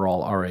 9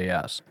 overall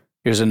RAS.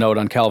 Here's a note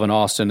on Calvin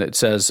Austin. It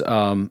says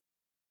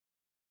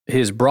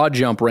his broad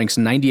jump ranks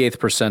 98th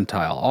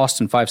percentile.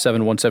 Austin, 5'7",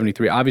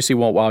 173, obviously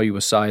won't wow you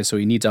with size, so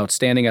he needs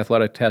outstanding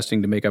athletic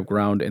testing to make up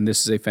ground, and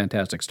this is a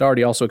fantastic start.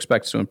 He also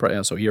expects to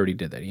impress, so he already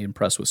did that. He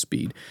impressed with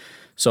speed.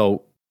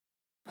 So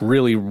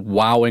really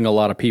wowing a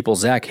lot of people.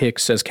 Zach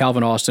Hicks says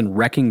Calvin Austin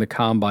wrecking the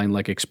combine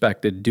like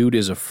expected. Dude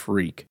is a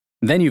freak.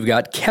 Then you've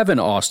got Kevin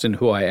Austin,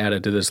 who I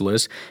added to this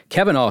list.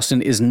 Kevin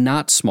Austin is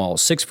not small,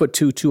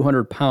 6'2",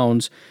 200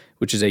 pounds,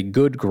 which is a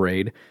good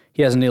grade.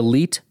 He has an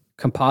elite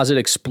composite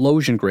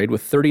explosion grade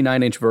with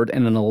 39-inch vert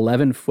and an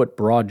 11-foot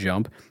broad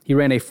jump. He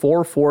ran a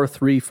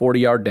 4.43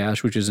 40-yard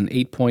dash, which is an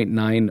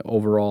 8.9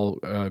 overall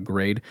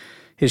grade.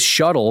 His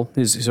shuttle,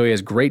 so he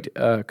has great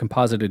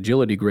composite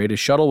agility grade. His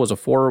shuttle was a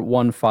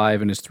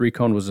 4.15 and his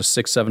 3-cone was a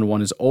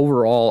 6.71. His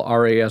overall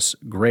RAS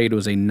grade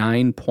was a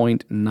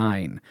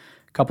 9.9. A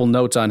couple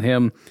notes on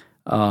him.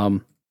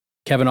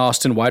 Kevin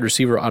Austin, wide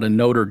receiver out of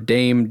Notre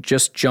Dame,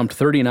 just jumped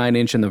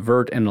 39-inch in the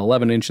vert and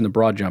 11-inch in the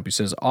broad jump. He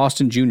says,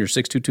 Austin Jr.,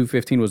 6'2",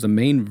 215, was the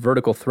main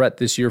vertical threat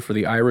this year for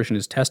the Irish, and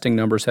his testing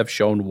numbers have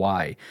shown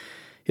why.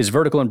 His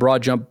vertical and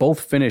broad jump both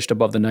finished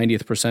above the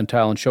 90th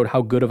percentile and showed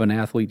how good of an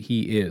athlete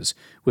he is.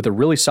 With a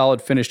really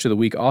solid finish to the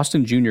week,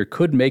 Austin Jr.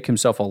 could make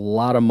himself a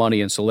lot of money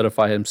and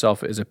solidify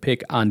himself as a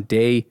pick on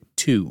day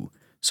 2.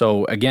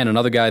 So again,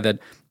 another guy that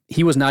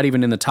he was not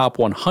even in the top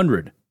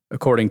 100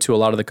 according to a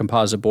lot of the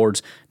composite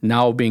boards,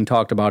 now being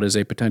talked about as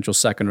a potential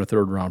second or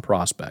third round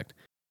prospect.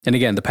 And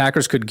again, the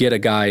Packers could get a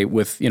guy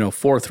with,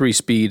 4.3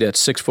 speed at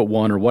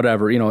 6'1" or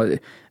whatever, a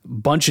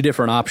bunch of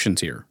different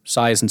options here,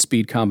 size and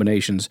speed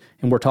combinations.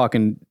 And we're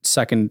talking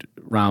second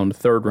round,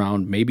 third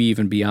round, maybe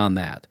even beyond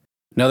that.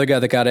 Another guy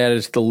that got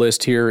added to the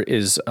list here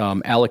is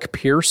Alec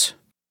Pierce.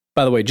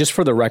 By the way, just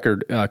for the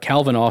record,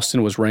 Calvin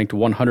Austin was ranked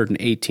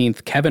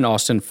 118th, Kevin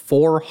Austin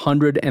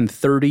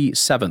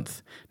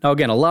 437th. Now,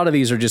 again, a lot of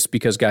these are just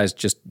because guys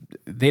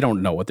they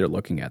don't know what they're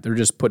looking at. They're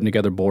just putting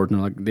together boards,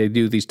 and they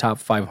do these top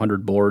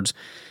 500 boards,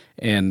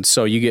 and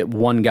so you get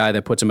one guy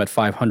that puts them at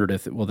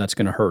 500th. Well, that's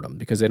going to hurt them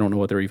because they don't know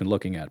what they're even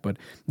looking at. But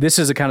this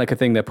is the kind of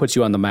thing that puts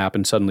you on the map,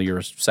 and suddenly you're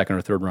a second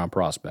or third round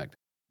prospect.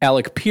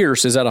 Alec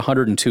Pierce is at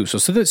 102. So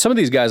some of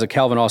these guys, like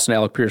Calvin Austin and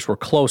Alec Pierce, were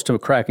close to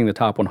cracking the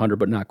top 100,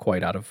 but not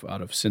quite out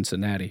of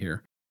Cincinnati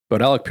here.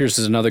 But Alec Pierce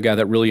is another guy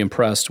that really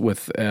impressed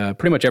with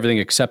pretty much everything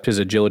except his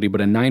agility, but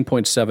a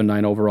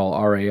 9.79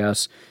 overall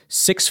RAS,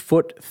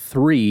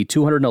 6'3",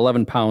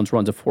 211 pounds,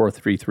 runs a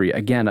 4.33.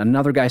 Again,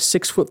 another guy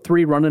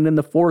 6'3", running in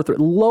the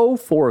low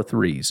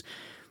 4.3s.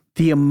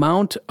 The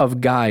amount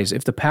of guys,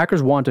 if the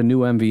Packers want a new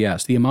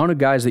MVS, the amount of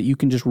guys that you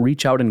can just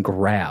reach out and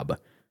grab.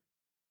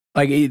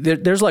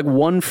 There's like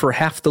one for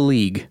half the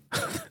league.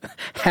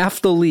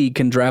 Half the league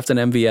can draft an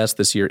MVS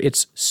this year.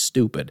 It's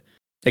stupid.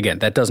 Again,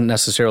 that doesn't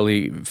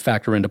necessarily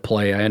factor into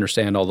play. I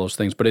understand all those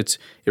things, but it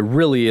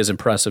really is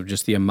impressive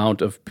just the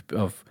amount of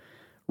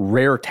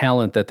rare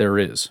talent that there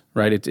is,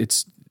 right?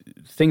 It's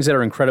things that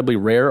are incredibly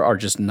rare are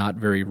just not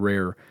very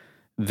rare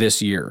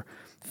this year.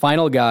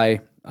 Final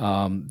guy,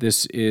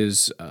 this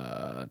is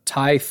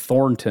Ty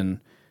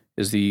Thornton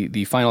is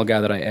the final guy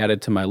that I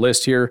added to my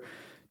list here.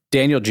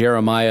 Daniel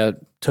Jeremiah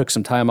took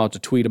some time out to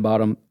tweet about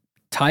him.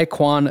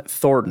 Tyquan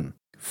Thornton,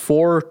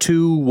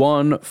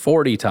 4.21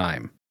 40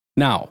 time.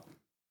 Now,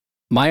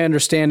 my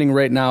understanding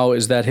right now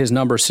is that his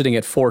number is sitting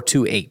at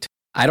 4.28.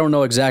 I don't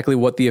know exactly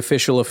what the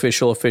official,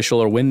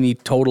 or when the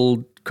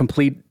total,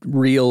 complete,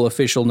 real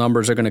official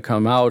numbers are going to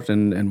come out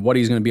and what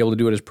he's going to be able to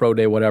do at his pro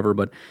day, whatever.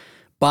 But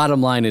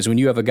bottom line is when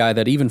you have a guy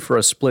that even for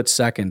a split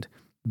second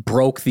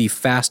broke the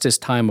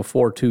fastest time of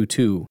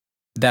 4.22,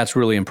 that's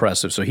really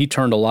impressive. So he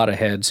turned a lot of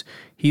heads.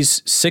 He's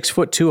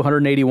 6'2",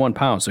 181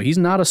 pounds. So he's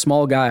not a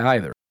small guy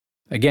either.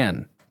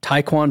 Again,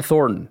 Tyquan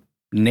Thornton,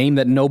 name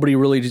that nobody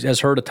really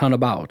has heard a ton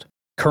about.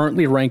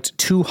 Currently ranked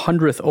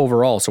 200th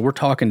overall. So we're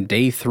talking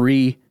day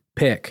 3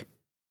 pick,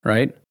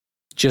 right?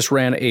 Just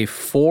ran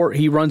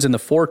he runs in the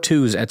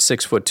 4.2s at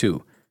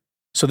 6'2".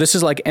 So this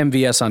is like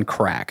MVS on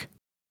crack.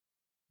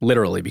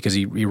 Literally, because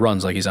he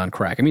runs like he's on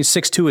crack. I mean,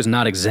 6'2" is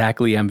not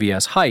exactly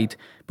MVS height,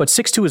 but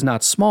 6'2" is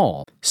not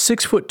small.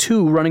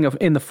 6'2" running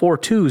in the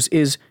 4.2s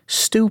is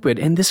stupid,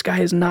 and this guy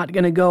is not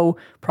going to go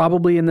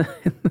probably in the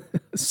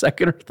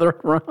second or third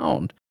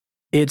round.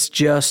 It's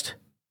just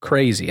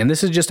crazy. And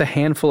this is just a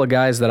handful of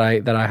guys that I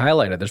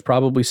highlighted. There's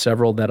probably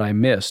several that I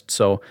missed.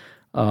 So,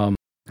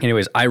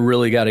 anyways, I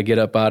really got to get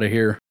up out of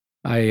here.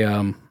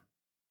 And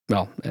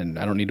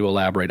I don't need to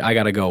elaborate. I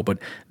got to go. But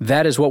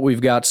that is what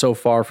we've got so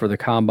far for the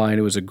Combine.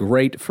 It was a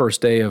great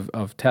first day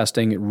of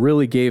testing. It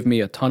really gave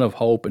me a ton of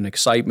hope and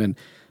excitement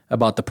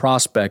about the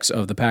prospects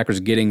of the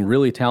Packers getting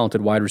really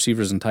talented wide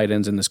receivers and tight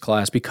ends in this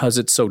class because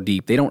it's so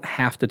deep. They don't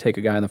have to take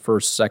a guy in the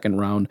first, second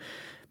round,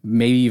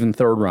 maybe even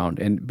third round,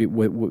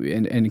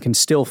 and can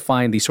still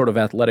find these sort of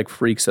athletic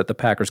freaks that the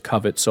Packers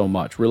covet so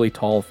much. Really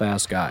tall,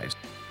 fast guys,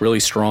 really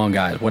strong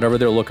guys, whatever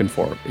they're looking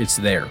for, it's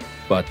there.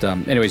 But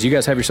anyways, you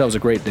guys have yourselves a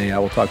great day. I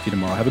will talk to you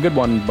tomorrow. Have a good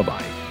one.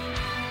 Bye-bye.